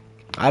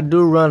 I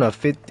do run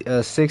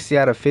a 60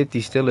 out of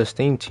 50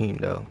 Steelers team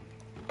though.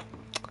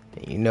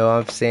 You know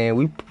what I'm saying?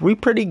 We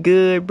pretty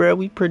good, bro.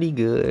 We pretty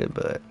good,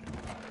 but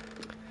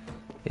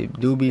it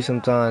do be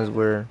sometimes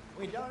where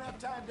We don't have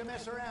time to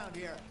mess around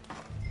here.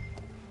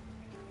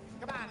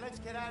 Come on, let's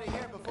get out of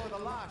here before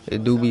the law.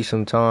 it do be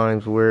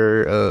sometimes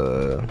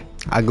where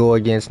I go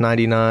against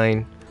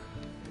 99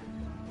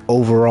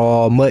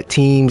 overall MUT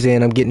teams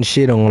and I'm getting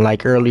shit on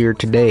like earlier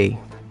today.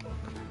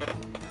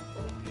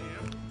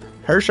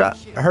 Hershey,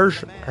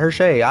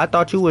 I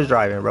thought you was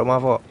driving, bro. My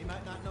fault. You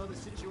might not know the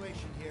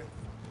situation here.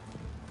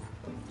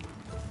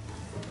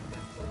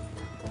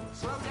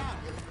 Slow down.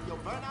 You'll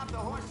burn out the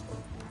horses.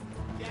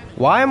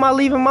 Why am I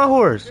leaving my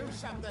horse? Do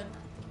something.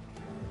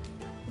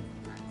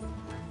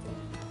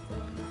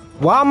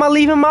 Why am I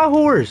leaving my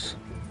horse?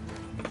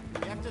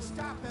 You have to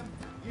stop him.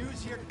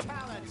 Use your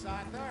talents,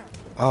 Arthur.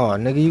 Oh,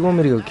 nigga, you want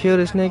me to go kill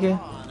this nigga?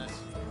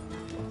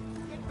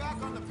 Get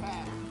back on the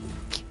path.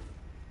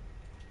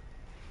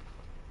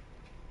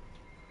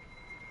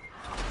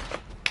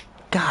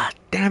 God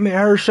damn it,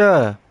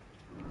 Hersha.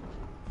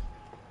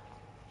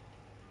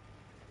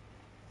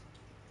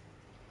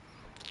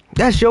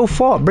 That's your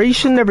fault, bro. You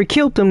should never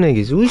killed them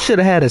niggas. We should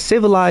have had a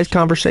civilized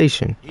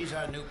conversation. He's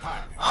our new partner.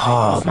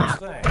 Oh my,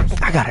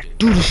 I gotta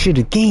do this shit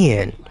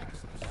again.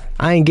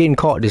 I ain't getting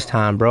caught this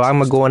time, bro. I'm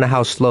gonna go in the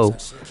house slow.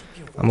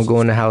 I'm gonna go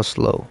in the house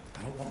slow.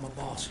 I don't want my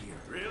boss here.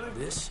 Really?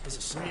 This is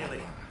a sin.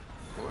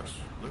 Of course.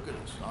 Look at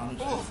us.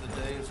 Honest as the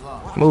day is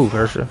long. Move,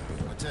 Hersha.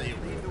 I tell you,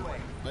 lead the way.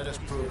 Let us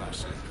prove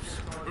ourselves.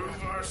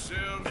 Prove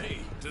ourselves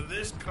to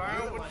this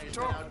clown? What you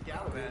talking?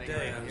 Good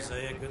day,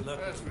 Hosea. Good luck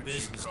with your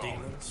business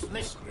dealings.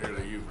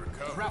 Clearly you've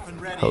recovered. Rough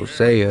and ready.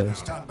 Hosea.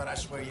 But I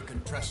swear you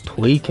can trust him.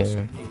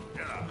 Tweaking.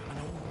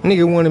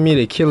 Nigga wanted me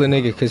to kill a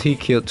nigga because he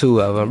killed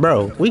 2 of them.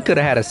 Bro, we could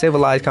have had a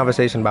civilized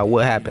conversation about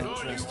what happened.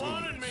 You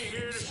wanted me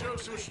here to show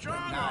some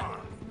strong arm.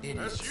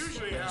 That's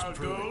usually how it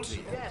goes.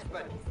 Yes,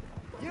 but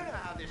you know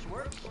how this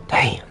works.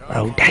 Damn,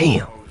 bro,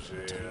 damn.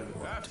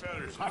 That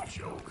feller's a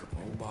joke.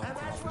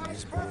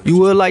 You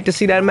would like to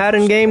see that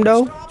Madden game,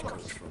 though,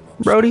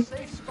 Brody?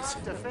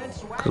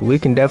 Because we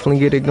can definitely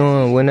get it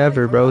going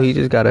whenever, bro. He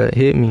just got to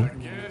hit me.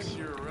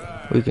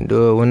 We can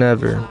do it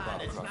whenever.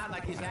 It's not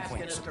like he's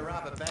asking us to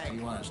rob a bank. He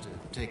wants to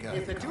take out.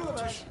 If the 2 of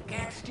us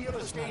can't steal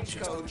a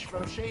stagecoach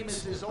from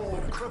Seamus's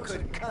old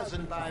crooked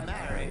cousin by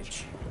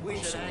marriage, we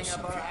should hang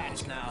up our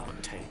hats now.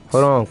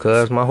 Hold on,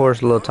 cuz. My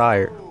horse a little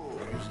tired.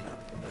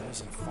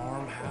 There's a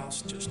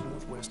farmhouse just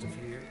northwest of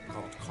here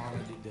called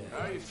Carmody Day.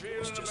 How you feeling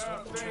It's just about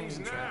off the things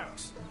train now?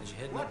 tracks as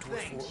you're heading up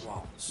towards Fort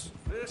Wallace.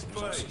 This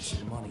There's also place,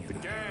 some money in the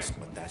the house, gang.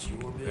 but that's your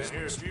Been here a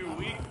business. few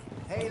weeks.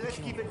 Hey, let's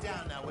keep it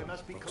down now. We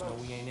must be Folks close. know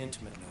we ain't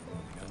intimate no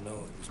more. We gotta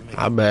know it was me.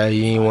 I bet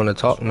you ain't want to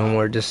talk no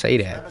more. Just say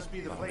That that. must be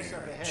the place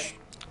up ahead.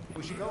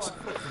 We should go on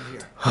foot from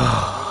here.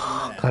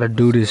 Gotta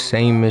do this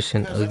same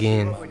mission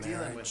again. What we're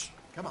dealing with.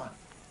 Come on.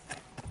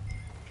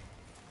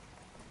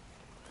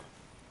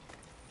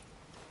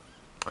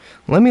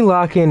 Let me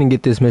lock in and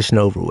get this mission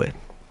over with.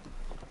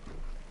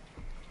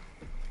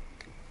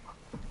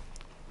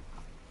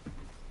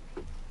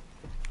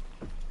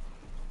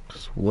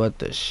 What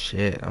the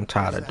shit? I'm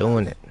tired of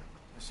doing it.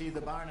 I see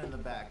the barn in the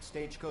back.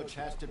 Stagecoach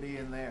has to be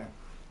in there.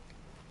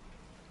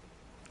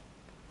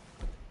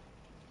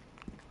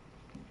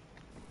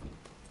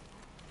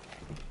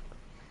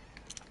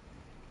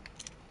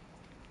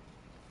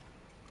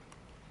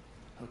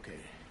 Okay,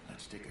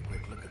 let's take a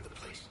quick look at the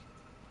place.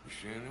 You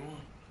see anyone?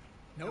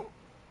 Nope.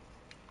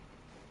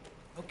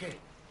 Okay.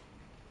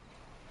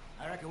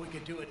 I reckon we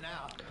could do it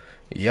now.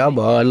 Yeah,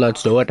 bud.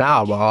 Let's do it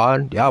now,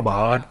 bud. Yeah,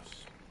 bud.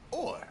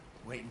 Or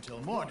wait until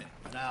morning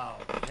and I'll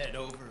head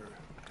over,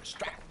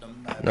 distract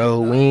them.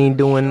 No, we ain't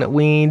doing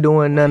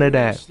none of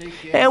that.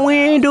 And we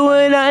ain't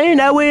doing nothing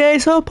that we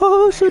ain't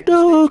supposed to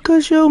do,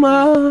 'cause you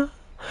my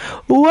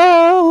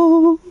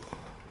whoa.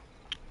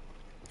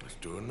 Let's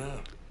do it now.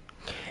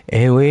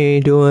 And we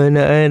ain't doing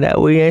nothing that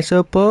we ain't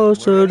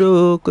supposed to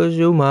do, 'cause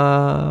you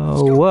my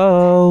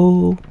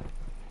whoa.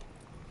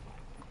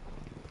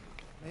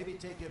 Maybe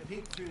take a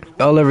peek through the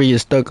Y'all ever get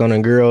stuck on a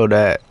girl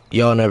that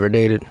y'all never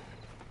dated?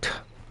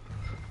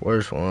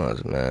 Worst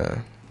ones,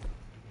 man.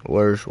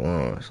 Worst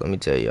ones. Let me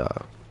tell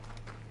y'all.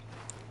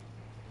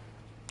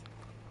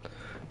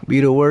 Be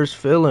the worst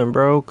feeling,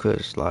 bro,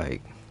 'cause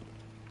like,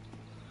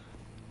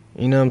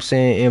 you know what I'm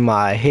saying? In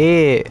my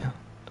head,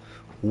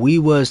 we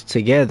was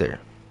together.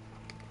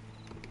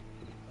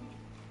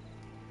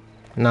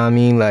 You know what I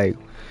mean? Like,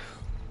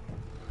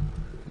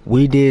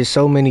 we did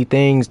so many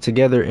things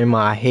together in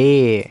my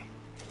head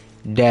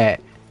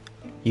that,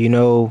 you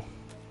know,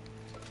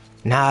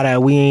 now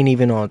that we ain't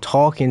even on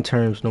talking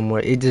terms no more,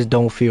 it just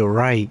don't feel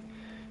right.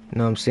 You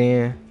know what I'm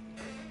saying?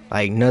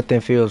 Like, nothing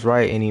feels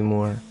right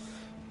anymore.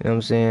 You know what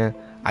I'm saying?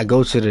 I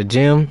go to the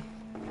gym.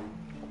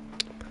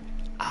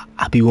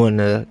 I be wanting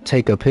to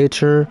take a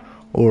picture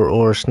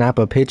or snap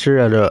a picture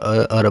of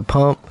the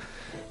pump.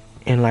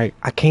 And like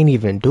I can't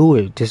even do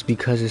it just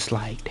because it's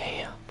like,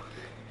 damn,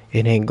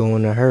 it ain't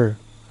going to her.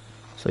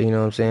 So you know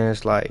what I'm saying?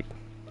 It's like,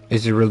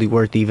 is it really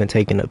worth even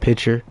taking a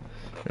picture? You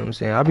know what I'm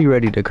saying? I'll be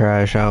ready to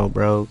crash out,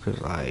 bro,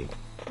 cause like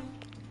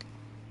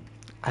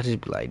I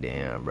just be like,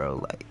 damn, bro,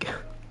 like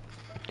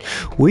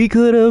we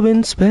could have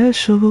been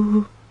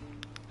special.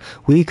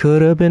 We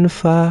could have been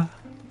fine.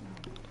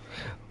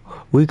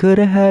 We could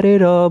have had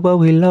it all, but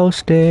we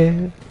lost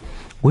it.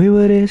 We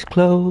were this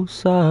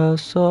close, I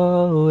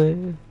saw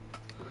it.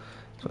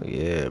 So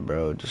yeah,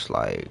 bro, just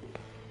like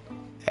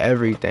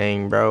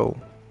everything, bro.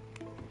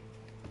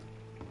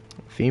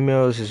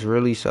 Females is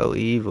really so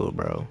evil,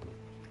 bro.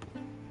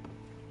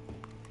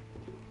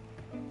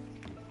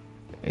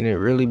 And it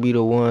really be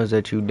the ones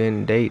that you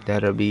didn't date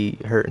that'll be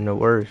hurting the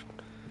worst.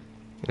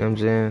 You know what I'm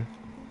saying?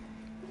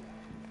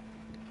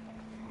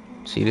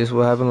 See, this is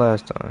what happened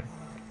last time.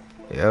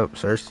 Yep,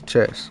 search the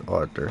chest,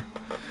 Arthur.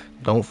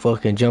 Don't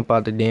fucking jump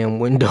out the damn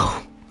window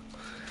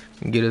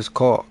and get us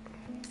caught.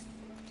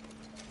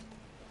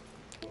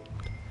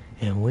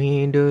 And we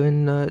ain't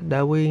doing nothing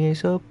that we ain't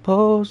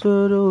supposed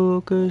to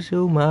do, cause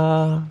you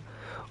my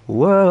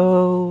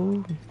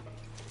world.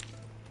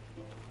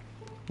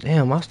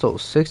 Damn, I stole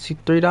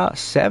 $63,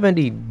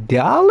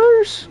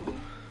 $70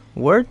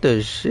 worth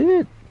of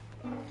shit.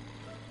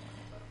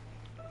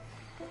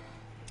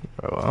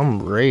 Bro,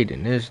 I'm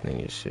raiding this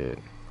nigga shit.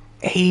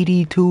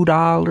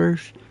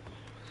 $82.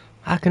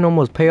 I can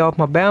almost pay off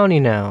my bounty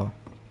now.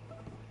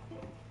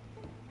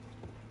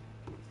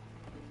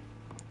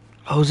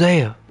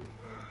 Hosea,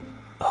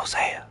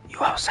 you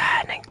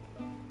outside, nigga?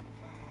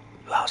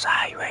 You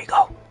outside? You ready to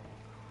go?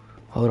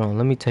 Hold on,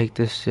 let me take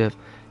this shit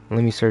and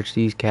let me search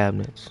these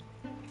cabinets.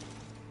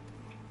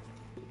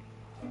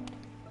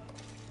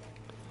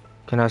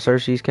 Can I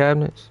search these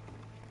cabinets?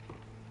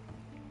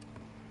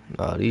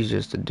 No, these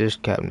just the dish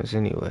cabinets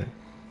anyway.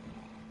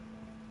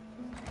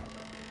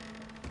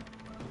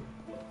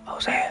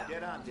 Hosea.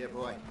 Get on, dear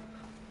boy.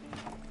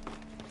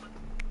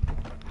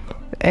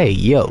 Hey,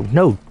 yo,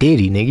 no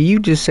diddy, nigga. You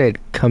just said,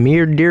 come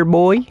here, dear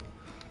boy.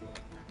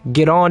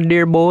 Get on,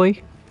 dear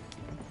boy.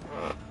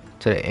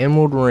 To the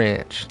Emerald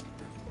Ranch.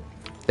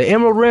 The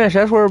Emerald Ranch,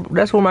 that's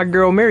where my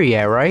girl Mary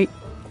at, right?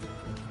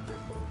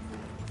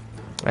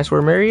 That's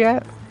where Mary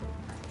at?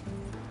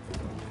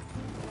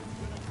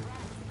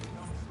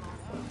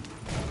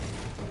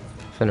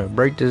 Finna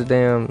break this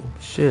damn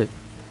shit.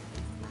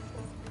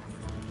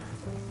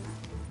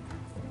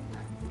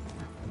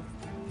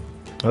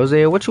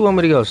 Hosea, what you want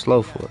me to go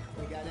slow for?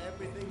 We got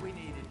everything we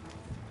needed.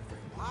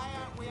 Why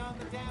aren't we on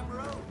the damn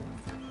road?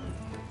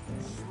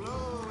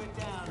 Slow it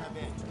down a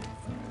bit.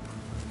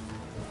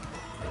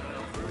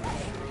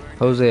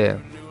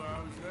 Hosea,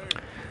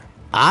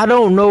 I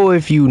don't know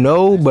if you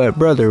know, but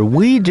brother,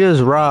 we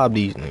just robbed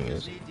these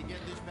niggas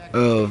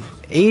of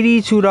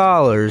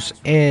 $82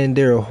 and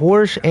their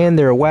horse and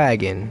their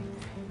wagon,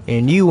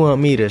 and you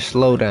want me to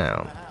slow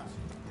down.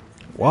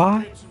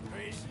 Why?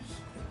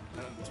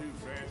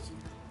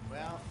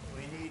 Well,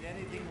 we need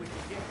anything we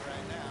can get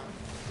right now.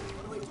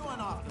 What are we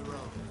doing off the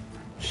road?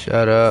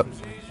 Shut up.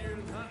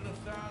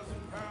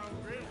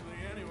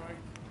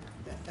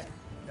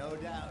 No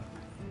doubt.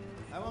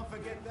 I won't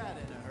forget that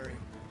in a hurry.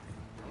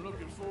 I'm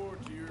looking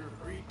forward to your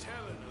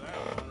retelling of that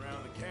one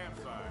around the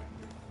campfire.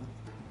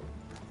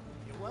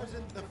 It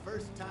wasn't the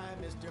first time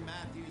Mr.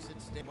 Matthews had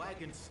stayed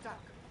wagon stuck.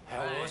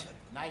 How was it?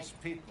 Nice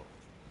people.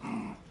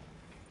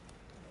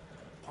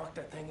 Park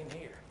that thing in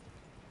here.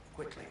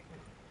 Quickly.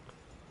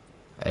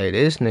 Hey,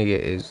 this nigga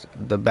is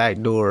the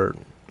backdoor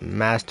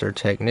master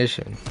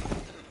technician.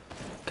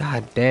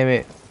 God damn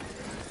it.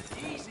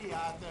 Easy,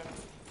 Arthur.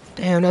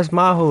 Damn, that's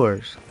my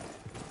horse.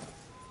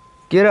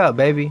 Get up,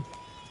 baby.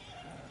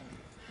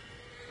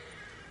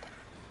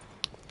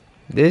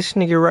 This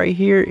nigga right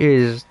here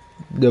is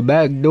the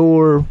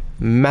backdoor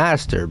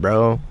master,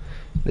 bro.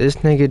 This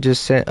nigga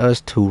just sent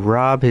us to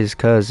rob his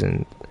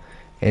cousin.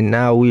 And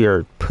now we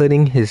are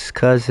putting his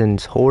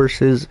cousin's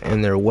horses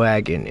and their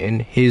wagon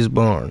in his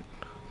barn.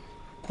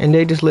 And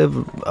they just live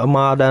a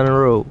mile down the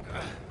road.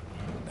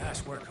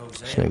 Nice work,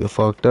 Jose. This nigga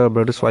fucked up,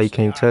 bro. That's why you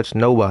can't touch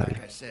nobody.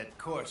 Like I said,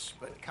 coarse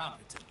but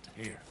competent.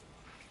 Here.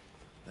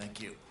 Thank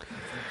you. If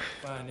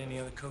you find any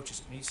other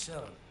coaches that need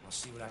selling, I'll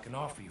see what I can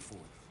offer you for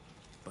them.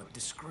 But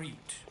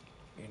discreet,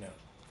 you know.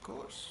 Of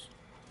course.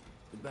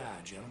 Goodbye,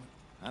 gentlemen.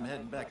 I'm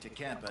heading back to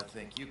camp, I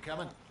think. You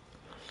coming?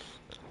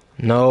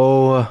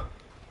 No.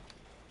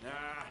 Nah,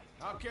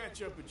 I'll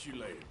catch up with you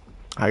later.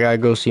 I gotta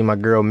go see my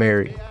girl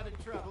Mary. Stay out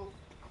of trouble.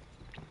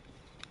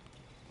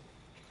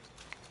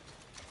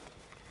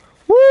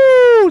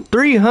 Woo!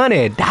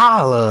 $300.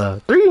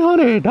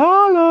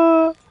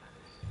 $300.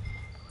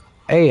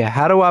 Hey,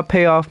 how do I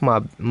pay off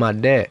my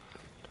debt?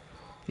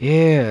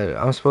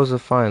 Yeah, I'm supposed to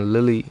find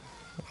Lily.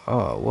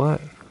 Oh, what?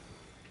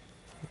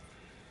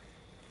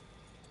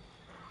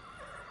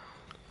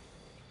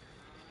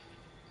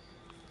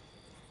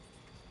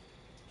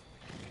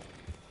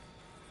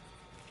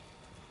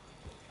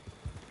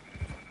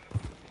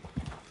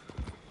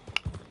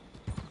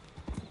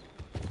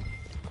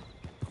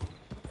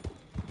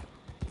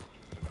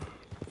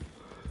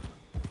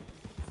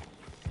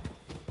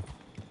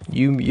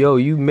 You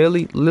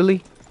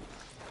Lily?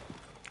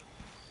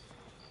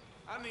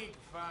 I need to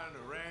find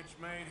a ranch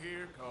maid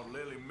here called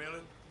Lily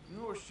Millet. You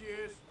know where she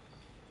is?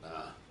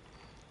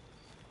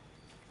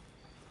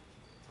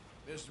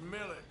 Miss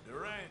Millet, the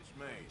ranch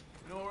maid.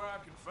 You know where I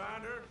can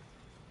find her?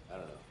 I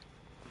don't know.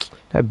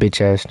 That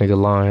bitch ass nigga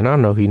lying. I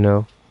know he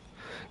know.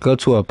 Go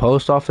to a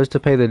post office to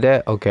pay the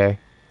debt? Okay.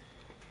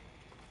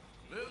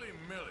 Lily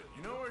Millet,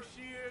 you know where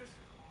she is?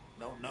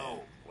 Don't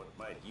know. What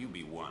might you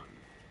be wanting?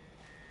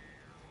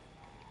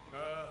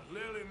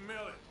 Lily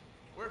Millet.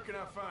 Where can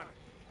I find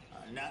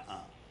her?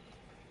 Nuh-uh.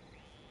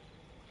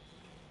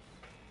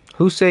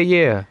 Who said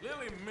yeah?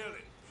 Lily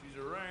Millet. She's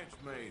a ranch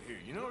maid here.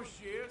 You know where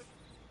she is?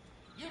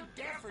 You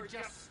deaf or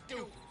just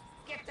stupid?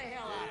 Get the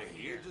hell out of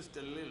here. You're just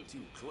a little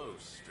too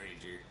close,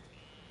 stranger.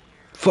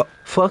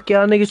 Fuck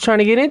y'all niggas trying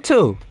to get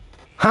into?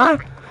 Huh?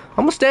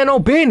 I'ma stand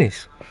on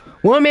business.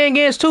 One man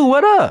against two,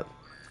 what up?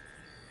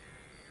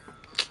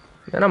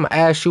 Man, I'ma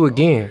ask you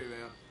again. Okay,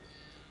 then.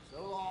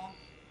 So long.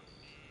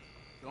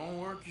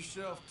 Don't work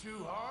yourself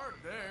too hard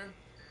there.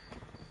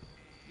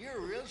 You're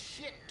a real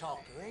shit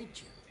talker, ain't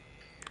you?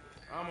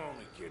 I'm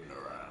only kidding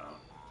around.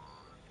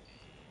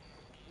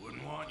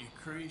 Wouldn't want you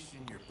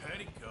creasing your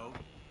petticoat.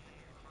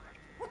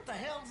 What the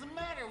hell's the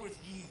matter with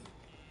you?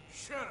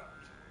 Shut up.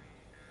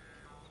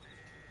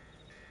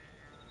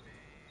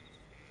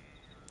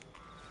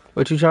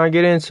 What you trying to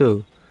get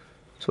into?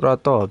 That's what I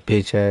thought,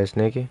 bitch ass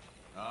nigga.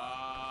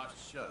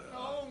 Shut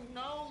up.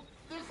 No,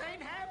 this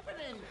ain't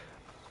happening.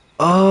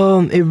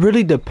 It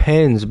really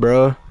depends,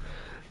 bro.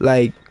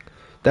 Like,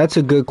 that's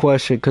a good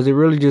question, because it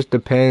really just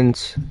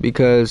depends,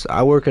 because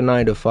I work a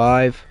 9 to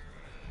 5,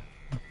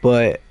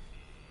 but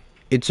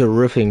it's a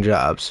roofing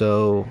job,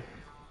 so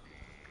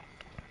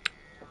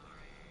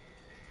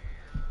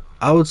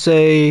I would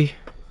say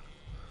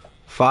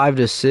 5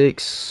 to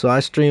 6. So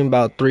I stream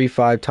about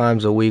 3-5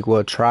 times a week.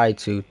 Well, try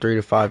to 3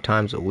 to 5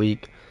 times a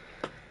week.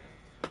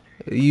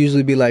 It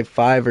usually be like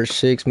 5 or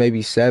 6,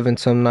 maybe 7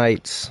 some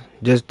nights.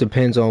 Just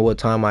depends on what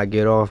time I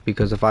get off,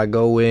 because if I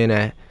go in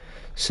at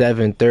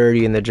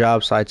 7:30 and the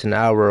job site's an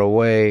hour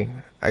away,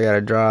 I gotta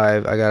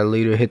drive. I gotta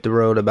leave to hit the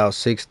road about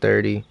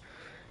 6:30.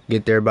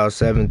 Get there about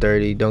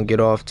 7:30. Don't get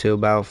off till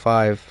about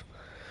 5.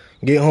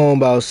 Get home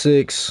about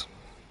 6.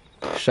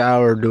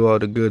 Shower, do all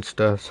the good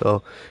stuff.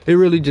 So it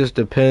really just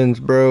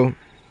depends, bro.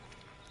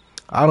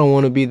 I don't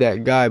want to be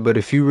that guy, but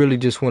if you really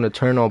just want to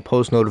turn on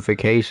post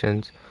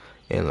notifications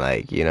and,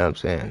 like, you know what I'm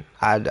saying,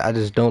 I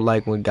just don't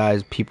like when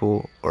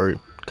people or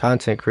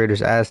content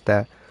creators ask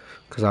that,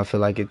 because I feel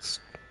like it's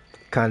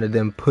kind of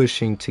them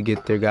pushing to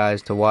get their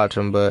guys to watch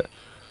them. But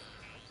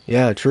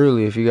yeah,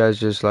 truly, if you guys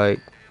just like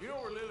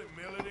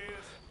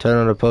turn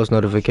on the post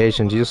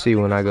notifications, you'll see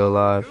when I go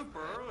live.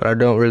 But I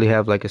don't really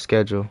have like a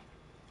schedule.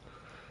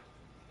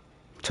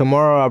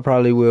 Tomorrow I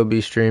probably will be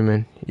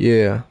streaming.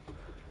 Yeah.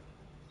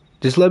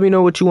 Just let me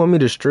know what you want me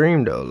to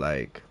stream though.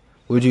 Like,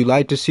 would you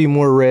like to see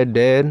more Red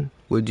Dead?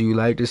 Would you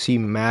like to see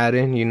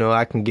Madden? You know,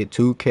 I can get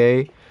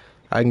 2K.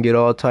 I can get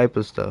all type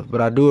of stuff. But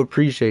I do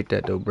appreciate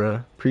that though, bro.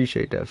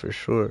 Appreciate that for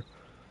sure.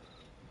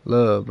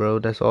 Love, bro.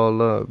 That's all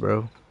love,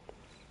 bro.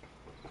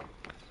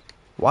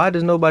 Why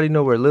does nobody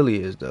know where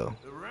Lily is though?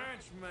 The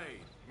ranch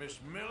maid, Miss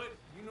Millet.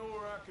 You know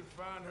where I can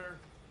find her?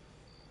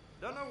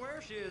 Don't know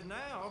where she is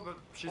now, but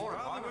she's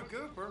probably with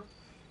Cooper.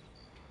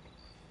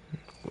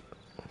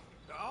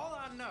 All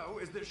I know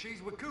is that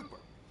she's with Cooper.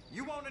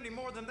 You want any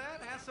more than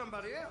that? Ask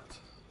somebody else.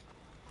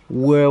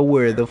 Well,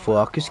 where the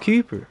fuck is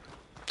Cooper?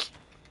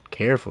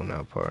 Careful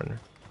now, partner.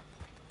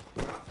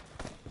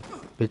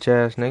 Bitch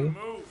ass nigga.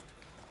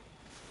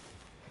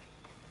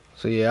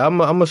 So yeah, I'm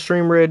gonna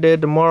stream Red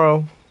Dead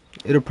tomorrow.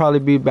 It'll probably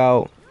be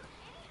about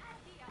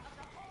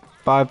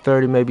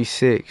 5:30, maybe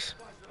 6.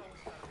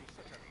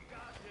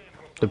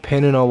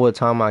 Depending on what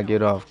time I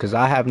get off, because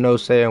I have no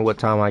say in what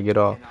time I get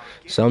off.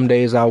 Some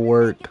days I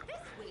work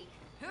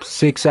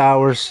 6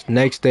 hours,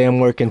 next day I'm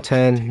working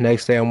 10,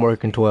 next day I'm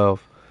working 12.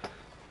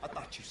 I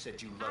thought you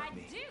said you loved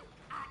me.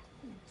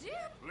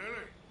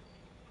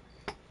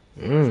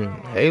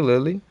 Hey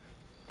Lily.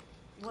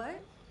 What?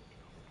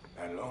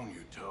 That loan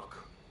you took.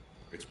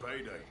 It's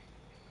payday.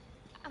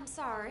 I'm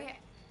sorry.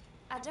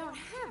 I don't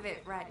have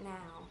it right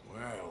now.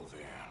 Well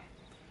then,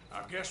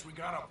 I guess we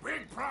got a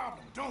big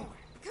problem, don't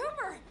we?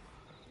 Cooper,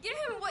 give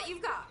him what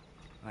you've got.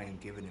 I ain't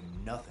giving him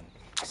nothing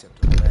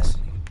except a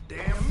lesson.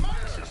 Damn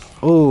Marxist.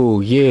 Oh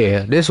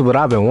yeah, this is what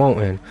I've been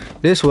wanting.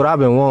 This what I've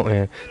been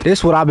wanting.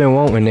 This what I've been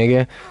wanting,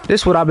 nigga.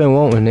 This what I've been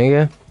wanting,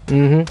 nigga.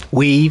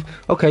 Weave.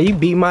 Okay, you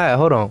beat my ass.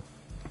 Hold on.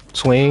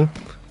 Swing.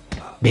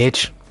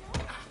 Bitch.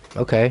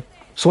 Okay.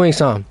 Swing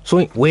some.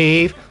 Swing.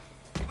 Wave.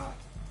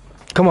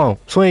 Come on.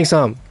 Swing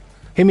some.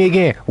 Hit me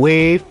again.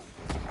 Wave.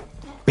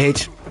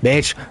 Bitch.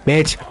 Bitch.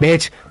 Bitch.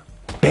 Bitch.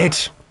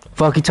 Bitch.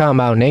 Fuck you talking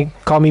about, nigga?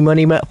 Call me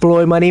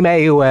Floyd Money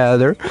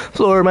Mayweather.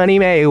 Floyd Money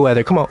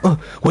Mayweather. Come on.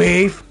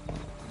 Wave.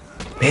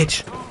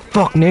 Bitch.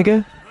 Fuck,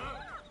 nigga.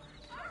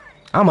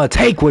 I'ma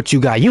take what you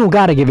got. You don't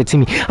gotta give it to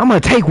me. I'ma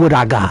take what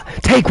I got.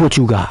 Take what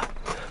you got.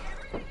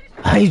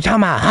 How you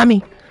talking about,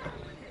 homie?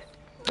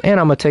 And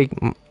I'ma take...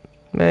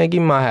 Man,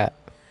 give me my hat.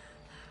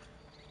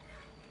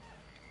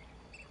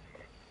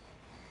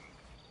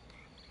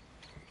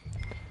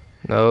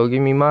 No,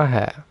 give me my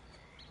hat.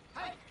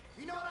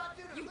 You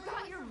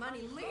got your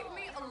money. Leave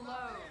me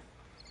alone.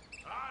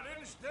 I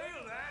didn't steal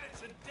that.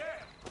 It's a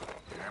debt.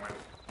 Damn it.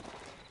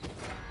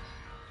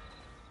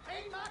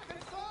 Ain't my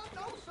concern,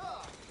 no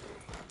sir.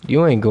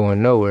 You ain't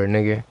going nowhere,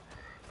 nigga.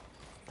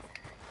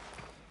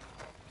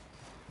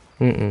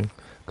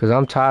 Cause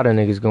I'm tired of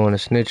niggas going to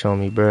snitch on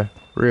me, bruh.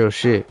 Real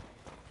shit.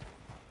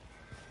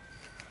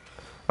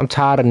 I'm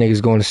tired of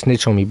niggas going to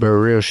snitch on me,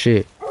 bruh. Real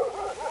shit.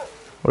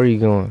 Where you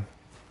going?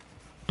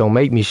 Don't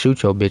make me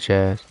shoot your bitch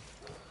ass.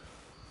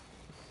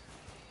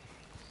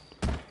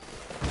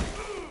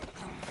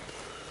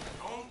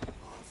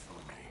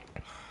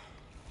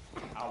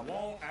 I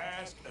won't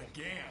ask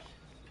again.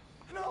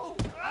 No,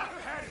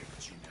 I've had it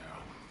with you now.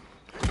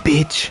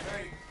 Bitch.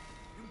 Hey,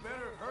 you better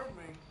have heard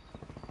me.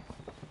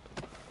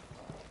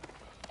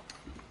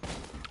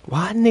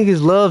 Why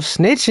niggas love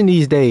snitching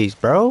these days,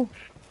 bro?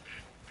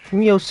 Give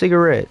me your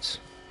cigarettes.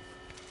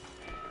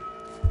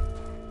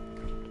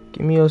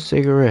 Give me your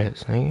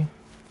cigarettes, nigga.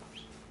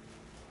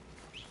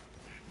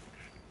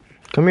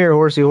 Come here,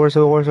 horsey, horsey,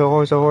 horsey,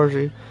 horsey,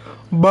 horsey.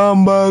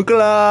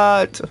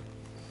 Bumbleclot.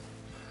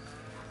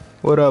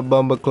 What up,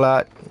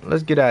 Bumbleclot?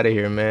 Let's get out of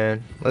here,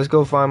 man. Let's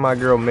go find my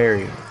girl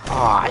Mary.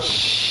 Aw,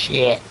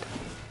 shit.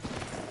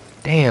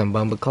 Damn,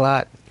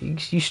 Bumbleclot.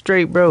 You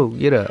straight, bro.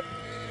 Get up.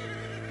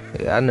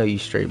 Yeah, I know you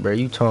straight, bro.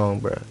 You tall,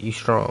 bro. You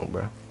strong,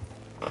 bro.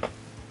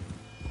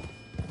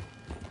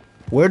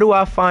 Where do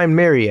I find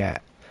Mary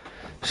at?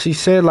 She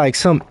said like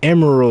some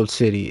Emerald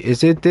City.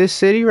 Is it this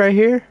city right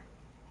here?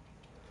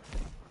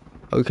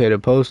 Okay, the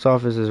post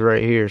office is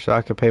right here, so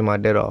I can pay my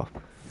debt off.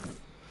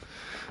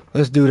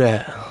 Let's do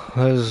that.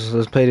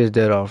 Let's pay this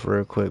debt off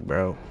real quick,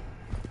 bro.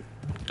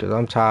 Cause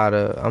I'm tired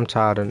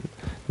of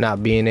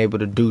not being able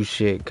to do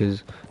shit.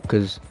 Cause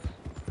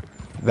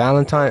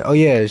Valentine. Oh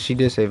yeah, she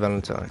did say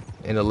Valentine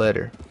in a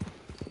letter.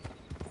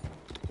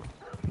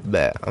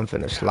 Bet I'm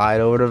finna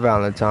slide over to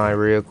Valentine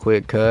real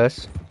quick,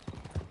 cuz.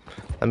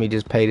 Let me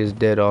just pay this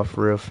debt off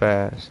real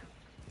fast.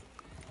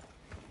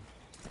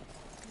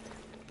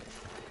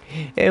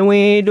 And we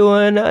ain't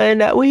doing nothing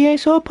that we ain't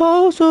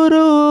supposed to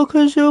do,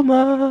 cause you're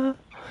my...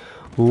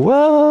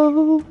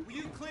 Whoa.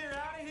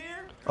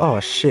 Oh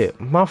shit,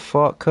 my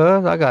fault,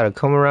 cuz. I gotta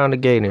come around the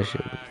gate and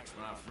shit.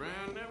 My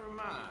friend, never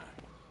mind.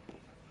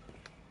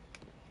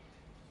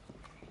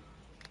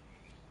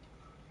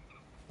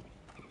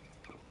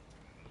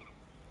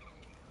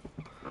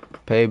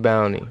 Pay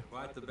bounty.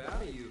 Quite the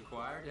bounty you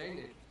acquired, ain't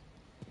it?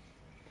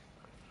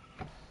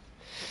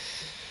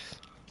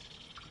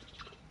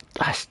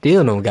 I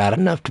still don't got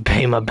enough to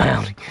pay my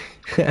bounty.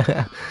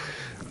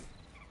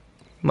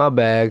 My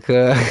bad,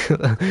 cuz.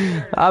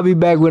 I'll be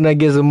back when I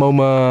get some more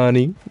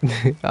money.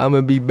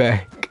 I'ma be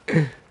back.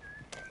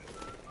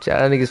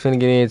 Y'all niggas finna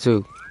get in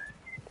too.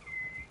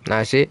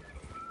 Nah, shit.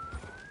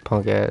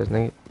 Punk ass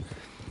nigga.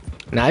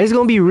 Nah, it's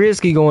gonna be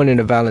risky going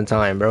into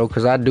Valentine, bro,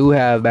 cause I do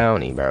have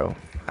bounty, bro.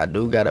 I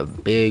do got a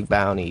big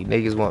bounty.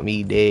 Niggas want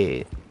me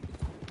dead.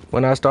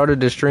 When I started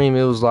the stream,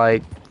 it was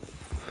like,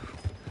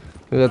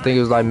 I think it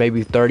was like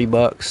maybe 30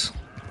 bucks.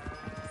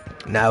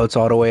 Now it's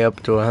all the way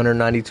up to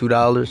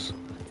 $192.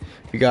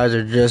 If you guys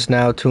are just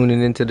now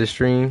tuning into the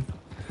stream,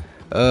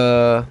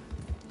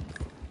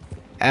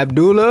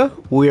 Abdullah,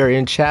 we are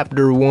in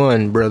chapter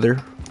 1,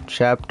 brother.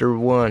 Chapter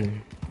 1.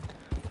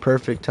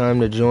 Perfect time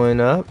to join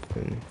up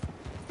and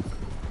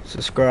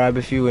subscribe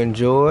if you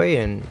enjoy,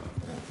 and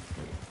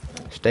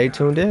stay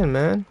tuned in,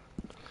 man.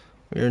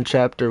 We're in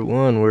chapter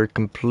 1. We're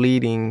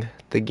completing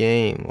the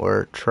game,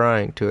 or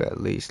trying to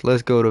at least.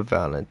 Let's go to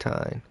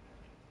Valentine.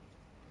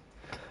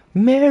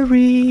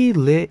 Mary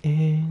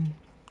Lynn,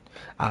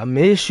 I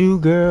miss you,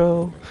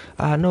 girl.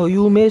 I know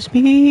you miss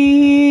me.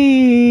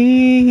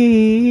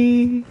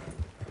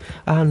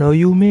 I know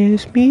you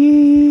miss me.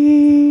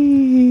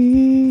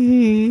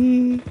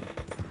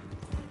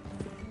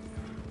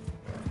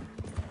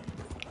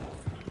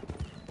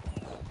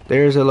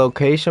 There's a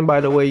location, by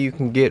the way, you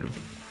can get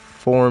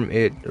form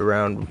it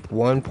around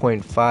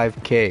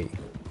 1.5k.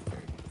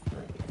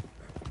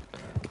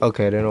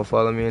 Okay, they don't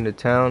follow me into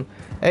town.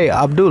 Hey,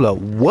 Abdullah,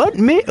 what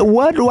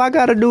do I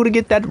gotta do to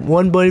get that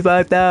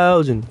 1.5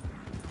 thousand?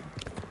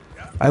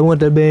 I want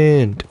the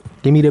band.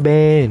 Give me the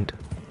band.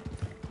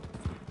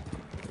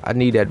 I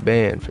need that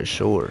band for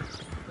sure.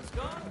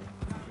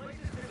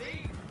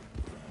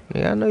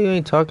 Yeah, I know you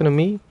ain't talking to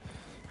me.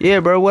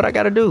 Yeah, bro, what I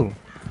gotta do?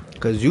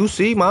 Cause you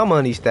see my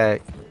money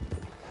stack.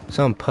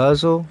 Some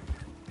puzzle.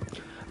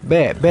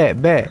 Bet.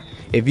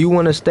 If you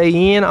wanna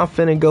stay in, I'm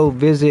finna go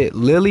visit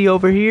Lily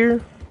over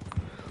here.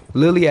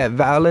 Lily at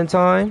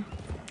Valentine,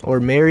 or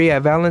Mary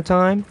at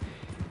Valentine,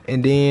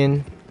 and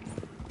then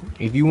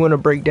if you want to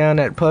break down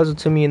that puzzle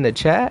to me in the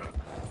chat,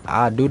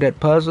 I'll do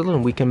that puzzle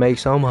and we can make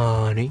some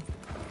money.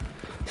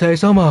 Say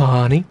some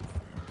money.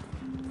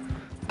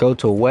 Go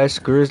to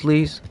West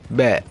Grizzlies.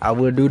 Bet I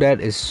will do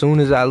that as soon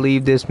as I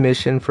leave this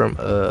mission from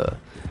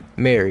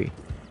Mary.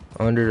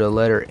 Under the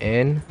letter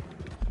N.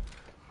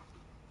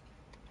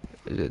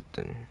 Is it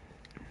then?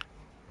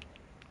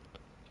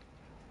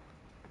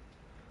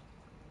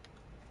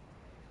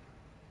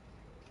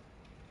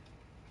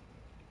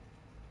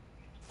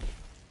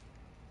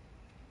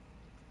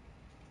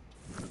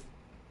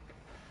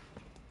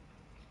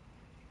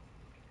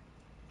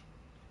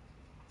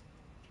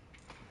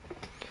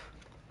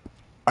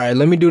 Alright,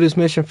 let me do this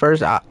mission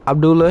first,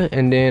 Abdullah,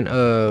 and then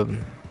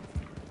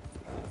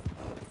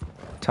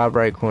top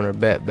right corner.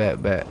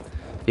 Bet.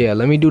 Yeah,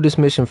 let me do this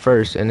mission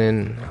first, and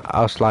then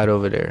I'll slide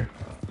over there.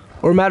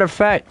 Or matter of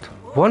fact,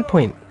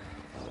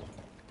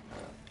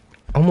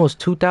 almost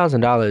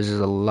 $2,000 is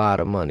a lot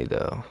of money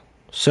though.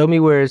 Show me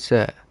where it's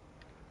at.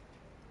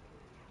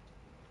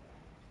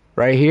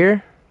 Right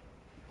here?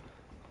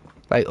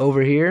 Like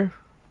over here?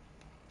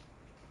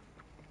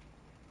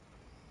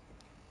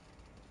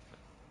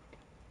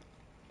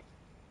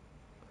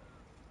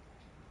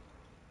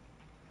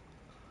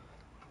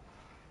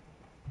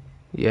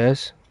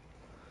 Yes.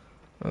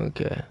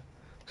 Okay.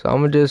 So I'm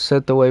gonna just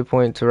set the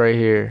waypoint to right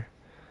here.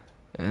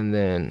 And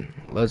then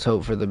let's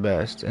hope for the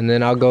best. And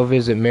then I'll go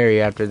visit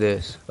Mary after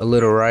this. A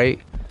little right.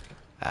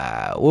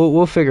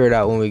 We'll figure it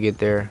out when we get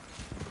there.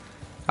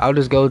 I'll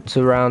just go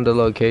to around the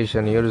location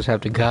and you'll just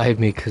have to guide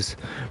me, cause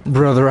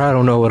brother, I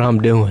don't know what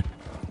I'm doing.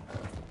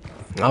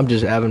 I'm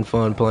just having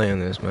fun playing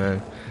this,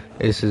 man.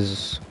 This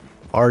is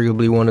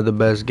arguably one of the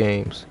best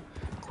games.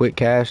 Quick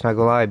cash, not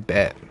gonna lie,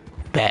 bet.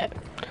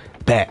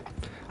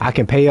 I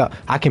can pay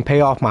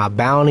off my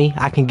bounty.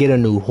 I can get a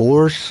new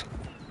horse.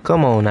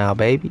 Come on now,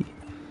 baby.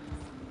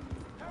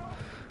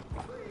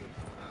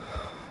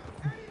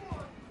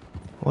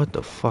 What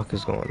the fuck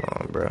is going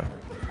on, bro?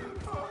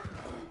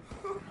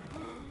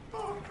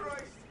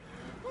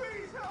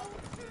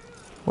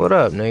 What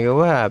up, nigga?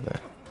 What happened?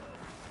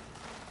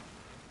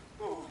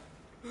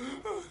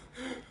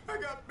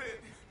 I got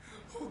bit.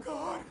 Oh,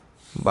 God.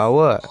 By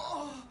what?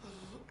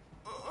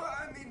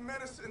 I need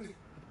medicine.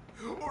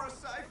 Or a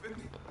siphon.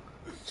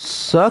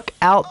 Suck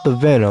out the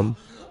venom.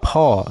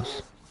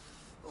 Pause.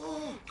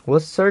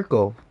 What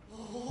circle?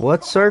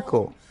 What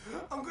circle?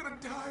 I'm gonna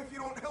die if you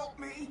don't help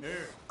me.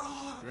 Here.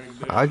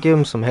 I'll give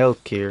him some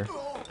health care.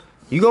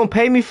 You gonna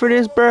pay me for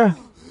this, bruh?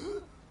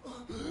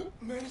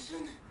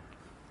 Medicine?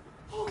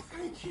 Oh,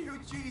 thank you,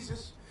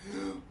 Jesus.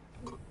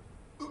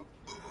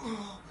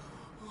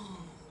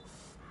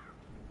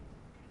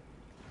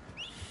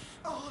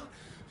 Oh,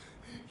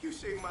 you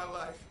saved my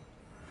life.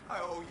 I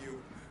owe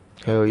you.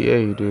 Hell yeah,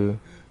 you do.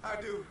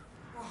 I do.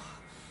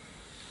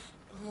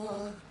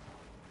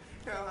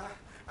 Now,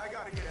 I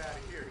gotta get out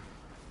of here.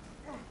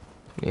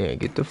 Yeah,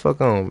 get the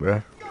fuck on,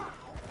 bruh.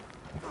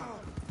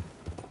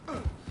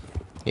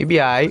 You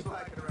be alright.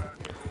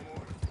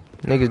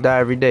 Niggas die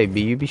every day,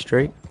 B. You be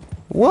straight.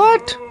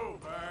 What?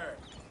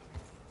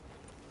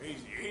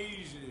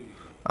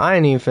 I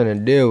ain't even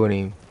finna deal with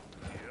him.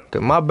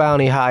 Cause my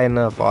bounty high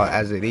enough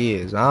as it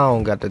is. I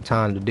don't got the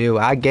time to deal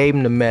with. I gave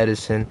him the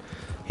medicine.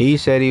 He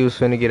said he was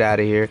finna get out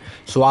of here.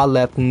 So I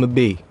left him to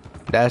be.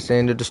 That's the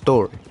end of the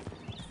story.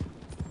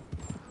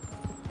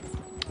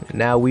 And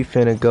now we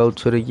finna go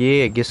to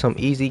the, get some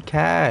easy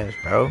cash,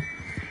 bro.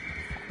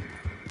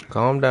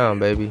 Calm down,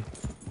 baby.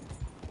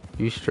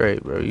 You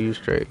straight, bro. You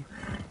straight.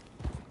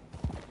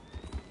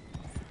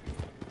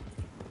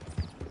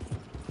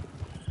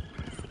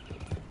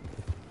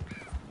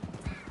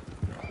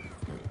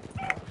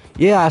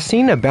 Yeah, I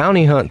seen the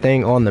bounty hunt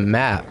thing on the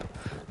map.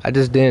 I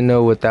just didn't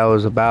know what that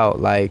was about.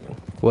 Like,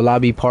 will I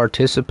be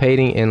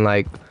participating in,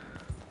 like...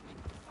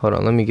 Hold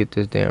on, let me get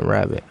this damn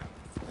rabbit.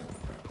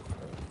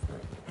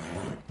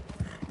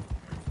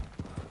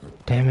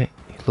 Damn it,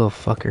 you little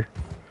fucker.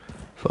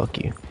 Fuck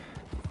you.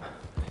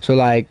 So,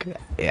 like,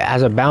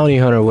 as a bounty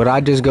hunter, would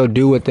I just go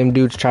do what them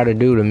dudes try to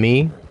do to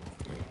me?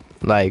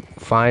 Like,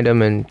 find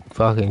them and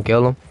fucking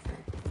kill them?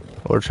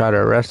 Or try to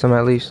arrest them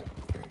at least?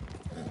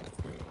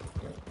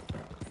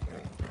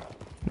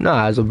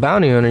 Nah, as a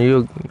bounty hunter,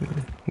 you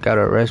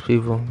gotta arrest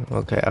people.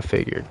 Okay, I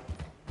figured.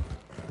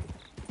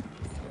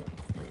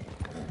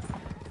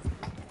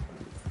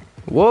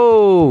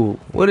 Whoa!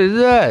 What is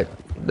that?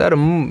 Is that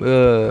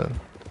a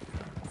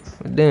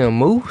damn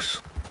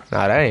moose?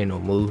 Nah, that ain't no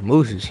moose.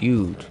 Moose is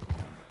huge.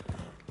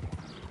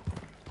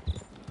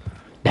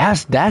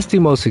 That's the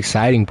most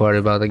exciting part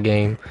about the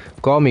game.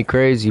 Call me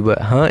crazy, but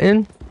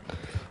hunting,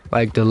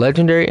 like the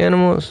legendary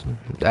animals,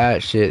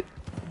 that shit.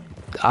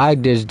 I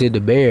just did the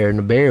bear, and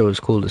the bear was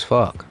cool as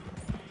fuck.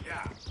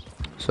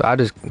 So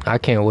I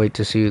can't wait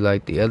to see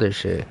like the other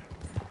shit.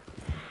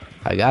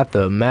 I got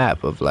the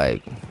map of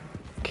like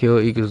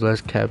kill equals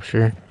less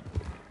capture.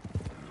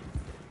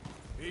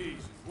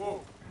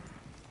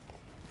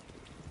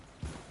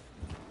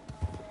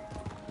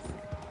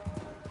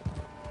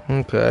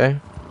 Okay.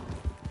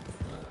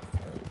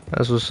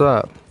 That's what's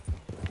up.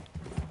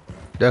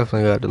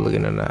 Definitely got to look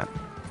into that.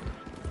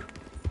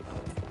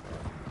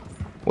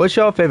 What's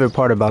y'all favorite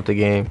part about the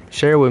game?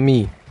 Share with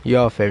me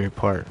y'all favorite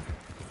part.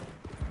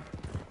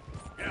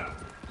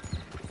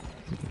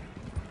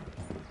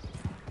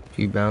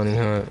 You bounty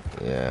hunt,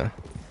 yeah.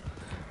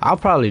 I'll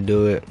probably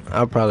do it.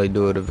 I'll probably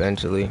do it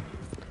eventually.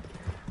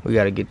 We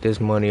gotta get this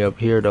money up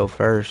here though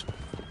first.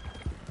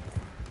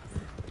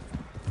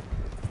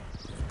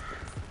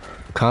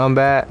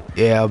 Combat,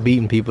 yeah,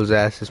 beating people's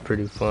ass is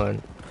pretty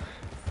fun.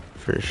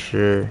 For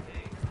sure.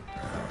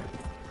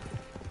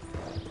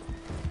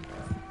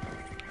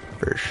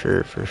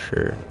 For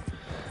sure.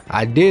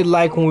 I did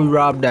like when we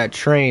robbed that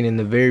train in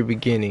the very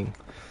beginning.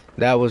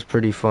 That was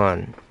pretty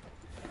fun.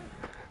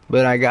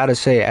 But I gotta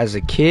say, as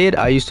a kid,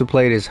 I used to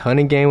play this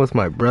hunting game with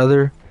my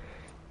brother.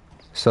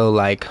 So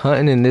like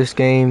hunting in this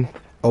game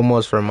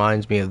almost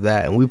reminds me of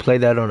that. And we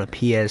played that on a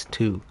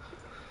PS2.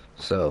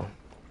 So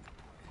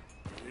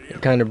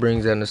it kind of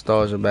brings that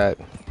nostalgia back.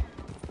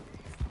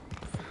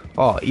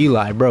 Oh,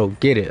 Eli, bro,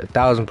 get it,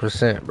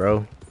 1000%,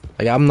 bro.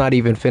 Like I'm not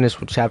even finished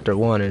with chapter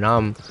 1, and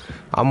I'm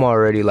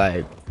already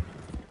like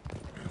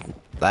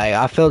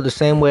I felt the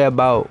same way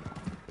about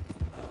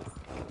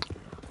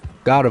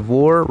God of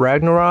War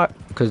Ragnarok,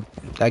 because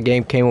that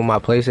game came with my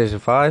PlayStation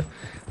 5.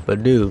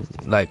 But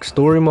dude, like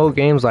story mode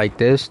games like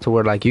this, to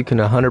where like you can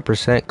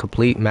 100%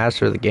 complete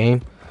master the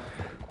game,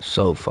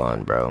 so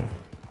fun, bro.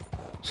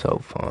 So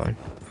fun.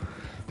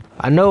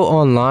 I know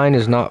online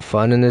is not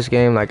fun in this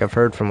game. Like I've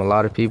heard from a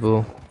lot of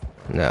people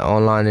that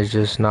online is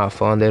just not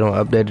fun. They don't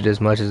update it as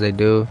much as they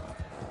do.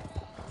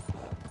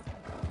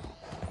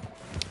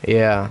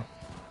 Yeah.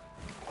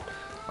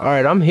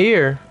 Alright, I'm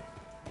here.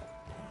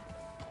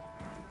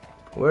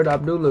 Where'd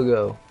Abdullah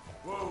go?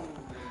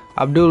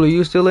 Abdullah,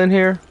 you still in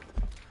here?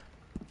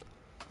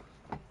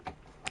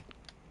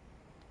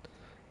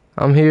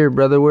 I'm here,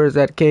 brother. Where's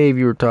that cave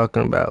you were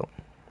talking about?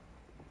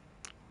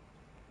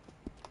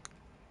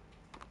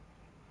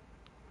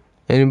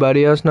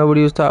 Anybody else know what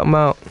he was talking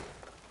about?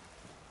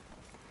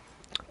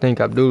 I think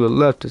Abdullah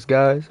left us,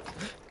 guys.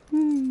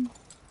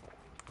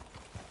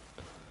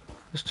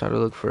 Let's try to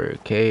look for a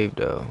cave,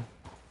 though.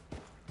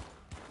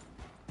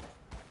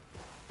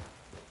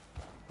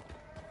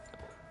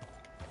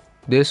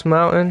 This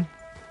mountain?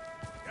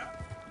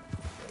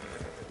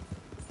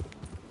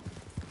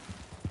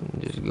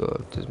 Just go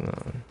up this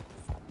mountain.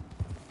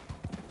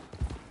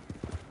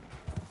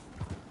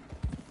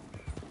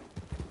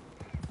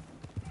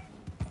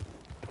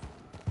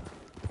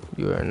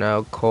 You are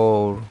now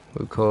cold.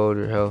 We're cold,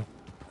 your health.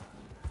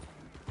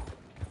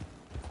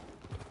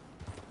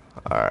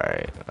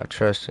 Alright, I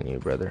trust in you,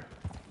 brother.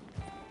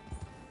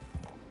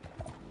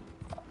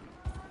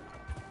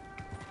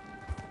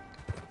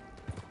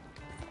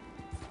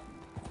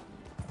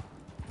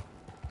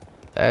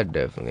 That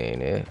definitely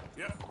ain't it.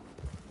 Yep.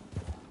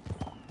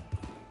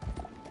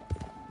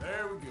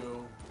 There we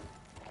go.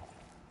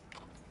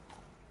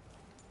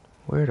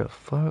 Where the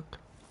fuck?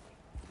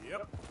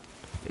 Yep.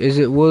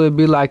 Will it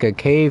be like a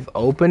cave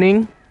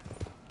opening?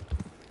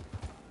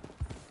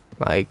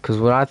 Like, cause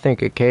when I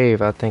think of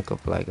cave, I think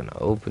of like an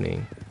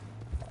opening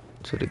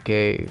to the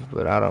cave,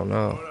 but I don't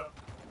know.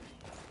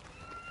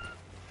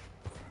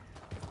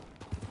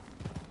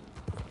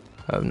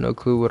 I have no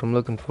clue what I'm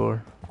looking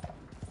for.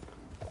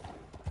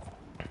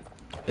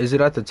 Is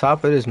it at the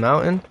top of this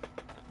mountain?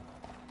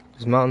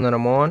 This mountain that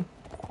I'm on?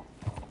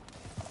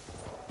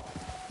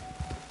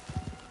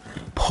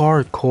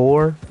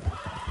 Parkour?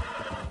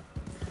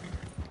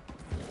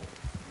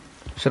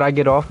 Should I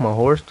get off my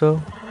horse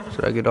though?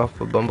 Should I get off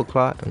a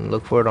bumbleclot and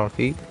look for it on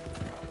feet?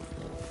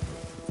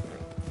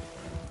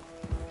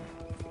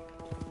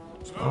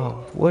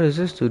 Oh, what is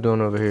this dude doing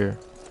over here?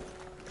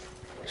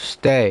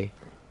 Stay.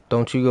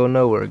 Don't you go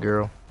nowhere,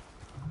 girl.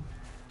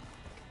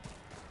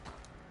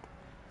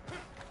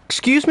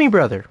 Excuse me,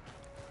 brother.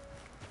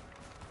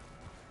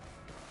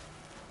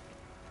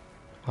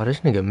 Oh,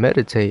 this nigga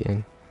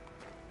meditating.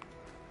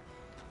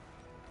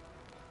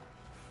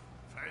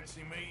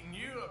 Fancy meeting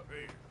you up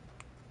here.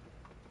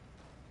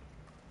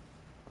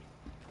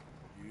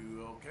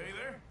 You okay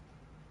there?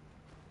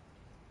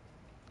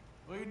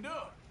 What you doing?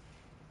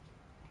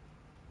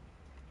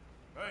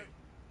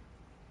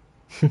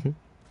 Hey.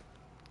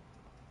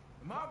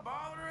 Am I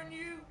bothering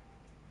you?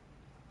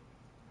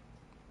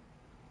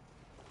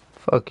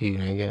 Fuck you,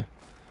 nigga.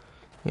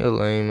 You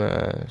lame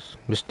ass.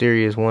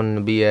 Mysterious wanting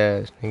to be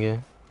ass,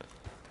 nigga.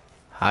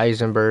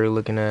 Heisenberg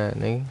looking at,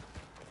 nigga.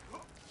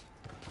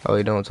 Oh,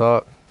 he don't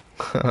talk?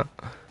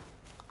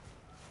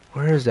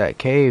 Where is that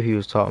cave he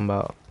was talking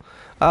about?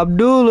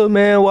 Abdullah,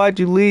 man, why'd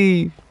you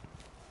leave?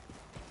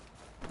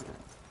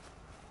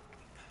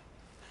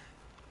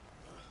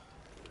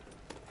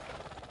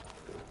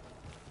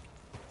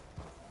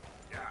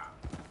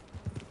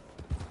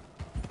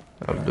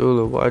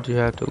 Abdullah, why'd you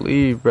have to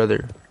leave,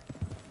 brother?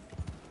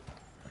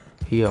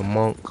 He a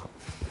monk.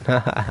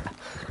 A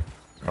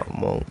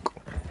monk.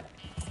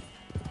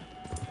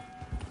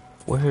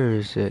 Where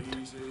is it?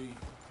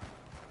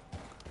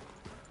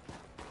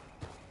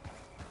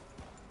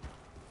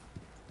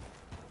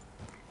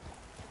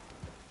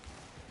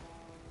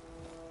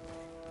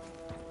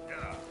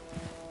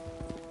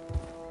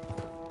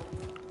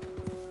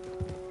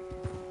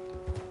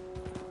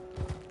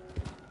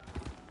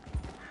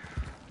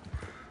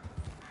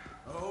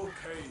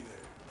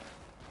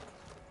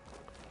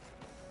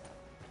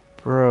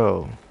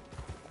 Bro.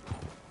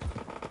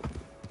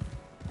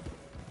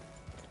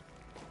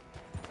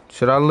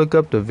 Should I look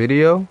up the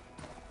video?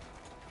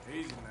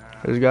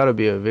 There's gotta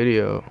be a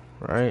video,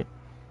 right?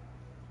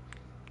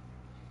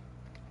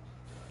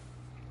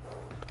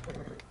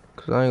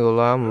 Cause I ain't gonna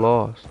lie, I'm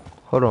lost.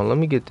 Hold on, let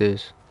me get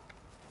this.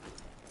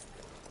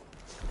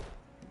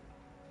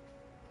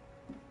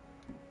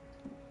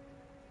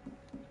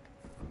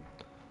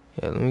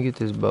 Yeah, let Let me get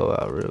this bow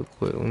out real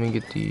quick. Let me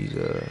get these,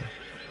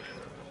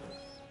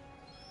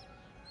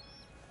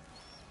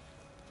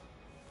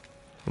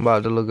 I'm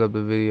about to look up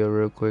the video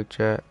real quick,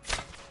 chat.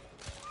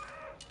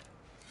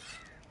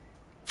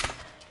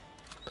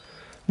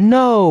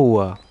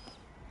 No!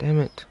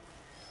 Damn it.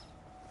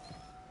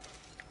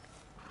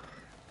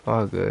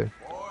 All good.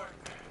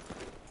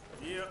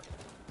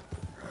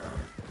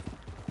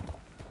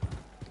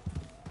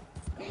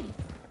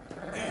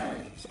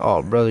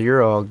 Oh, brother,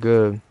 you're all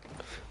good.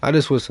 I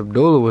just wish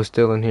Abdullah was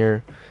still in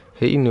here.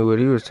 He knew what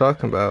he was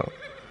talking about.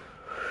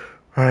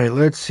 Alright,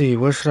 let's see.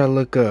 What should I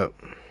look up?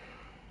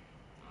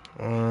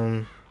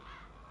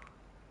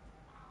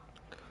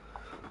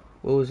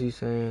 What was he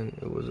saying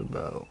it was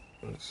about?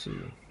 Let's see.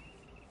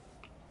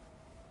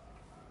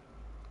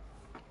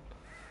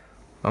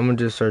 I'm gonna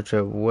just search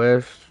up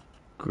West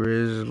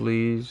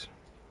Grizzlies.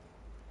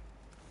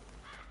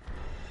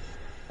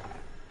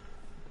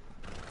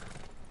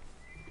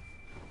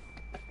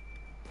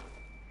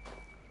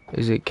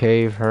 Is it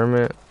Cave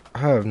Hermit? I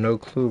have no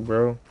clue,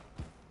 bro.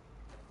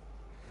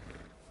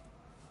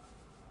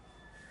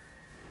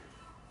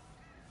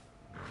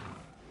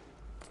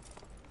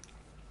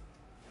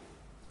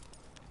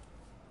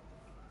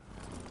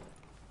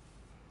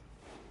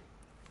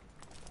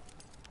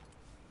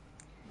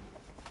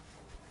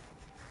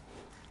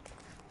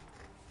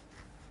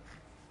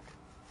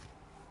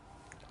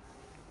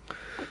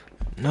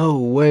 No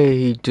way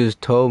he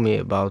just told me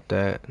about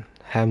that.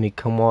 Had me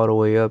come all the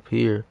way up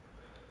here.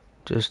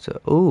 Just to,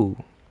 ooh.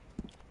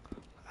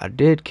 I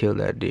did kill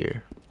that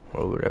deer.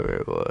 Or whatever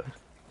it was.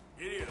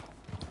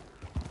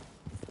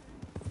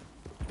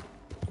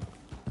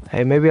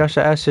 Hey, maybe I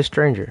should ask this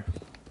stranger.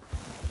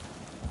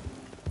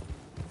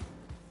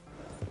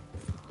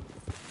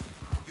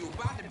 You're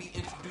about to be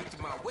introduced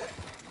to my weapon.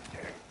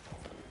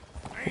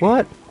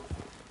 What?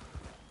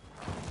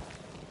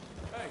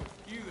 Hey,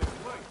 you there,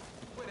 wait.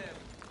 Whatever,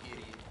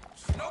 idiot.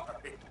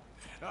 Sorry.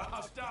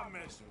 I'll stop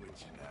messing with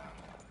you now.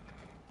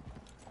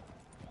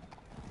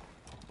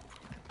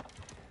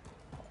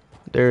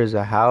 There is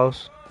a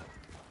house.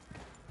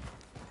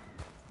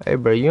 Hey,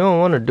 bro, you don't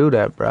want to do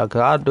that, bro.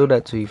 Cause I'll do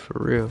that to you for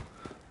real.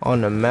 On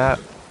the map.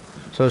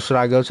 So should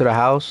I go to the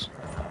house?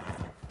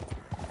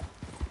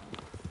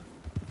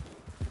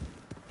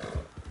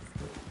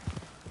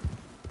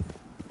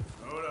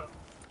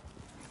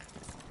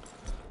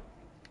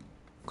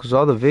 Cause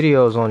all the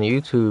videos on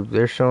YouTube,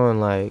 they're showing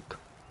like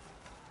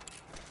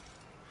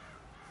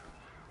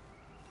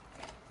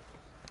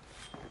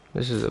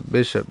this is a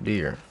bishop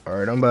deer.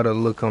 Alright, I'm about to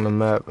look on the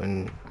map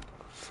and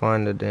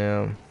find the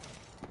damn.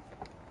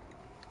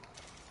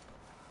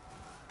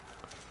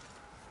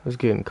 It's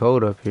getting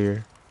cold up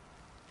here.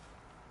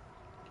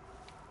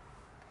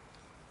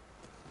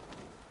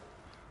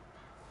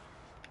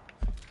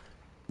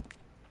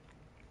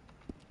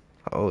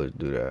 I always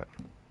do that.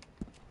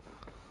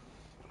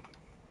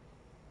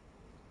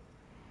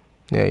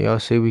 Yeah, y'all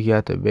see we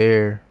got the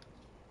bear.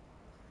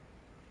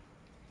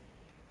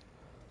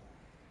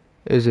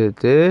 Is it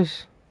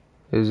this?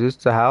 Is this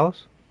the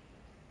house?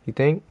 You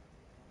think?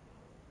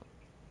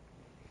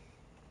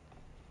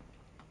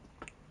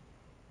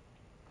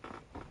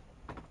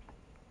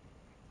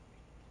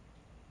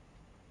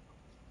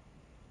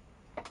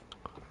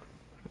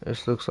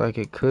 This looks like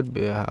it could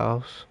be a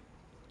house.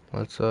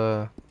 Let's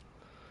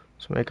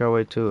make our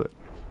way to it.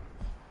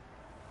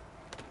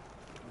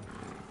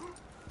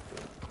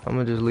 I'm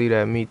gonna just leave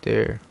that meat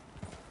there.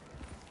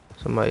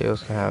 Somebody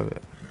else can have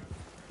it.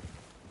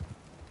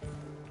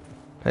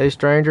 Hey,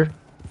 stranger.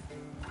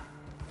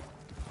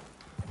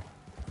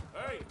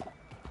 Hey,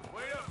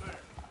 wait up there.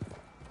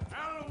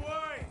 Out of the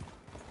way.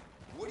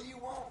 What do you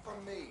want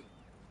from me?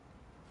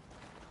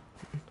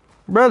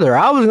 Brother,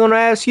 I was gonna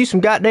ask you some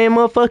goddamn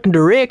motherfucking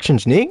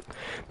directions, Nick.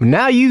 But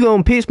now you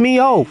gonna piss me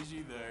off.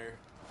 Easy there.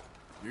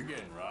 You're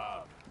getting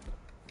robbed.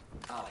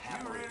 I'll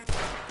have it.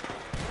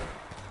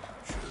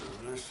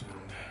 Should've listened.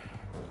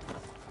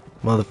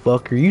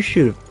 Motherfucker, you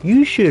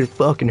should've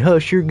fucking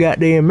hushed your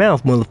goddamn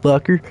mouth,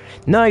 motherfucker.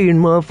 Now you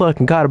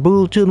motherfucking got a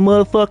bullet to the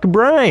motherfucking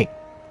brain.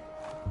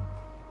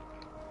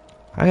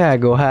 I gotta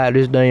go hide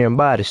this damn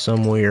body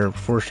somewhere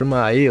before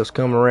somebody else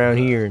come around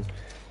here and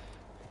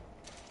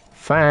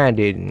find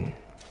it and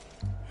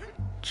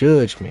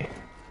judge me.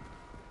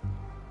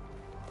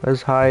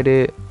 Let's hide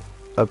it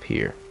up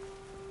here.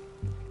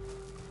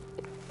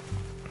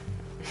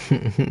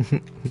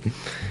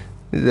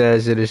 His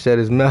ass should have shut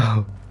his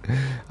mouth.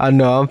 I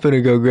know, I'm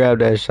finna go grab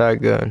that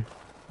shotgun.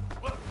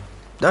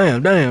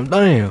 Damn.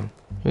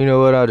 You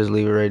know what? I'll just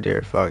leave it right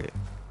there. Fuck it.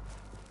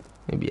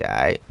 It'll be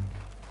alright.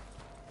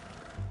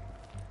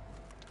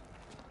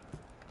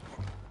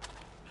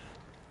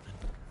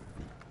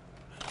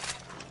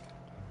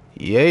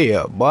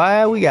 Yeah,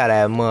 boy, we got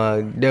that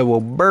mug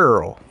double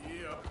barrel.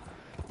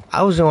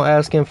 I was gonna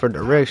ask him for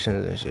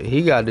directions and shit.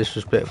 He got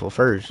disrespectful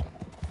first.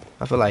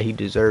 I feel like he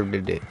deserved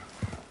it.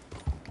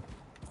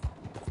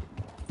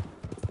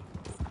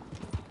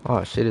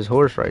 Oh shit, his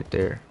horse right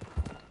there.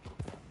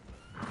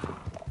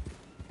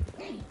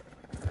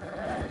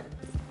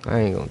 I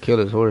ain't gonna kill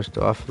his horse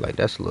though. I feel like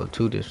that's a little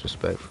too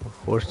disrespectful.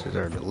 Horses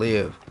deserve to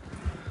live.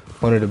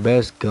 One of the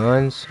best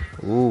guns.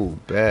 Ooh,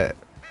 bad.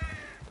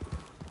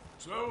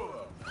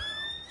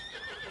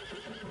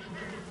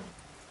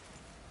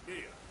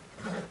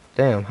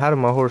 Damn, how did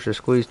my horse just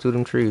squeeze through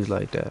them trees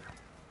like that?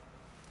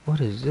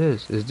 What is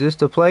this? Is this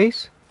the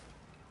place?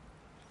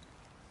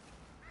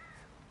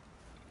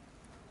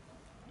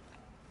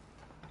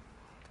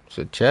 It's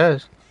a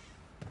chest.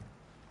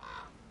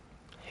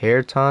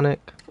 Hair tonic.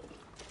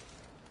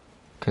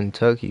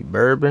 Kentucky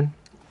bourbon.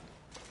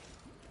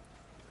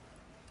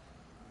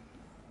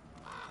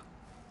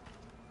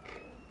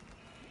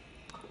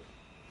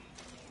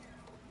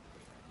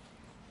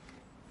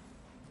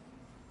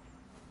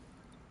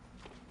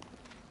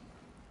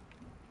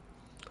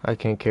 I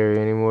can't carry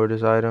any more of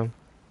this item.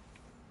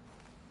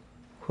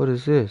 What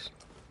is this?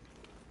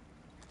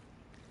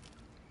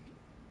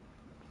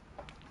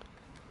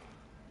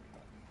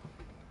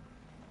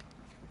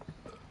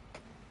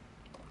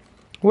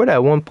 Where that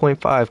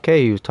 1.5K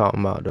he was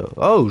talking about though?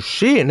 Oh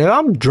shit, now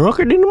I'm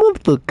drunker than the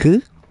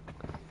motherfucker.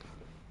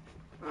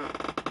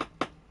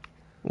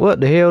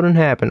 What the hell done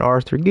happened,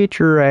 Arthur? Get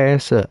your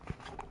ass up.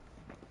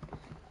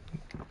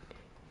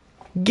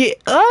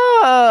 Get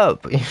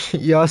up!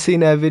 Y'all seen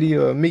that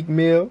video of Meek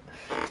Mill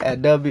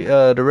at the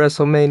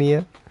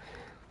WrestleMania?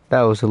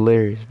 That was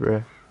hilarious,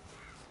 bruh.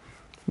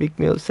 Meek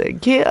Mill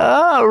said, "Get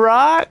up,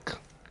 Rock."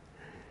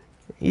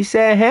 He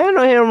said,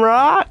 "Handle him,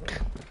 Rock."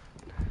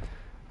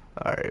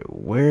 Alright,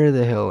 where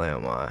the hell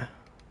am I?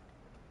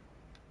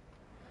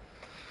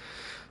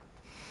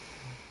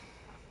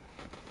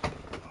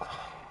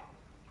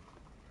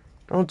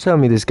 Don't tell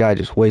me this guy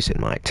just wasted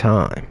my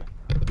time.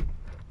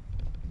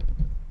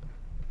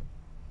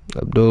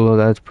 Abdullah,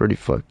 that's pretty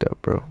fucked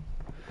up, bro.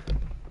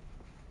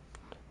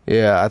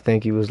 Yeah, I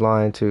think he was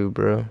lying too,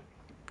 bro.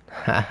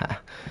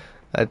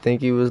 I think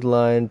he was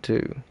lying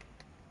too.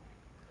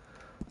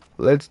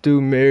 Let's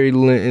do Mary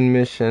Linton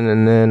mission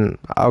and then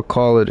I'll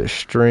call it a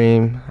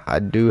stream. I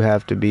do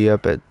have to be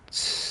up at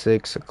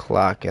 6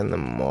 o'clock in the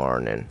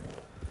morning.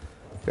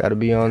 Gotta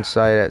be on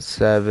site at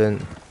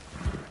 7.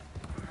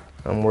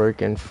 I'm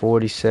working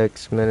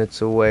 46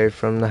 minutes away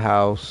from the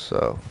house,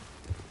 so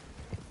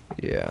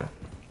yeah.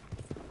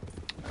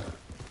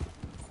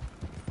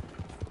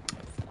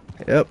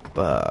 Yep,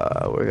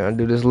 we're gonna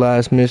do this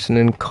last mission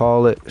and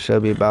call it.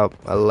 Should be about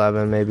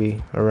 11,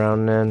 maybe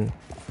around then.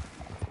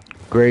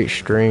 Great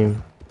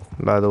stream,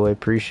 by the way.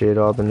 Appreciate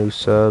all the new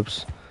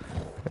subs,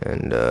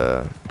 and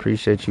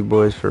appreciate you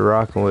boys for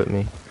rocking with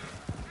me.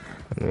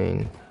 I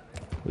mean,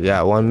 we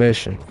got one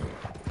mission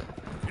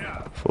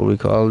before we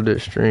call it a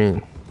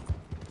stream.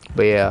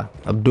 But yeah,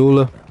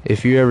 Abdullah,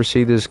 if you ever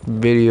see this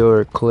video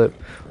or clip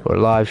or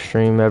live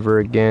stream ever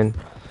again,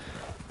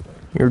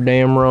 you're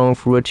damn wrong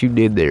for what you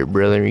did there,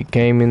 brother. You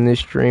came in this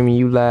stream and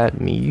you lied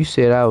to me. You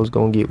said I was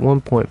gonna get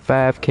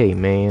 1.5K,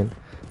 man.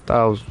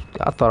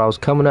 I thought I was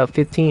coming up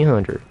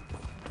 1,500.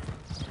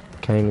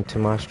 Came into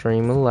my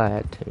stream and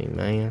lied to me,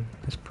 man.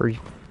 That's pretty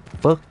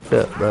fucked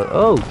up, bro.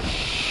 Oh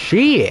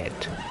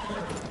shit!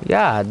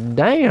 God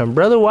damn,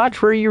 brother.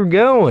 Watch where you're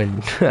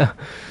going.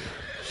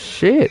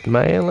 Shit,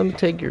 man. Let me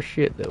take your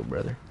shit though,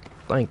 brother.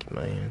 Thank you,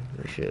 man.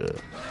 Your shit up.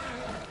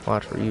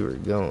 Watch where you were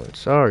going.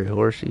 Sorry,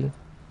 horsey.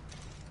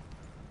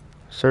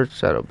 Search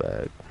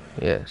saddlebag.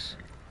 Yes.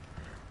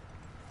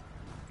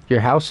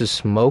 Your house is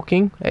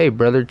smoking? Hey,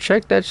 brother,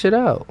 check that shit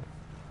out.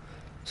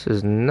 This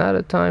is not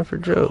a time for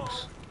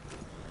jokes.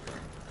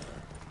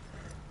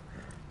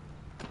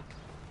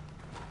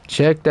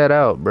 Check that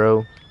out,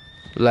 bro.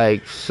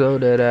 Like, so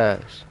that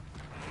ass.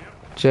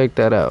 Check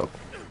that out.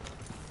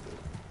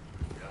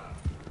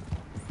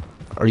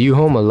 Are you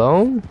home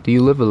alone? Do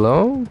you live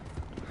alone?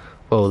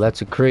 Oh,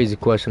 that's a crazy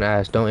question to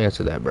ask. Don't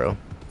answer that, bro.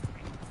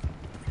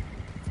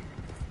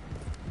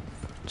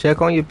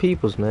 Check on your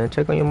peoples, man.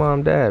 Check on your mom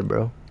and dad,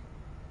 bro.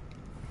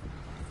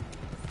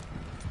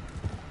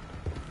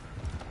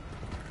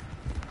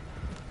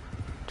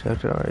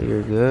 Check it out.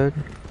 You're good.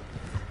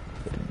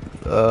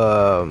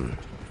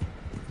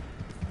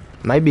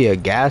 Might be a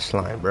gas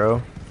line,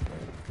 bro.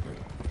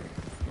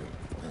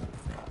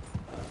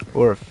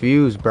 Or a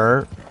fuse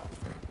burnt.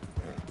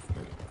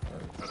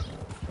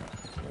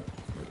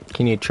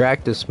 Can you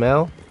track the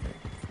smell?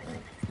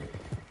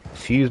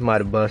 Fuse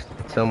might have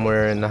busted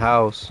somewhere in the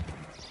house.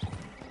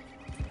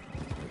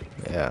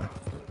 Yeah.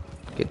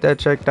 Get that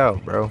checked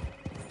out, bro.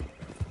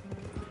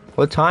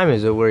 What time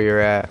is it where you're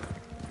at?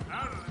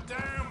 Out of the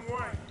damn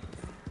way.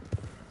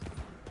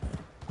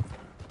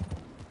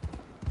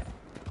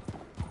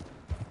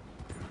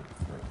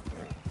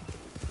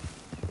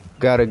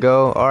 Gotta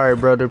go.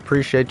 Alright, brother.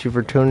 Appreciate you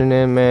for tuning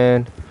in,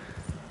 man.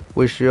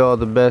 Wish you all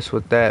the best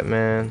with that,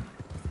 man.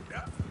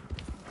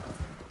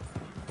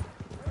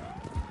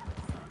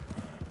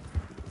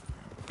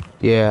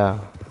 Yeah,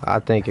 I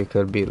think it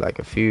could be like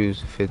a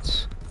fuse if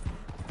it's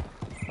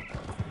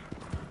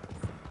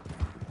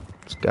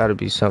gotta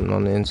be something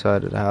on the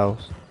inside of the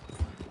house.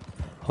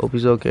 Hope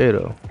he's okay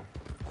though.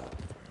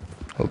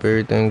 Hope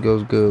everything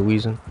goes good,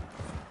 Weezin.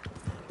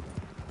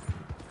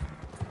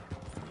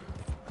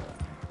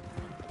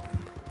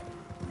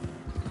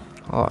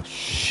 Oh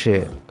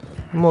shit.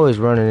 I'm always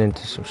running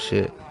into some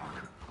shit.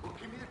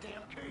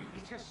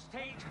 It's a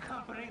stage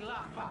company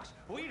lockbox.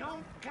 We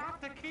don't got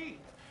the key.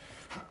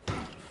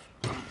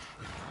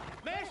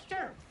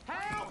 Mister,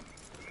 help!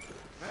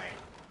 Hey,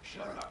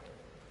 shut up.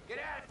 Get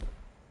out.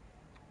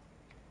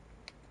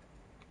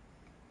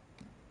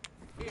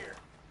 Here.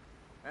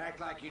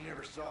 Act like you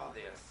never saw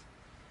this.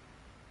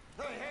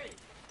 Hey,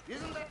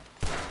 isn't that...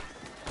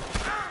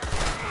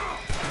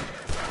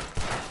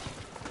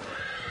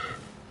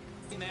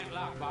 In that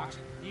lockbox,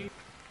 you...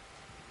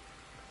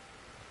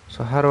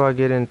 So how do I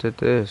get into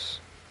this?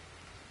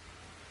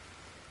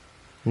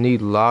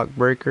 Need lock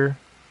breaker?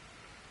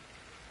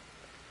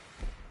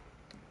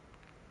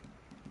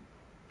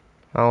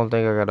 I don't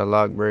think I got a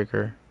lock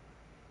breaker.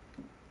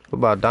 What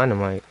about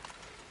dynamite?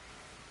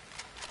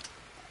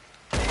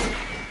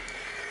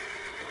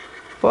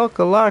 Fuck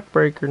a lock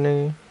breaker,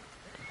 nigga.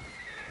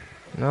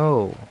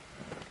 No.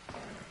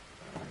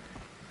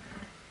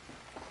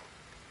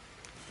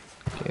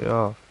 Get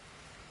off.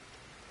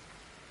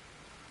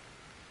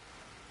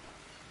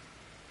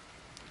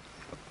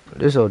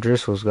 This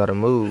O'Driscoll's gotta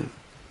move.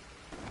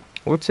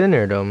 What's in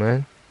there though,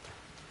 man?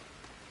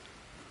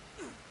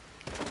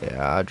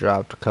 Yeah, I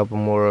dropped a couple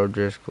more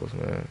O'Driscolls,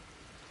 man.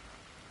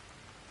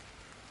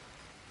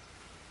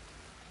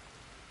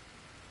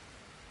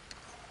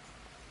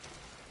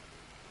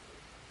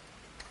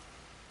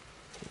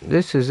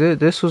 This is it.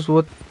 This was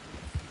what...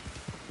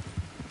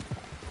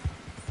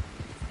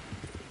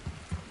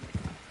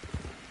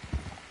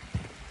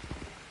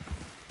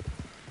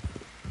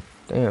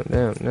 Damn.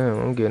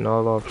 I'm getting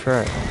all off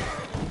track.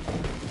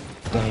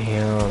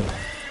 Damn.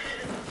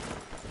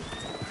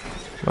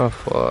 My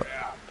fault.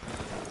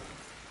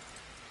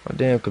 My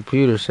damn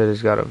computer said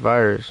it's got a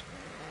virus.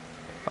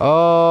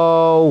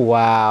 Oh,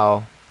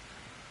 wow.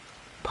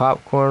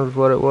 Popcorn is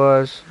what it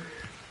was.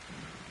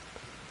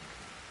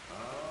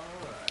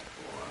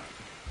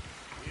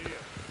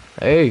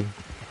 Hey.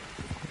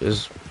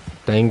 Just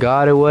thank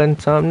God it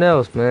wasn't something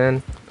else,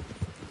 man.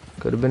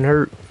 Could have been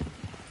hurt.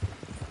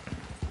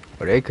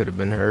 Or they could have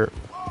been hurt.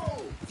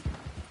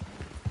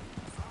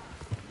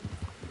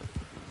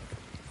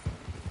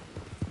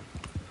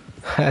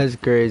 That's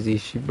crazy.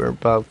 She burnt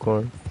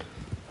popcorn.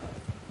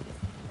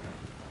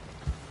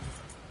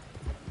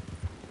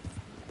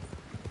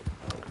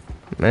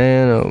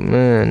 Man, oh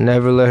man.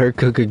 Never let her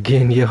cook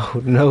again, yo.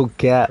 No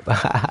cap.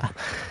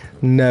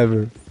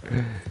 Never.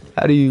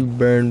 How do you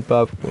burn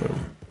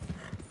popcorn?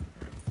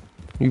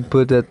 You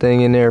put that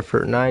thing in there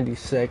for 90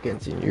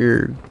 seconds and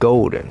you're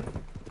golden.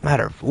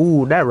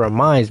 Ooh, that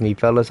reminds me,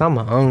 fellas. I'm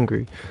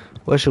hungry.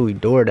 What should we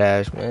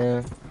DoorDash,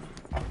 man?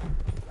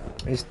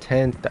 It's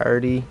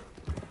 10:30.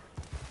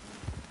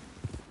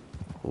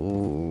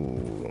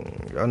 Ooh,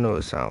 y'all know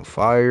it sound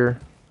fire.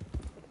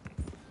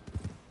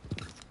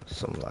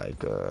 Some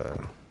like,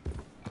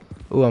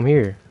 ooh, I'm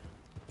here.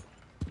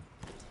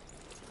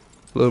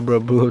 Little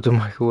bro blew up the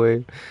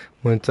microwave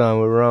one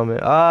time with ramen.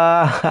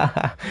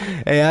 Ah,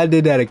 hey, I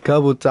did that a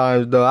couple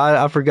times, though.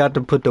 I forgot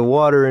to put the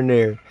water in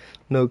there.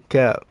 No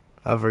cap.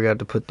 I forgot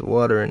to put the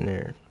water in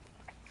there.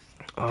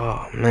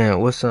 Oh,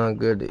 man, what sound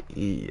good to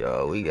eat,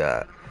 y'all? We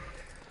got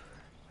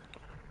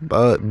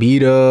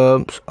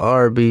beat-ups,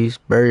 Arby's,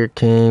 Burger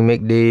King,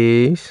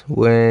 McD's,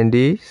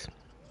 Wendy's,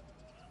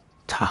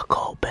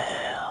 Taco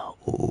Bell.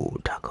 Ooh,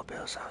 Taco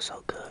Bell sounds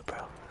so good, bro.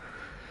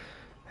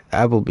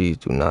 Applebee's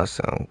do not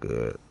sound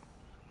good.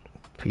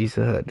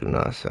 Pizza Hut do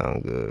not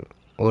sound good.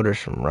 Order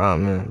some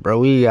ramen. Bro,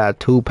 we got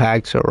 2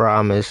 packs of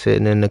ramen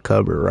sitting in the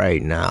cupboard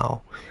right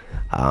now.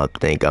 I don't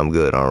think I'm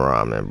good on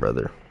ramen,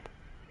 brother.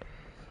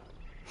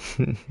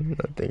 I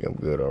think I'm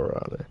good on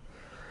ramen.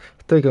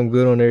 I think I'm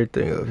good on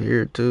everything up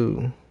here,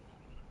 too.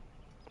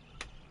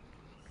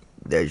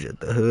 They shut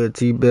the hood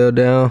T-Bell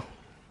down.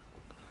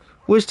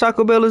 Which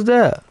Taco Bell is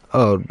that?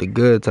 Oh, the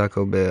good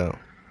Taco Bell.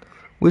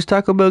 Which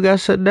Taco Bell got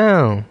shut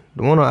down?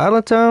 The one on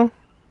Allentown?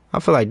 I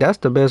feel like that's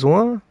the best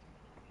one.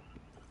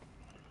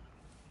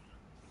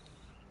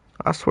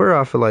 I swear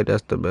I feel like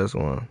that's the best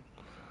one.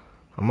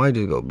 I might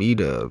just go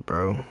B-Dub,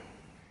 bro.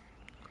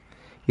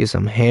 Get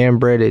some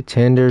hand-breaded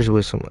tenders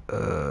with some,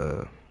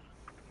 I'm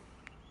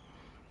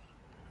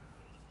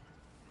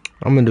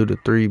gonna do the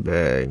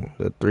 3-bag,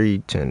 the 3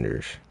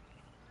 tenders.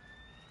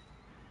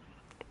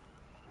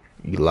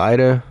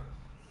 Elida?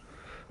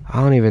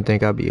 I don't even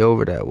think I'll be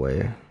over that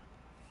way.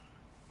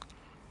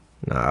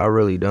 Nah, I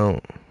really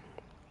don't.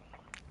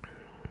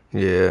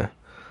 Yeah.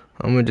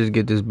 I'm gonna just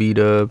get this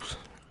B-Dubs.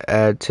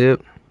 Add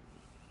tip.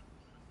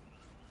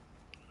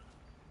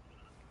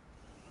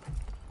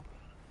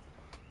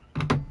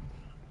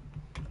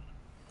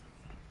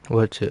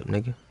 What tip,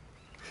 nigga?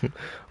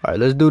 Alright,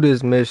 let's do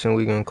this mission.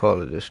 We gonna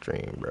call it a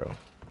stream, bro.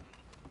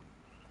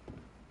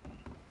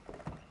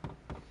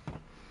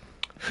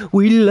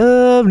 We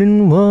loved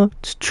in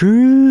what's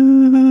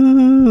true.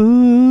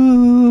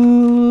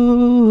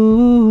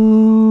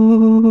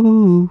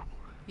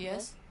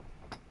 Yes?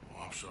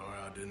 Oh, I'm sorry,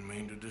 I didn't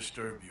mean to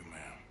disturb you,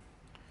 ma'am.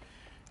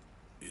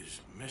 Is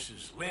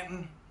Mrs.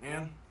 Linton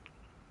in?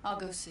 I'll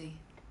go see.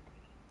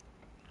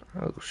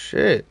 Oh,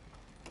 shit.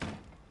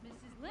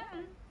 Mrs.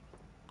 Nothing.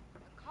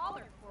 A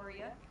collar for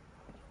you.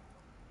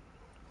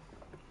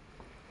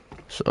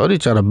 Shorty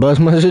try to bust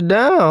my shit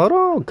down. Hold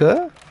on,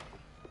 cuz.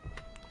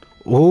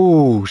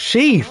 Ooh,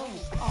 she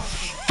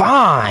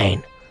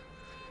fine.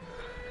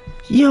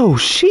 Yo,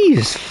 she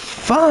is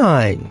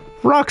fine.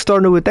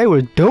 Rockstar knew what they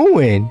were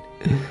doing.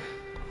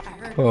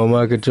 Oh,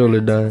 my controller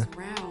done.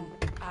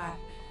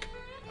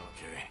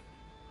 Okay.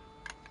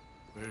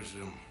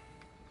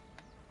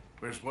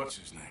 Where's what's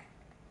his name?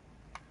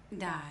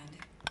 Died.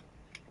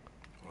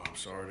 Well, I'm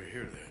sorry to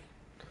hear that.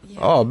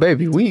 Oh,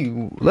 baby,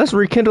 let's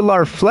rekindle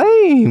our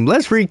flame.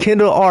 Let's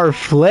rekindle our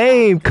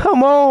flame.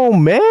 Come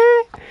on, man.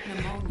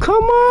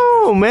 Come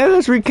on, man.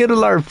 Let's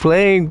rekindle our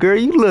flame, girl.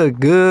 You look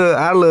good.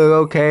 I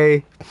look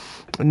okay.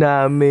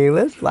 Nah, I mean,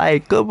 let's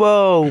come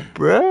on,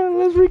 bruh.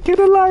 Let's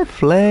rekindle our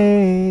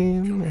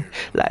flame.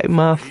 Light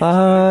my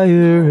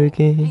fire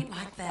again. Ain't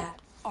like that,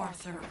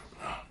 Arthur.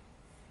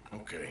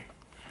 Okay.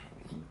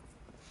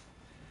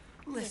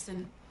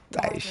 Listen.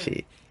 Type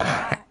shit.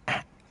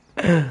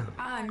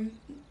 I'm.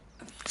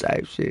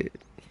 Type shit.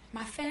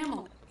 My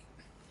family.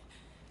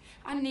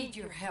 I need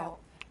your help.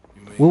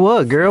 Well,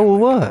 what, girl? Well,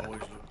 what?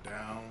 Always look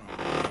down.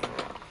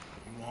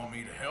 You want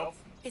me to help?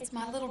 It's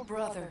my little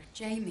brother,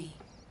 Jamie.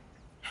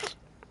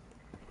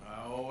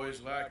 I always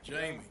liked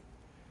Jamie,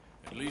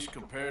 at least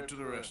compared to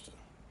the rest of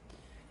them.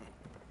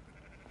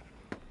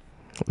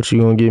 What you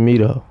gonna give me,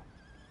 though?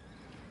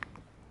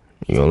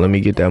 You gonna let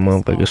me get that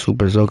motherfucker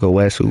Super Soaker,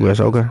 wet Super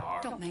Soaker?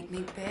 Don't make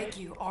me beg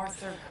you,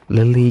 Arthur.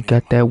 Lily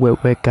got that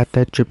wet, got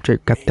that drip,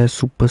 got that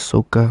Super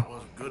Soaker.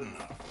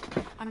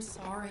 I'm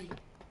sorry.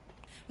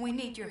 We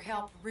need your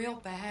help real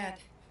bad.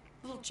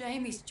 Little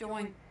Jamie's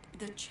joined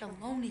the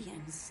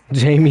Chelonians.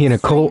 Jamie in a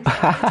cult.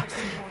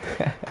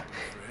 They're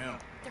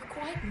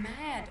quite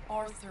mad,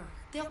 Arthur.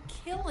 They'll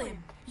kill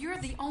him. You're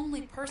the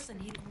only person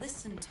he'd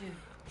listen to.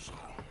 So,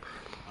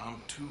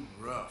 I'm too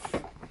rough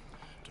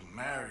to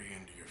marry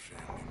into your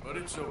family, but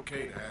it's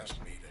okay to ask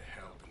me to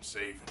help in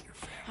saving your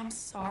family. I'm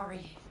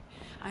sorry.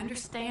 I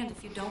understand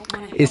if you don't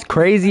want to. It's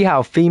crazy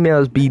how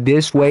females be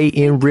this way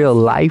in real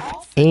life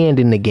and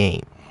in the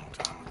game.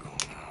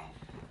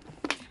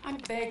 I'm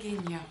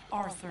begging you,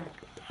 Arthur.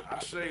 I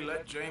say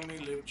let Jamie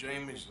live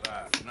Jamie's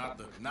life, not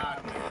the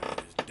nightmare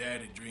that his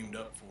daddy dreamed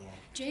up for him.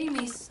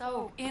 Jamie's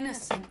so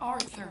innocent,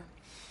 Arthur.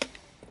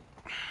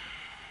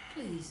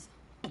 Please,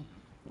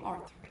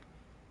 Arthur.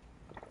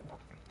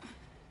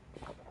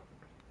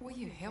 Will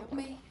you help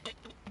me?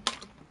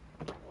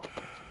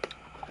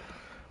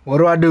 What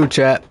do I do,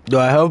 chat? Do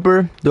I help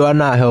her? Do I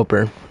not help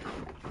her?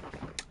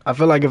 I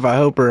feel like if I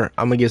help her,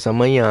 I'm gonna get some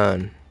money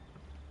on.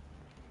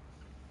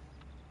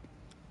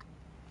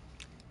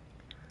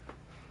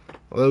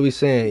 What are we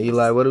saying,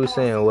 Eli? What are we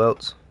saying,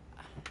 Welts?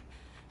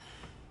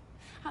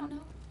 I know.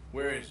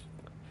 Where is it?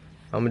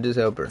 I'm gonna just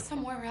help her.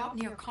 Somewhere out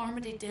near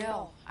Carmody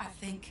Dell, I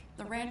think.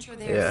 The rancher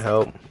there. Yeah,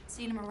 help.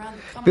 Seen him around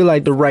the I feel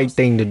like the right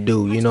thing to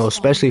do, you know,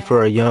 especially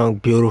for a young,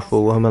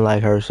 beautiful woman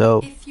like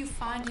herself.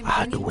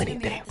 I'll do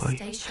anything for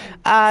you.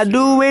 I'll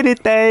do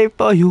anything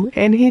for you,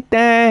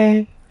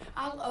 anything.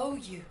 I'll owe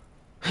you.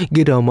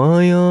 Get the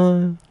money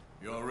on.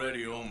 You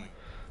already owe me.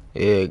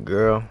 Yeah,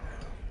 girl.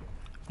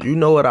 You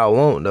know what I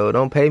want, though.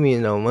 Don't pay me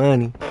no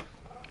money.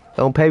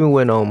 Don't pay me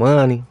with no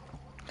money.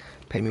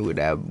 Pay me with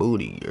that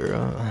booty,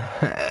 girl.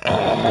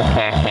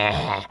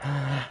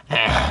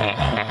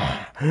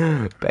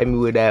 Pay me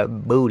with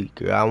that booty,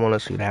 girl. I want to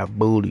see that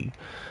booty.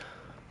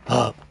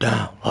 Up,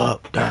 down,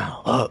 up, down,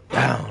 up,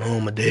 down.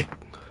 On my dick.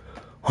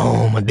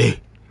 On my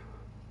dick.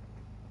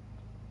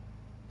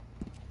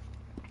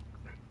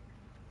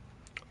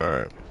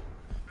 Alright.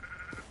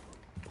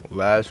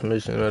 Last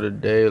mission of the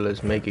day.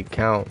 Let's make it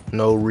count.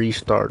 No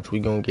restarts. We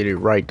gonna get it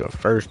right the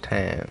first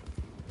time.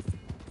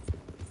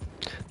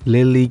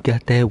 Lily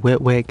got that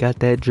wet, got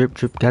that drip,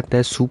 got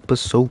that Super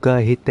Soaker.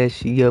 Hit that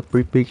she up,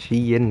 big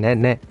she and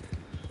that.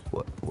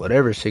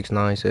 Whatever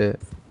 6ix9ine said.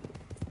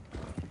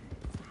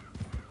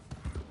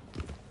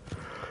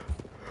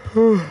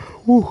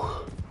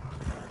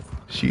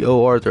 She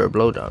owe Arthur a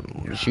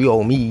blowjob. She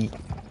owe me,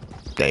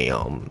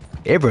 damn,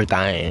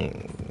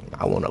 everything.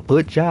 I want a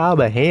butt job,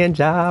 a hand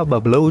job, a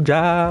blow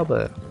job,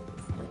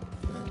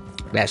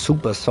 that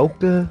Super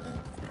Soaker.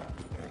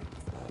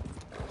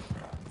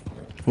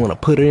 Want to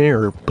put it in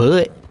her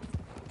butt.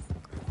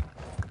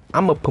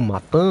 I'm gonna put my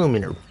thumb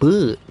in her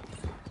butt.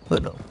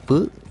 What the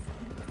fuck?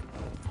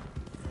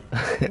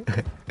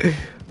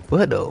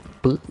 What the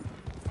fuck?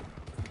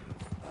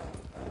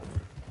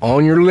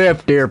 On your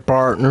left there,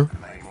 partner.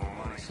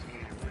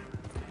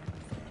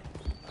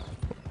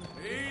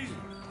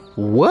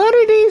 What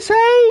did he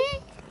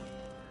say?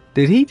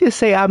 Did he just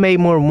say I made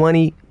more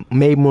money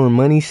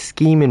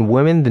scheming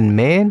women than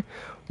men?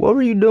 What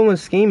were you doing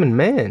scheming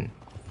men?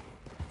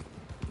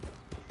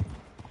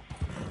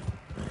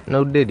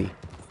 No, did he?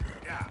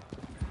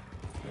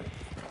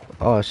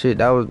 Oh shit,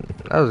 that was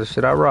the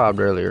shit I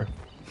robbed earlier.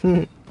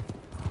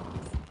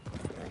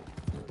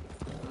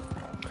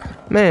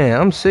 Man,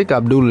 I'm sick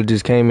Abdullah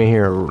just came in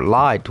here and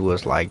lied to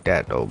us like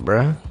that though,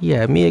 bruh. He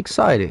had me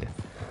excited.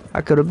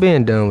 I could have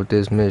been done with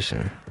this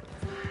mission.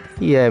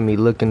 He had me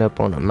looking up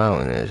on the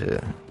mountain and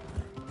shit.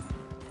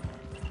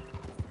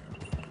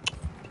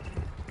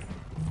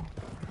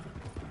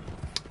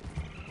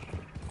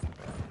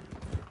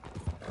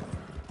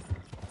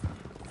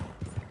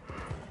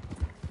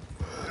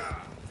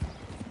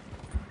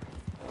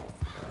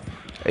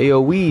 Hey,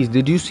 yo, Weez,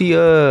 did you see,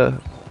 or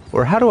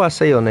how do I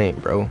say your name,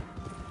 bro?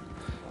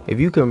 If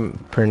you can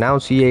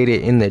pronunciate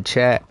it in the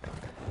chat,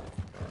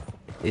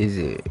 is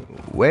it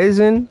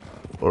Wezen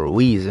or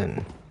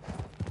Weezen?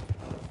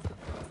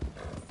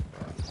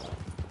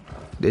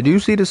 Did you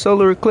see the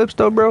solar eclipse,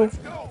 though, bro?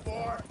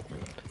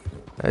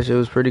 That shit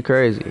was pretty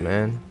crazy,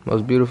 man.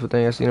 Most beautiful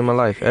thing I've seen in my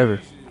life,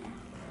 ever.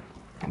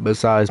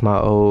 Besides my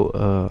old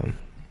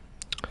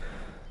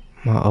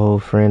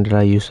friend that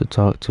I used to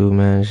talk to,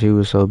 man. She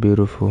was so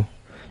beautiful.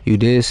 You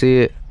did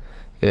see it?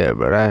 Yeah,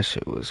 bro, that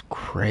shit was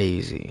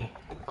crazy.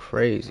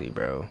 Crazy,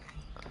 bro.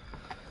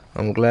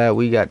 I'm glad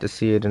we got to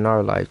see it in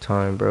our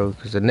lifetime, bro.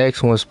 Because the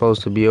next one's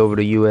supposed to be over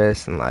the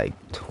U.S. in like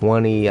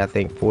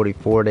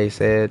 44, they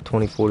said.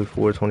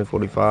 2044,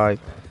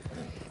 2045.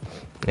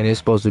 And it's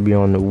supposed to be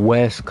on the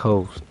West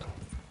Coast.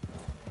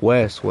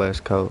 West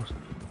Coast.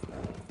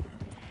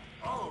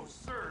 Oh,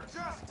 sir,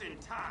 just in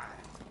time.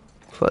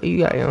 Fuck you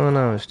got going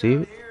on,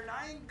 Steve?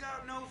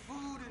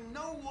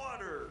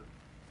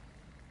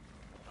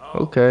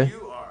 Okay.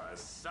 You are a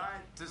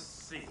sight to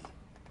see.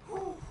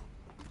 Whew.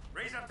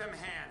 Raise up them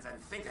hands and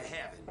think of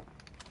heaven.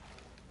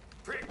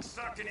 Prick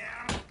sucking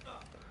animal.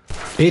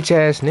 Bitch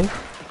ass nigga.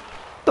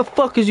 What the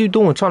fuck is you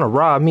doing trying to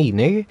rob me,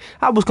 nigga?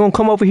 I was gonna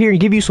come over here and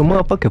give you some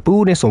motherfucking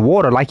food and some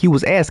water like you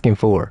was asking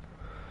for.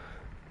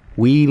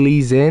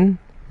 Wheelie Zen?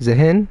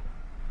 Zehen?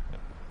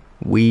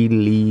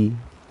 Wheelie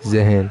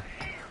Zehen.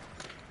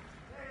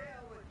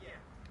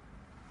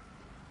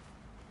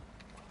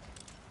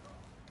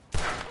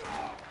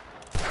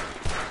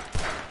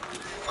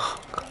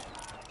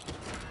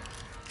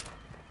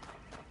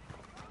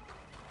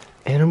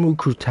 Animal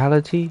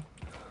brutality?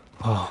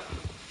 Oh,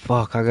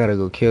 fuck. I gotta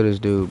go kill this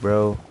dude,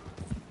 bro.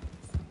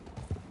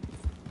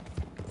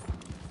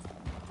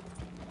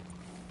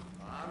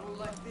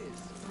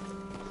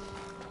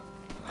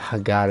 I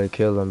gotta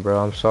kill him,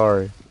 bro. I'm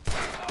sorry.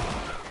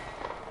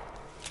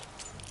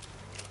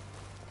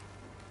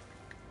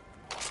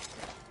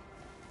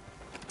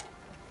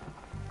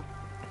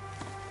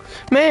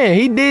 Man,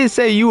 he did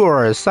say you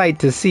are a sight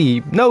to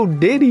see. No,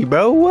 did he,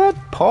 bro? What?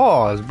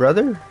 Pause,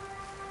 brother.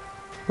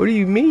 What do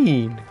you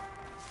mean?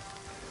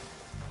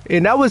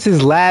 And that was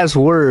his last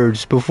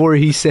words before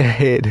he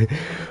said,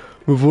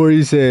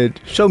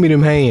 show me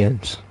them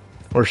hands.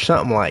 Or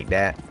something like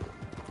that.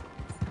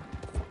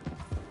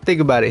 Think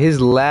about it.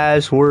 His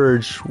last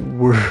words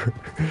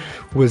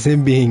was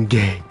him being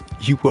gay.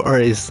 You are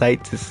a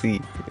sight to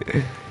see.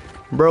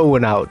 Bro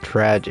went out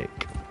tragic.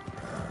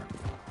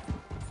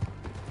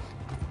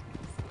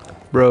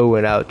 I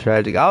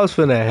was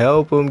finna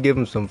help him, give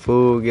him some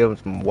food, give him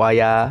some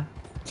guaya,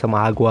 some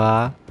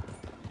agua.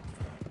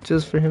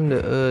 Just for him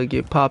to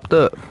get popped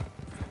up.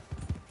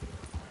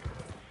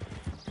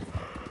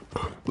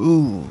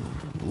 Ooh.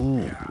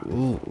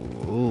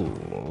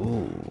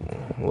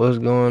 What's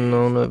going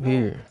on up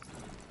here?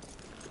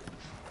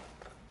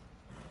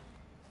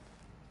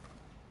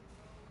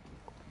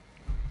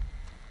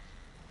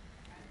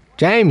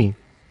 Jamie,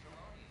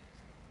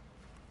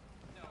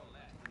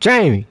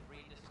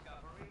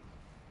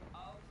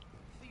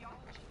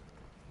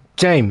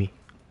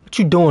 what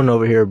you doing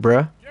over here,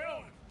 bruh?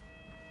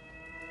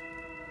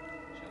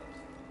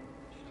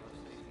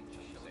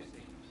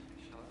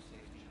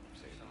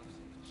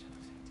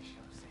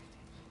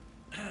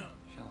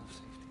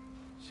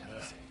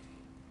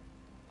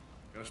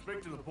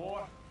 Speak to the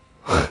boy.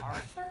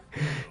 Arthur?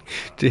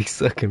 Dick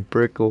sucking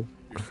prickle.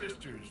 Your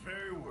sister is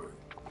very worried.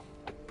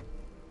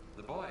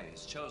 The boy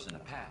has chosen a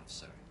path,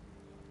 sir.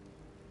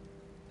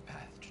 The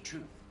path to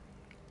truth.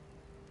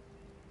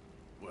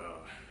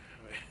 Well,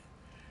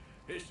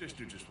 his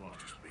sister just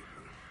wants to speak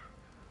with him.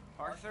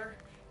 Arthur,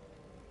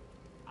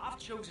 I've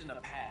chosen a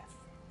path.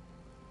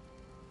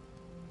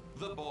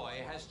 The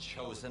boy has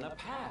chosen a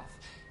path.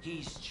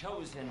 He's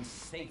chosen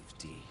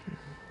safety.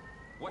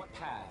 What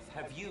path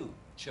have you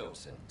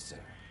chosen, sir?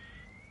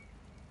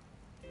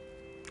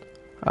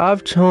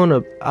 I've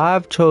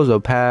chose a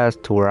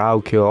path to where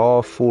I'll kill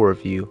all four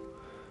of you.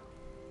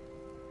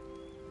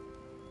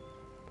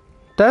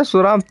 That's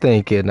what I'm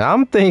thinking.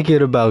 I'm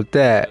thinking about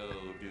that. So,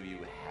 do you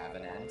have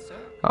an answer?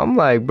 I'm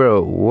like,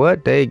 bro,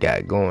 what they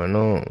got going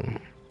on?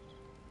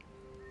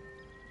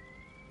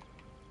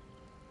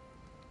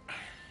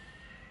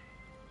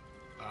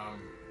 I'm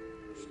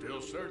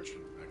still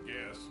searching, I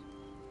guess.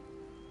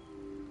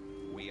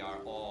 We are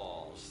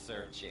all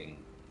searching.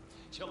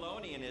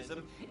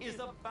 Chelonianism is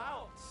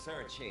about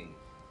searching.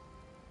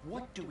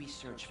 What do we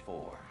search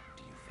for,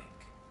 do you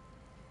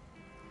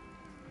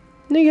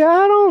think? Nigga,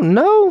 I don't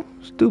know.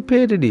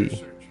 Stupidity.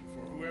 Searching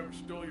for whoever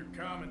stole your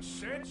common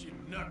sense, you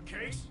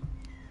nutcase.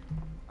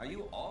 Are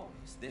you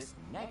always this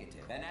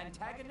negative and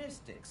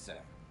antagonistic,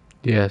 sir?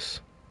 Yes.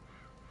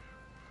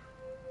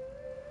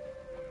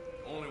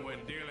 Only when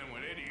dealing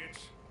with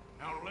idiots.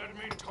 Now let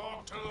me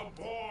talk to the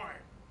boy.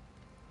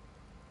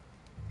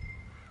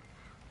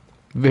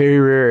 Very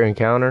rare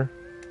encounter.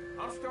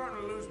 I'm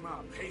starting to lose my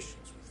patience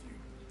with you.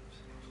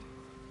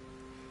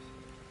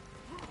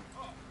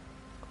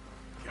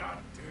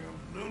 Goddamn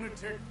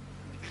lunatic.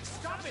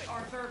 Stop it,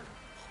 Arthur!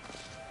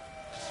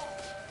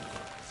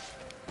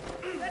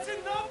 That's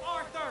enough,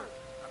 Arthur!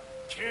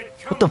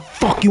 What the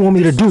fuck you want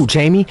me to do,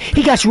 Jamie?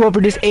 He got you over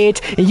this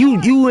edge, and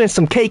you in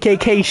some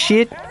KKK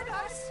shit.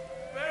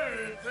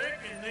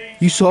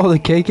 You saw the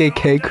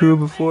KKK crew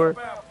before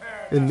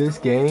in this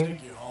game?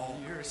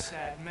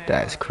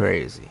 That's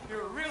crazy.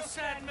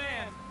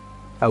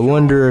 I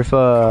wonder if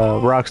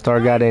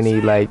Rockstar got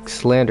any like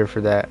slander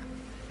for that.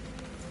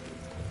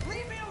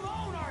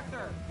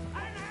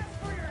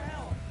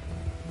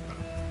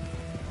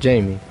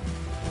 Jamie,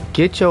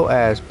 get your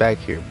ass back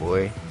here,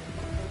 boy.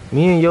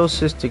 Me and your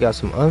sister got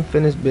some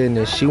unfinished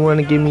business. She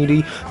wanna give me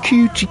the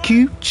coochie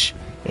cooch,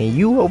 and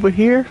you over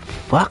here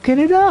fucking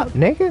it up,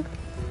 nigga.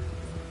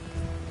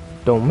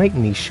 Don't make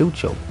me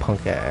shoot your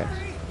punk ass.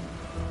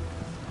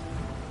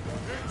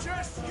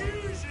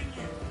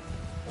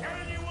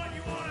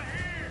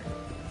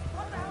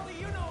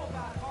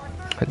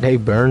 They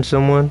burned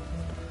someone?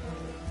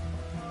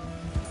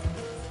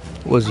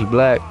 Was he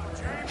black?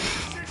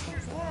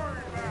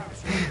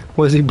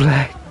 Was he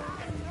black?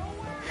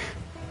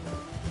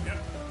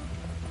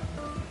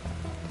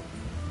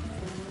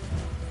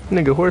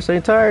 Nigga, horse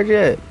ain't tired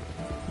yet.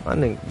 My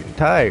nigga getting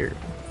tired.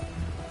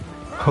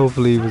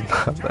 Hopefully he was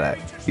not black.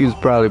 He was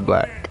probably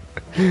black.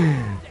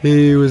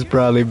 He was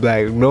probably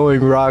black. Knowing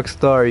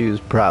Rockstar, he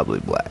was probably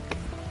black.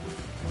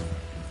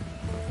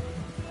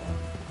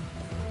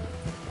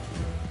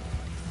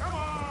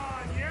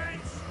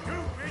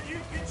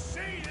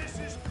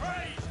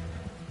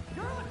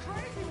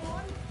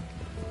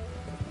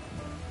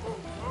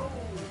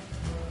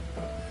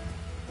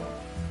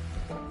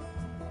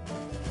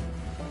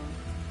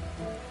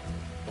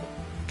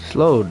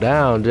 Slow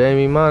down,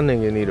 Jamie. My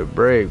nigga need a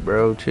break,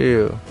 bro.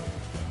 Chill.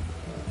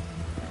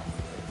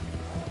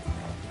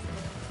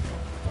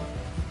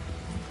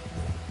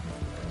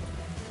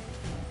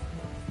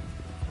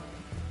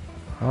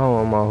 I don't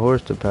want my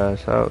horse to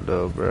pass out,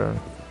 though, bro.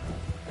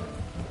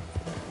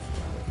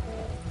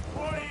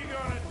 What are you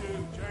gonna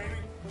do,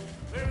 Jamie?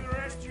 Live the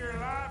rest of your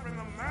life in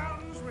the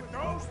mountains with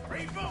those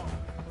people?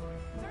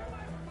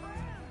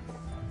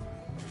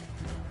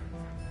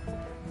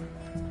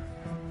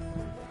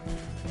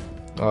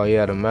 Oh,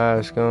 yeah, the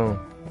mask on.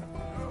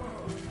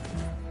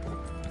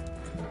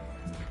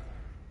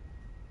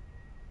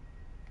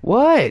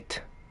 What?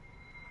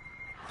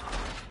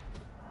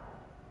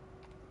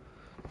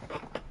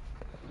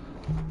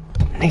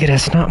 Nigga,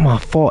 that's not my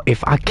fault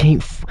if I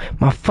can't.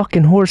 My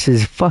fucking horse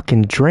is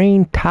fucking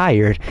drained,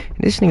 tired. And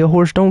this nigga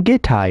horse don't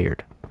get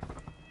tired.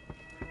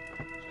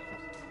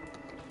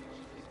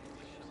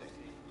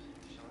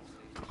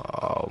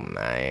 Oh,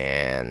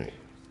 man.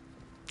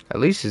 At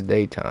least it's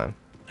daytime.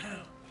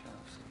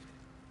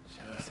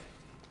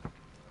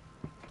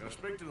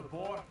 Speak to the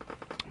boy.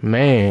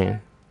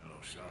 Man,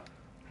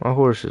 my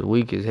horse is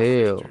weak as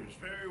hell.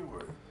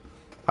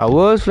 I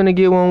was finna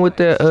get one with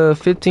that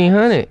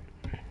 1500.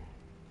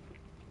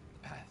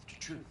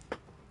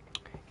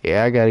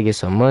 Yeah, I gotta get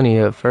some money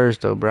up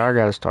first though, bro. I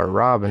gotta start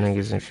robbing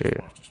niggas and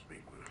shit.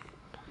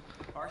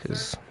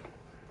 Cause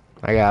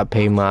I gotta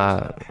pay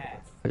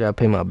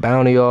my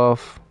bounty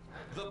off.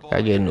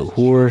 I get a new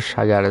horse.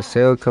 I gotta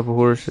sell a couple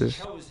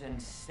horses.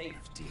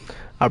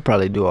 I'll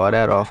probably do all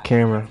that off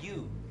camera.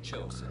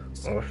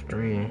 Off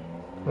stream.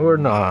 Or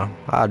nah,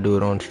 I'll do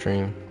it on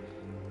stream.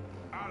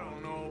 I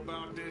don't know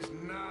about this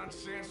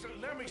nonsense.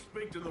 Let me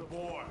speak to the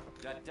boy.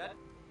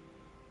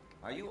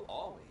 Are you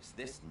always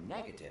this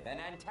negative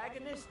and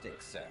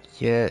antagonistic, sir?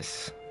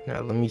 Yes.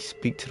 Now let me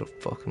speak to the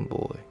fucking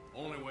boy.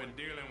 Only when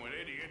dealing with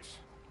idiots.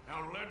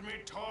 Now let me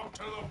talk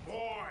to the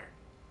boy.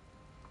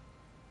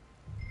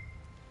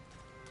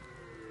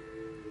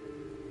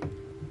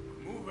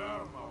 Move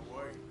out of my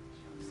way.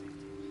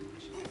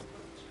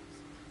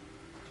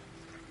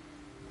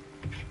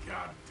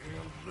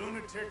 Goddamn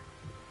lunatic.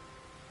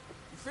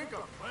 You think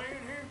I'm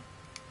playing here?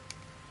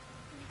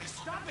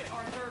 Stop it,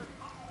 Arthur!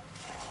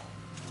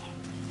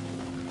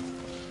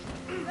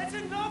 That's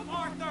enough,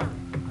 Arthur!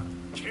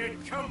 Kid,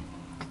 come on.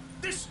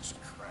 This is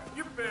crap.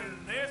 You're better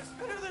than this.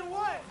 Better than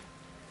what?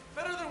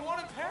 Better than one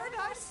in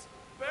paradise?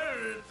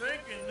 Better than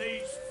thinking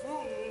these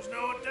fools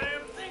know a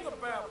damn thing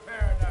about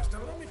paradise.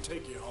 Now let me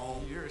take you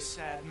home. You're a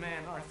sad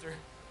man, Arthur.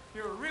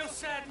 You're a real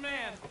sad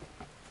man.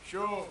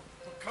 Sure,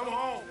 but come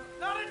home.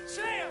 Not a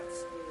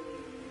chance!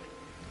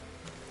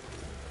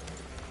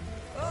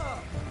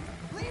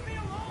 Leave me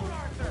alone,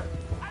 Arthur!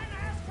 I didn't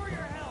ask for your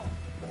help!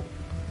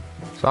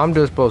 So I'm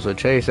just supposed to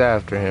chase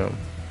after him.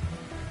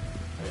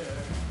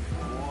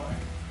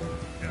 For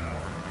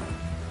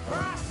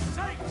Christ's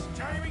sakes,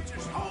 Jamie,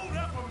 just hold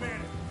up a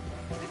minute.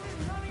 This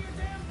is none of your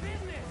damn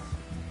business!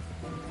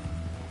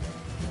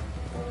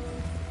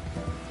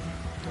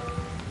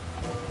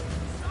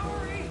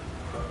 Sorry!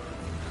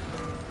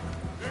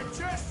 They're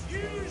just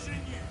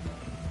using you.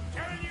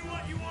 Telling you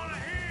what you want to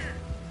hear.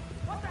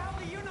 What the hell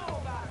do you know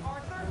about it,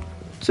 Arthur?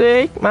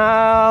 take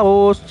my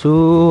horse to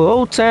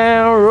Old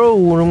Town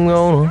Road. I'm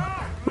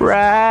gonna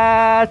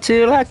ride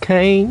till I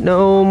can't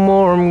no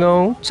more. I'm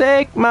gonna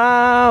take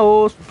my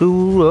horse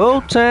to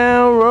Old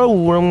Town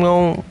Road. I'm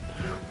gonna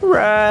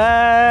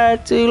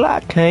ride till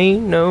I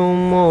can't no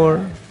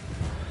more.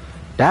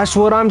 That's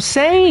what I'm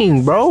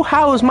saying, bro.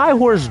 How is my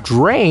horse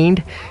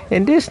drained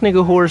and this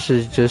nigga horse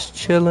is just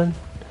chilling,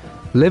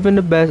 living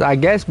the best? I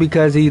guess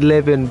because he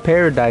live in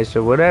paradise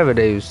or whatever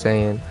they was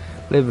saying,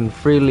 living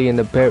freely in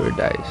the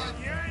paradise.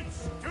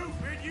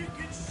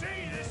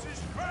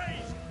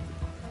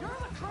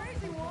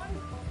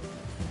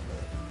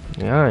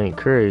 Yeah, I ain't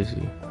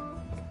crazy.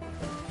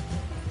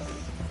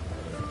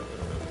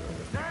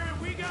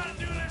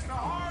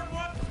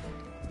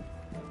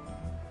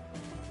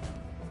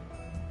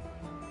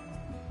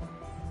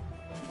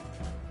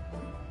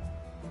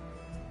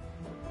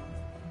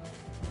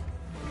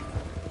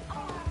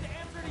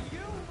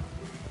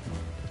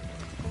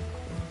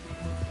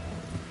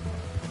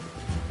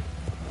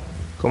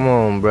 Come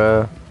on,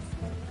 bruh.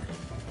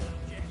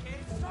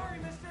 Sorry,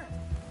 mister.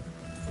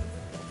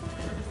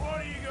 What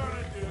are you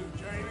gonna do,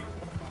 Jamie?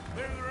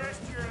 Live the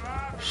rest of your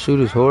life? Shoot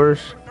his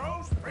horse?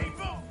 Those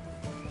people?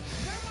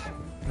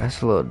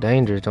 That's a little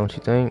dangerous, don't you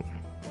think?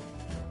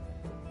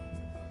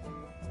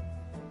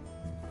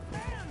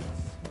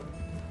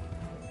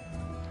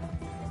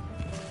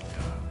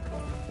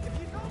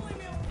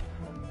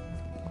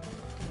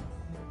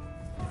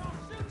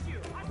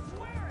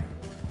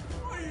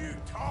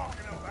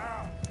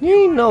 You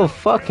ain't no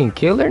fucking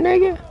killer,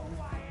 nigga.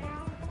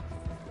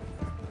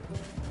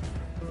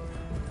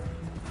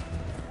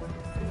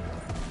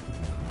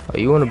 Oh,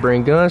 you wanna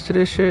bring guns to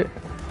this shit?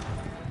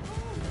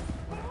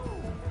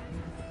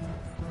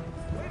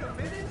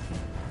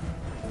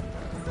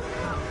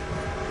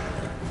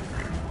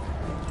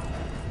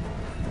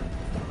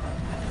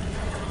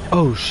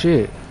 Oh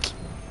shit.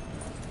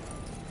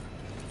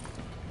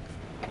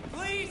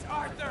 Please,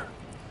 Arthur.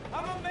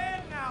 I'm a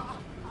man now.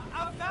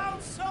 I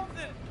found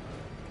something.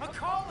 A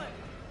calling.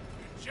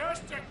 You're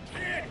just a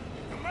kid.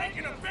 You're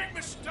making a big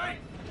mistake.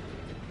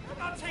 I'm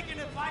not taking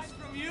advice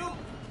from you.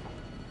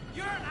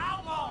 You're an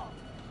outlaw.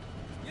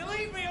 You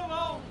leave me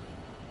alone.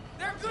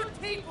 They're good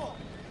people.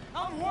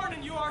 I'm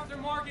warning you, Arthur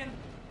Morgan.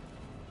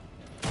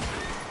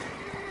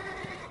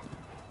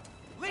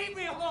 Leave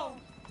me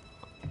alone.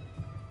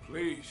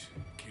 Please,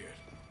 kid.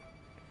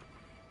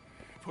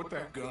 Put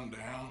that gun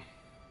down.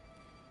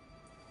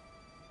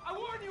 I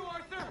warn you,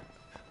 Arthur.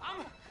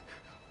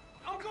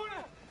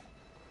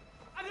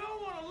 I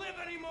don't want to live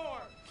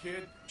anymore.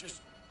 Kid,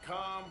 just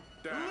calm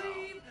down.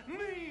 Leave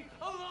me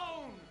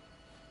alone.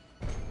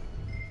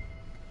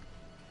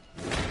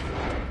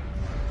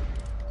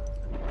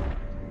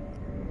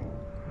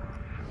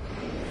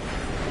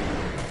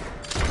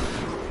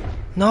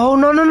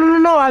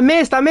 No, I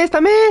missed. Damn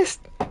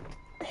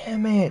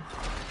it.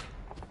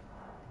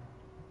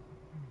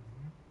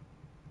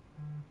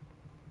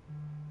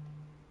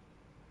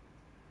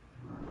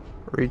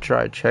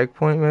 Retry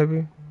checkpoint,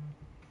 maybe?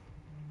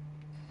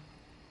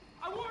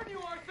 I warn you,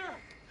 Arthur.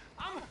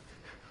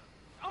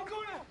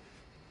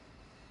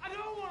 I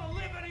don't want to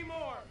live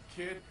anymore.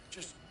 Kid,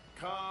 just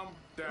calm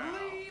down.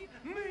 Leave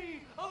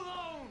me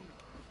alone.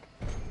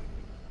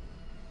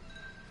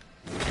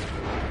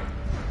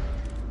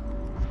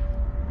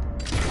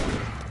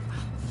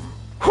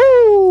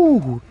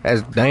 Whoo!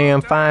 That's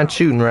damn fine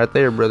shooting right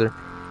there, brother.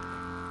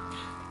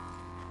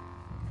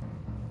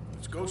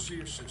 Let's go see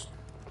your sister.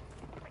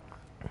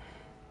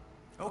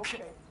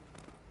 Okay.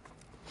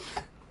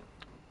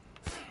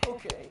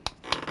 Okay.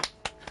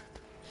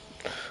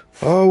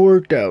 All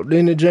worked out,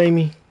 didn't it,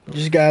 Jamie?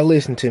 Just gotta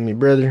listen to me,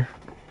 brother.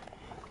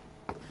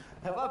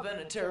 Have I been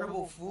a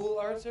terrible fool,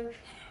 Arthur?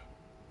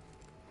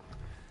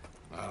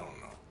 I don't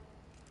know.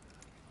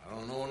 I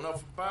don't know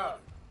enough about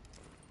it.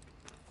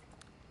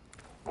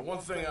 But one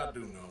thing I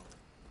do know.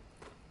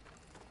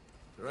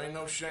 There ain't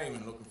no shame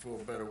in looking for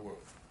a better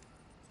world.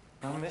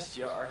 I missed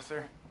you,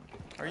 Arthur.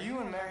 Are you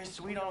and Mary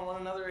sweet on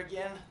one another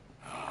again?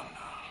 Oh,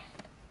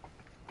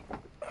 no.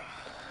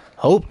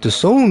 Hope to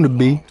soon to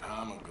be.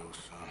 Time ago,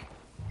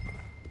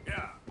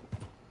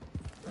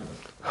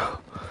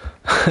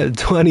 son.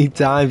 20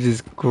 times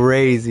is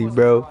crazy,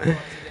 bro.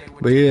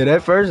 But yeah,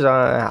 that first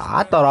time,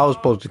 I thought I was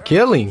supposed to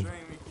kill him.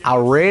 I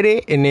read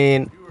it, and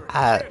then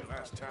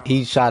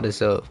he shot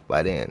himself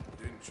by then.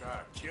 Didn't try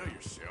to kill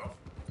yourself.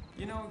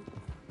 You know,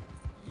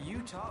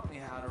 you taught me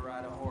how to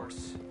ride a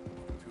horse.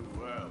 Too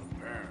well,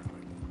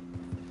 apparently.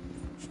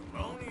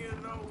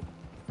 Chelonia, though?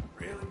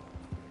 Really?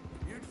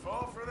 You'd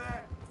fall for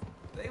that?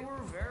 They were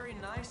very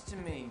nice to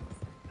me.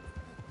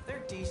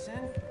 They're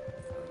decent.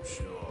 I'm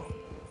sure.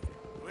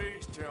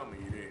 Please tell me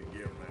you didn't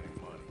give them any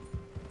money.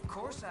 Of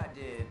course I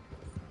did.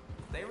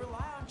 They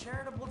rely on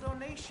charitable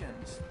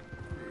donations.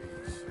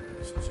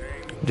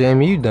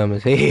 Jamie, you dumb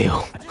as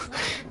hell. I just wanted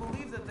to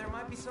believe that there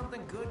might be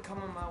something good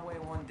coming my way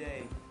one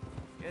day.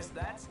 Yes,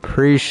 that's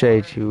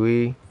Appreciate you,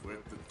 we.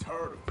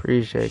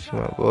 Appreciate you,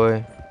 my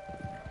boy.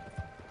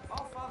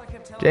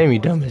 Jamie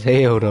dumb as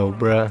hell, though,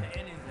 bruh.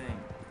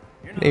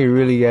 They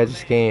really got you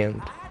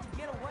scammed.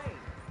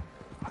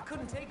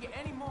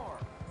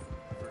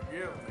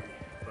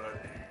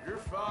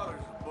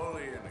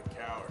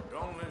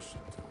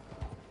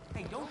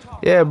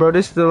 Yeah, bro,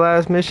 this is the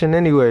last mission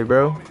anyway,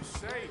 bro.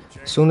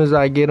 As soon as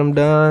I get him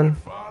done,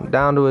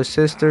 down to his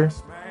sister,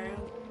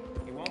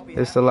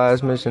 it's the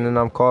last mission, and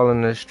I'm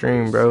calling the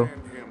stream, bro.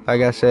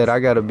 Like I said, I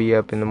gotta be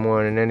up in the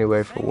morning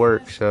anyway for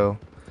work, so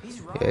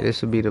yeah,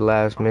 this will be the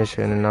last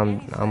mission, and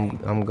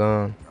I'm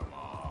gone.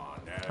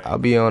 I'll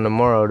be on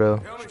tomorrow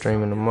though,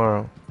 streaming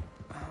tomorrow.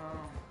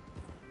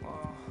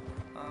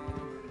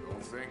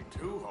 Don't think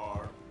too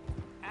hard.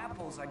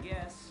 Apples, I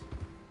guess.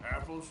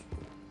 Apples?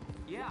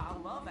 Yeah, I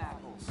love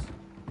apples.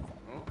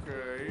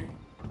 Okay.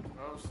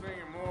 I was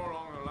thinking more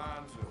along the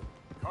lines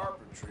of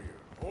carpentry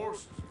or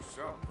horses or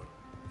something.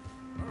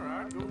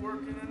 Alright, go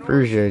work in an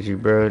Appreciate you,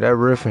 bro. That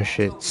riffing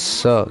shit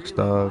sucks,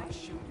 dog.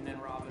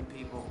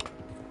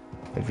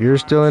 If you're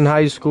still in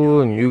high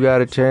school and you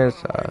got a chance,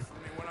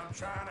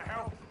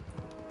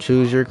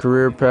 choose your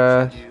career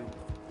path.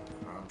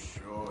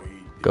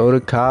 Go to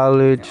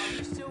college.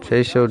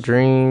 Chase your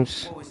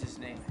dreams.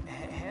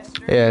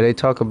 Yeah, they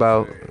talk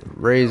about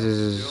raises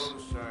is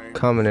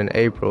coming in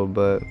April,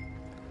 but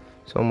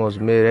it's almost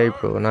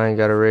mid-April and I ain't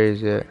got a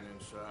raise yet.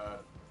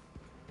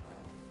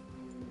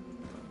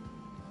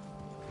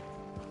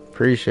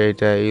 Appreciate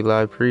that,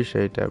 Eli.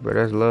 Appreciate that, bro.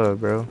 That's love,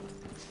 bro.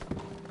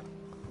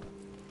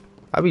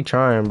 I be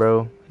trying,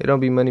 bro. It don't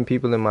be many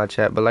people in my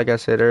chat, but like I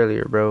said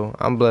earlier, bro,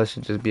 I'm blessed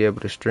to just be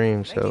able to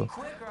stream, so.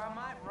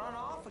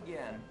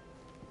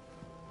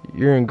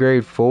 You're in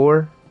grade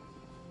 4?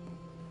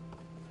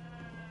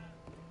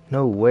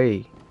 No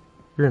way.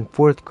 You're in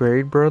 4th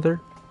grade, brother?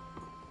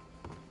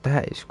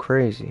 That is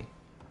crazy.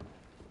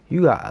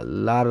 You got a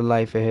lot of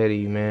life ahead of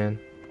you, man.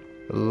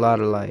 A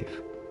lot of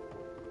life.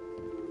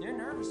 You're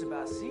nervous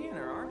about seeing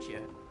her, aren't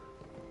you?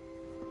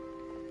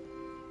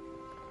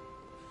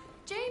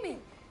 Jamie!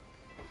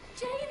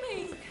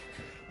 Jamie!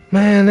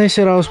 Man, they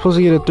said I was supposed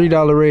to get a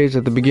 $3 raise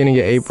at the beginning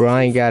of April.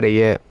 I ain't got it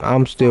yet.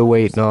 I'm still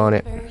waiting on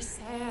it.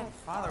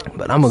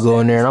 But I'm gonna go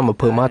in there and I'm gonna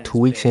put my 2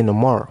 weeks in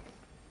tomorrow.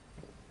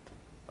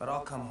 But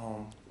I'll come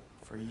home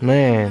for you.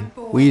 Man,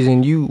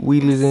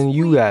 Weasleys and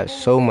you got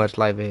so much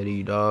life ahead of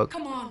you, dog.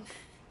 Come on.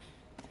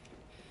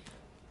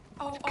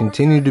 Oh,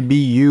 Continue to be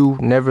you.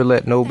 Never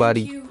let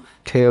nobody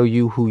tell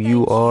you who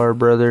you are,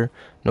 brother.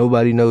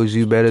 Nobody knows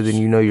you better than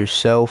you know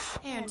yourself.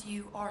 And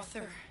you,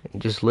 Arthur.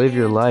 Just live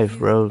your life,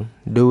 bro.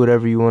 Do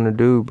whatever you want to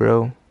do,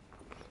 bro.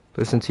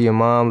 Listen to your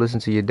mom. Listen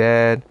to your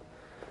dad.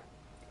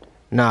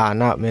 Nah,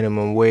 not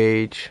minimum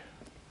wage.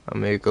 I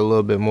make a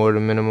little bit more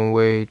than minimum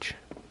wage.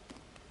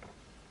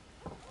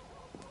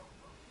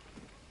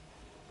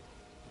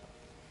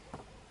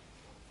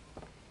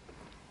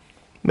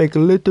 Make a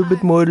little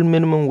bit more than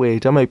minimum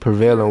wage. I make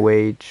prevailing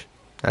wage.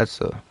 That's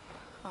a...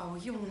 Oh,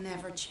 you'll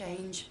never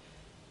change.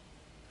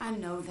 I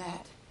know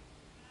that.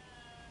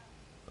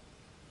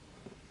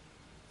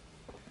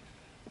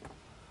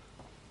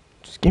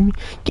 Just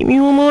give me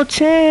one more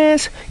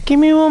chance. Give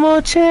me one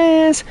more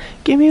chance.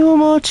 Give me one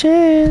more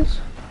chance.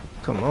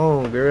 Come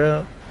on,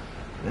 girl.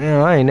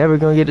 Man, I ain't never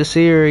gonna get to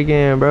see her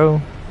again,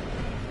 bro.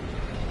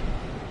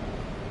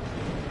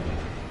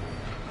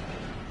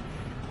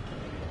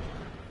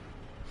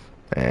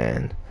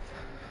 Man,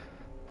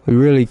 we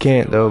really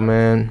can't though,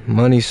 man.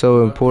 Money's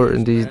so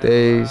important these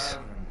days.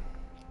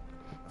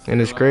 And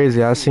it's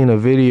crazy. I seen a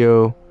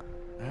video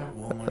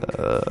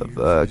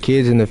of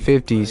kids in the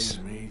 50s.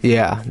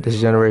 Yeah, this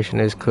generation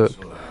is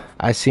cooked.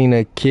 I seen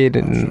a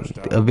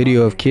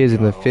video of kids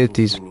in the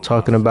 50s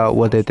talking about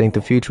what they think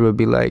the future would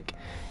be like.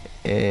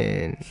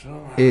 And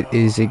it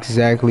is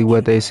exactly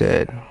what they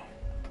said.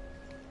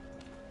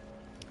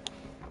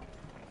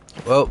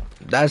 Well,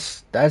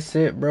 that's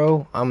it,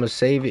 bro. I'ma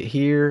save it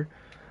here.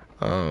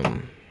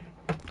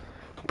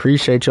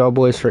 Appreciate y'all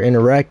boys for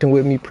interacting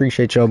with me.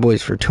 Appreciate y'all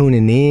boys for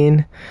tuning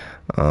in.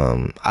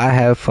 I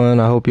have fun.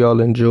 I hope y'all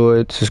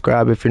enjoyed.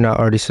 Subscribe if you're not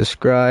already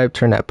subscribed.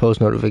 Turn that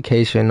post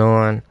notification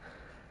on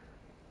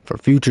for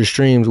future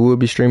streams. We'll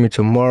be streaming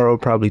tomorrow,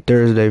 probably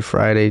Thursday,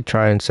 Friday,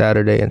 trying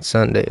Saturday and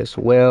Sunday as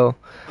well.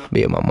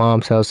 Be at my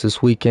mom's house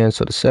this weekend,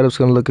 so the setup's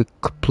gonna look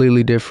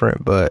completely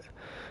different, but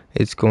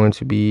it's going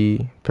to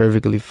be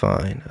perfectly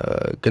fine.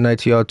 Good night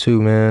to y'all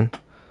too, man.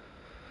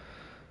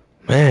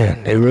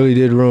 Man, they really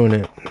did ruin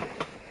it.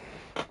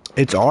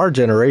 It's our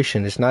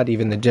generation. It's not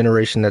even the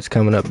generation that's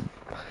coming up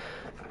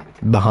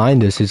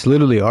behind us. It's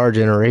literally our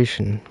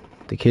generation.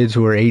 The kids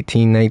who are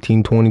 18,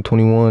 19, 20,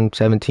 21,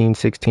 17,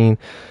 16.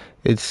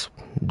 It's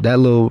that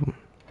little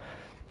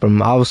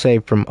from, I'll say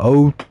from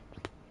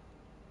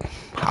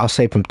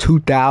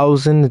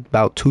 2000,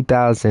 about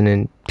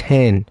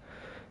 2010.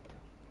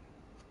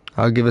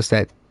 I'll give us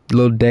that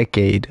little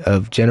decade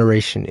of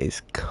generation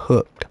is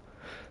cooked.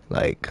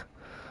 Like,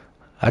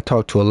 I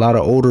talk to a lot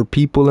of older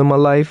people in my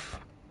life,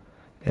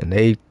 and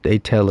they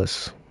tell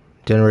us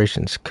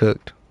generation's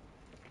cooked.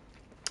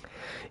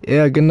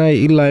 Yeah, good night,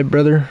 Eli,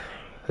 brother.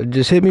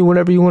 Just hit me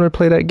whenever you want to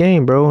play that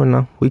game, bro,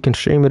 and we can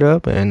stream it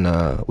up, and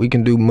we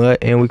can do MUT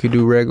and we can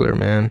do regular,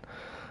 man.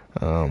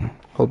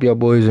 Hope y'all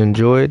boys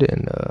enjoyed,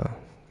 and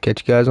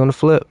catch you guys on the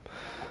flip.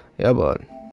 Yeah, bud.